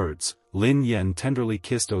his words, Lin Yen tenderly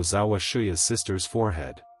kissed Ozawa Shuya's sister's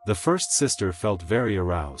forehead. The first sister felt very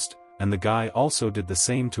aroused, and the guy also did the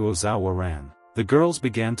same to Ozawa Ran. The girls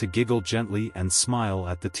began to giggle gently and smile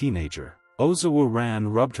at the teenager. Ozawa Ran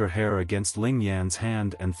rubbed her hair against Lin Yan's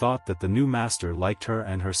hand and thought that the new master liked her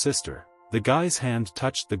and her sister. The guy's hand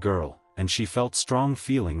touched the girl, and she felt strong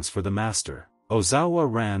feelings for the master. Ozawa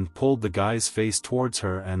Ran pulled the guy's face towards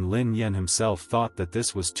her and Lin Yen himself thought that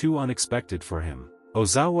this was too unexpected for him.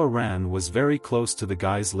 Ozawa Ran was very close to the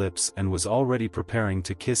guy's lips and was already preparing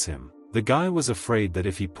to kiss him. The guy was afraid that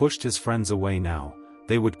if he pushed his friends away now,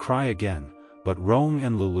 they would cry again, but Rong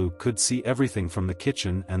and Lulu could see everything from the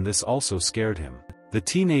kitchen and this also scared him. The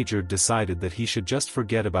teenager decided that he should just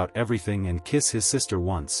forget about everything and kiss his sister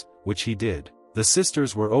once, which he did. The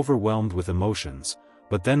sisters were overwhelmed with emotions.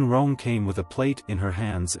 But then Rong came with a plate in her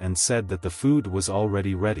hands and said that the food was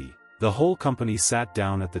already ready. The whole company sat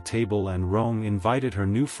down at the table and Rong invited her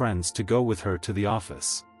new friends to go with her to the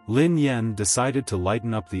office. Lin Yen decided to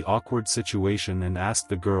lighten up the awkward situation and asked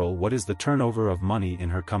the girl what is the turnover of money in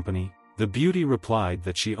her company. The beauty replied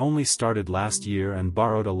that she only started last year and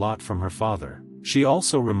borrowed a lot from her father. She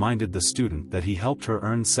also reminded the student that he helped her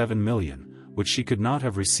earn 7 million, which she could not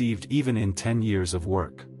have received even in 10 years of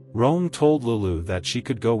work. Rong told Lulu that she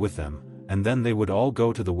could go with them, and then they would all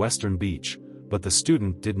go to the western beach, but the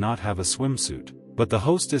student did not have a swimsuit. But the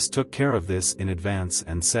hostess took care of this in advance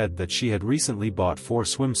and said that she had recently bought 4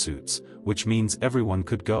 swimsuits, which means everyone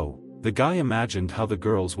could go. The guy imagined how the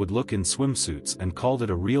girls would look in swimsuits and called it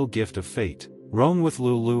a real gift of fate. Rong with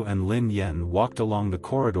Lulu and Lin Yen walked along the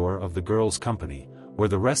corridor of the girls' company, where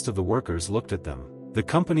the rest of the workers looked at them. The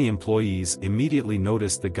company employees immediately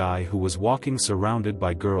noticed the guy who was walking surrounded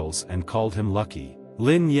by girls and called him lucky.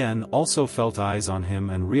 Lin Yen also felt eyes on him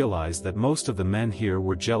and realized that most of the men here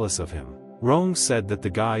were jealous of him. Rong said that the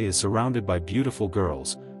guy is surrounded by beautiful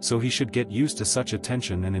girls, so he should get used to such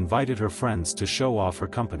attention and invited her friends to show off her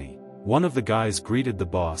company. One of the guys greeted the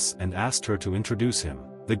boss and asked her to introduce him.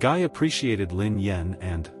 The guy appreciated Lin Yen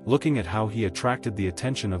and, looking at how he attracted the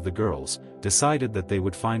attention of the girls, decided that they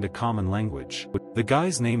would find a common language. The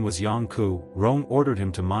guy's name was Yang Ku. Rong ordered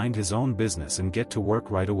him to mind his own business and get to work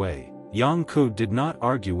right away. Yang Ku did not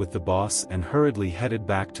argue with the boss and hurriedly headed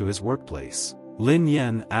back to his workplace. Lin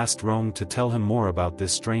Yen asked Rong to tell him more about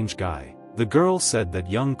this strange guy. The girl said that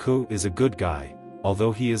Yang Ku is a good guy,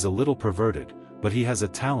 although he is a little perverted, but he has a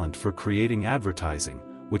talent for creating advertising,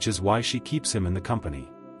 which is why she keeps him in the company.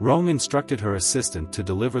 Rong instructed her assistant to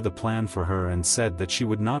deliver the plan for her and said that she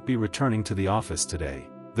would not be returning to the office today.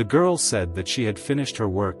 The girl said that she had finished her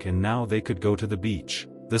work and now they could go to the beach.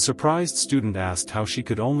 The surprised student asked how she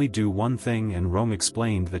could only do one thing and Rong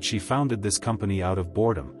explained that she founded this company out of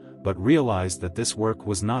boredom, but realized that this work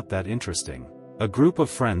was not that interesting. A group of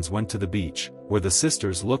friends went to the beach, where the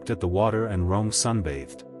sisters looked at the water and Rong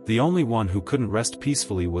sunbathed. The only one who couldn't rest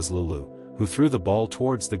peacefully was Lulu, who threw the ball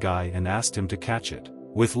towards the guy and asked him to catch it.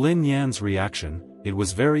 With Lin Yan's reaction, it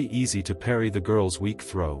was very easy to parry the girl's weak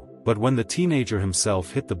throw, but when the teenager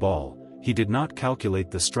himself hit the ball, he did not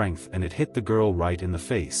calculate the strength and it hit the girl right in the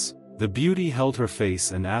face. The beauty held her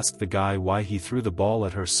face and asked the guy why he threw the ball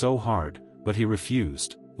at her so hard, but he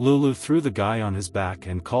refused. Lulu threw the guy on his back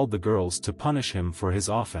and called the girls to punish him for his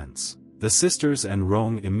offense. The sisters and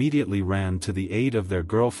Rong immediately ran to the aid of their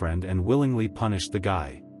girlfriend and willingly punished the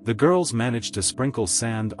guy. The girls managed to sprinkle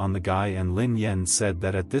sand on the guy and Lin Yen said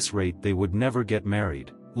that at this rate they would never get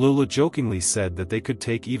married. Lulu jokingly said that they could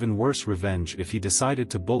take even worse revenge if he decided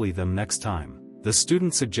to bully them next time. The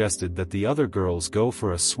student suggested that the other girls go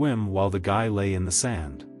for a swim while the guy lay in the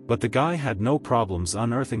sand. But the guy had no problems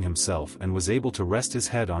unearthing himself and was able to rest his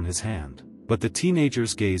head on his hand. But the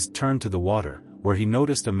teenager's gaze turned to the water, where he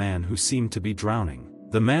noticed a man who seemed to be drowning.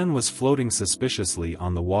 The man was floating suspiciously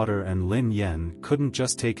on the water and Lin Yen couldn't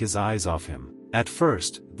just take his eyes off him. At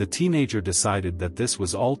first, the teenager decided that this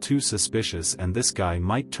was all too suspicious and this guy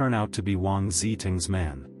might turn out to be Wang Ziteng's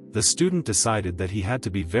man. The student decided that he had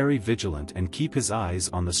to be very vigilant and keep his eyes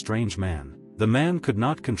on the strange man. The man could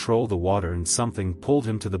not control the water and something pulled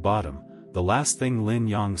him to the bottom. The last thing Lin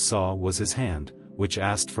Yang saw was his hand, which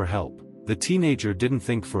asked for help. The teenager didn't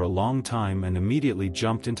think for a long time and immediately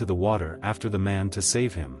jumped into the water after the man to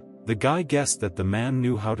save him. The guy guessed that the man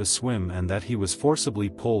knew how to swim and that he was forcibly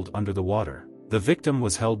pulled under the water. The victim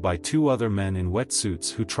was held by two other men in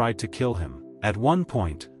wetsuits who tried to kill him. At one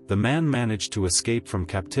point, the man managed to escape from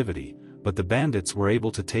captivity, but the bandits were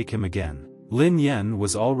able to take him again. Lin Yen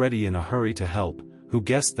was already in a hurry to help, who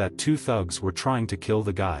guessed that two thugs were trying to kill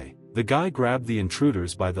the guy. The guy grabbed the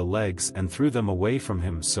intruders by the legs and threw them away from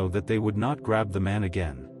him so that they would not grab the man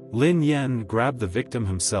again. Lin Yen grabbed the victim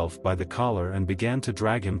himself by the collar and began to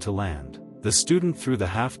drag him to land. The student threw the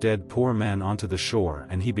half-dead poor man onto the shore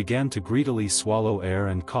and he began to greedily swallow air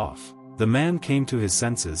and cough. The man came to his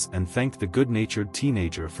senses and thanked the good-natured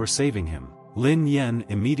teenager for saving him. Lin Yen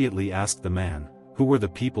immediately asked the man, who were the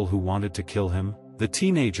people who wanted to kill him? The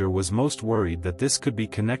teenager was most worried that this could be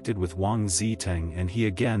connected with Wang Ziteng and he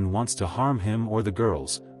again wants to harm him or the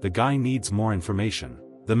girls. The guy needs more information.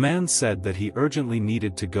 The man said that he urgently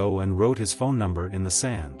needed to go and wrote his phone number in the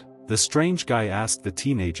sand. The strange guy asked the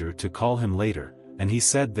teenager to call him later, and he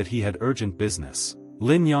said that he had urgent business.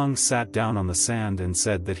 Lin Yang sat down on the sand and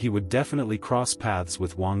said that he would definitely cross paths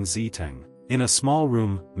with Wang Ziteng. In a small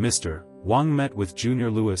room, Mr. Wang met with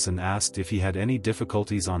Junior Lewis and asked if he had any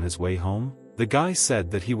difficulties on his way home. The guy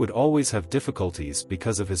said that he would always have difficulties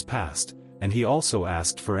because of his past, and he also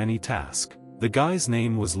asked for any task. The guy's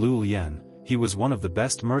name was Lu Lian. He was one of the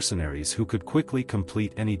best mercenaries who could quickly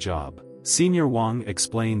complete any job. Senior Wang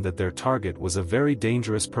explained that their target was a very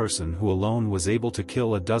dangerous person who alone was able to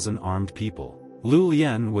kill a dozen armed people. Lu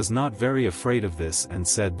Lian was not very afraid of this and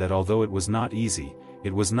said that although it was not easy,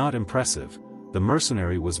 it was not impressive. The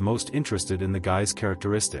mercenary was most interested in the guy's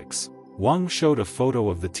characteristics. Wang showed a photo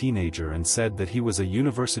of the teenager and said that he was a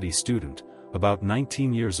university student, about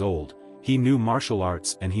 19 years old. He knew martial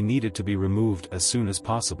arts and he needed to be removed as soon as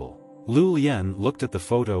possible. Lu Lian looked at the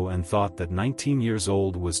photo and thought that 19 years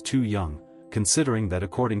old was too young, considering that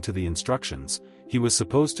according to the instructions, he was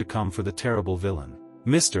supposed to come for the terrible villain.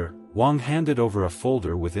 Mr. Wang handed over a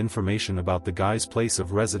folder with information about the guy's place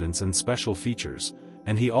of residence and special features,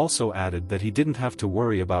 and he also added that he didn't have to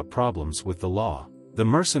worry about problems with the law. The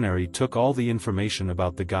mercenary took all the information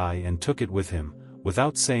about the guy and took it with him,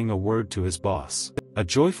 without saying a word to his boss. A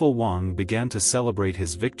joyful Wang began to celebrate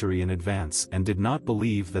his victory in advance and did not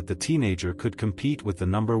believe that the teenager could compete with the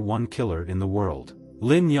 #1 killer in the world.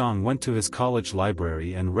 Lin Yang went to his college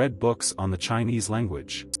library and read books on the Chinese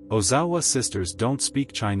language. Ozawa sisters don't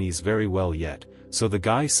speak Chinese very well yet, so the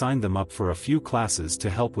guy signed them up for a few classes to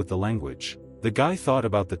help with the language. The guy thought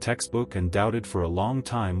about the textbook and doubted for a long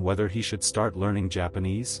time whether he should start learning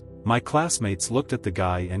Japanese. My classmates looked at the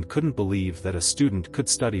guy and couldn't believe that a student could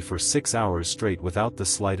study for 6 hours straight without the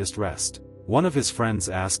slightest rest. One of his friends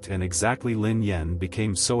asked, and exactly Lin Yen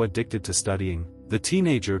became so addicted to studying. The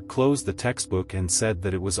teenager closed the textbook and said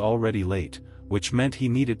that it was already late, which meant he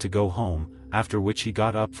needed to go home, after which he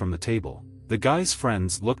got up from the table. The guy's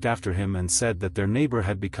friends looked after him and said that their neighbor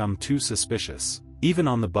had become too suspicious. Even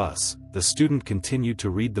on the bus, the student continued to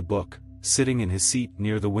read the book, sitting in his seat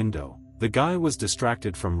near the window. The guy was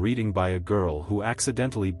distracted from reading by a girl who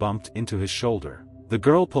accidentally bumped into his shoulder. The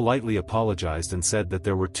girl politely apologized and said that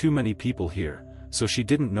there were too many people here, so she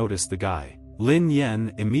didn't notice the guy. Lin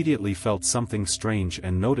Yen immediately felt something strange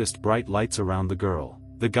and noticed bright lights around the girl.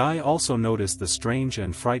 The guy also noticed the strange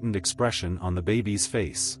and frightened expression on the baby's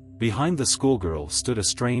face. Behind the schoolgirl stood a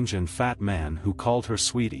strange and fat man who called her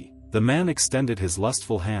sweetie. The man extended his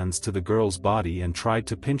lustful hands to the girl's body and tried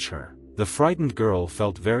to pinch her. The frightened girl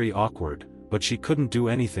felt very awkward, but she couldn't do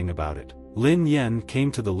anything about it. Lin Yen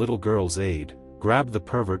came to the little girl's aid, grabbed the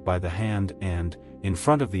pervert by the hand and, in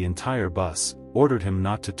front of the entire bus, ordered him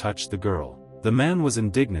not to touch the girl. The man was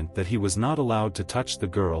indignant that he was not allowed to touch the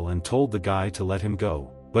girl and told the guy to let him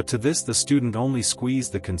go. But to this the student only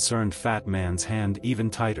squeezed the concerned fat man's hand even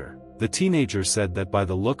tighter. The teenager said that by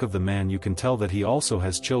the look of the man you can tell that he also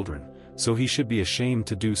has children, so he should be ashamed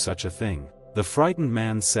to do such a thing. The frightened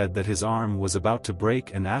man said that his arm was about to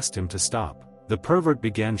break and asked him to stop. The pervert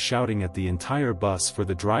began shouting at the entire bus for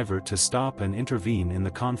the driver to stop and intervene in the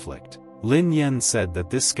conflict. Lin Yen said that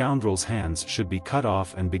this scoundrel's hands should be cut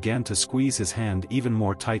off and began to squeeze his hand even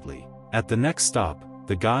more tightly. At the next stop,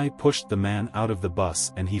 the guy pushed the man out of the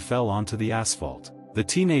bus and he fell onto the asphalt. The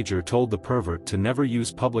teenager told the pervert to never use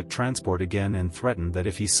public transport again and threatened that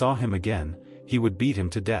if he saw him again, he would beat him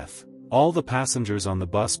to death. All the passengers on the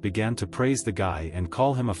bus began to praise the guy and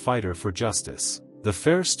call him a fighter for justice. The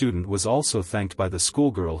fair student was also thanked by the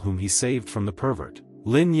schoolgirl whom he saved from the pervert.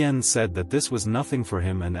 Lin Yen said that this was nothing for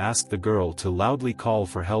him and asked the girl to loudly call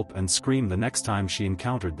for help and scream the next time she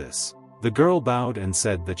encountered this. The girl bowed and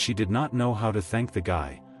said that she did not know how to thank the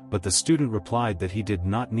guy, but the student replied that he did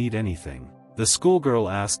not need anything. The schoolgirl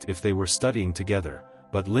asked if they were studying together,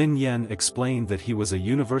 but Lin Yen explained that he was a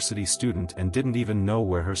university student and didn't even know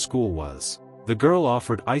where her school was. The girl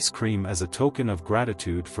offered ice cream as a token of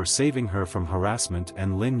gratitude for saving her from harassment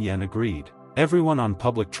and Lin Yen agreed. Everyone on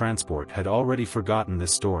public transport had already forgotten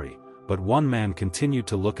this story, but one man continued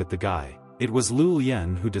to look at the guy. It was Lu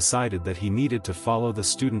Yen who decided that he needed to follow the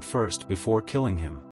student first before killing him.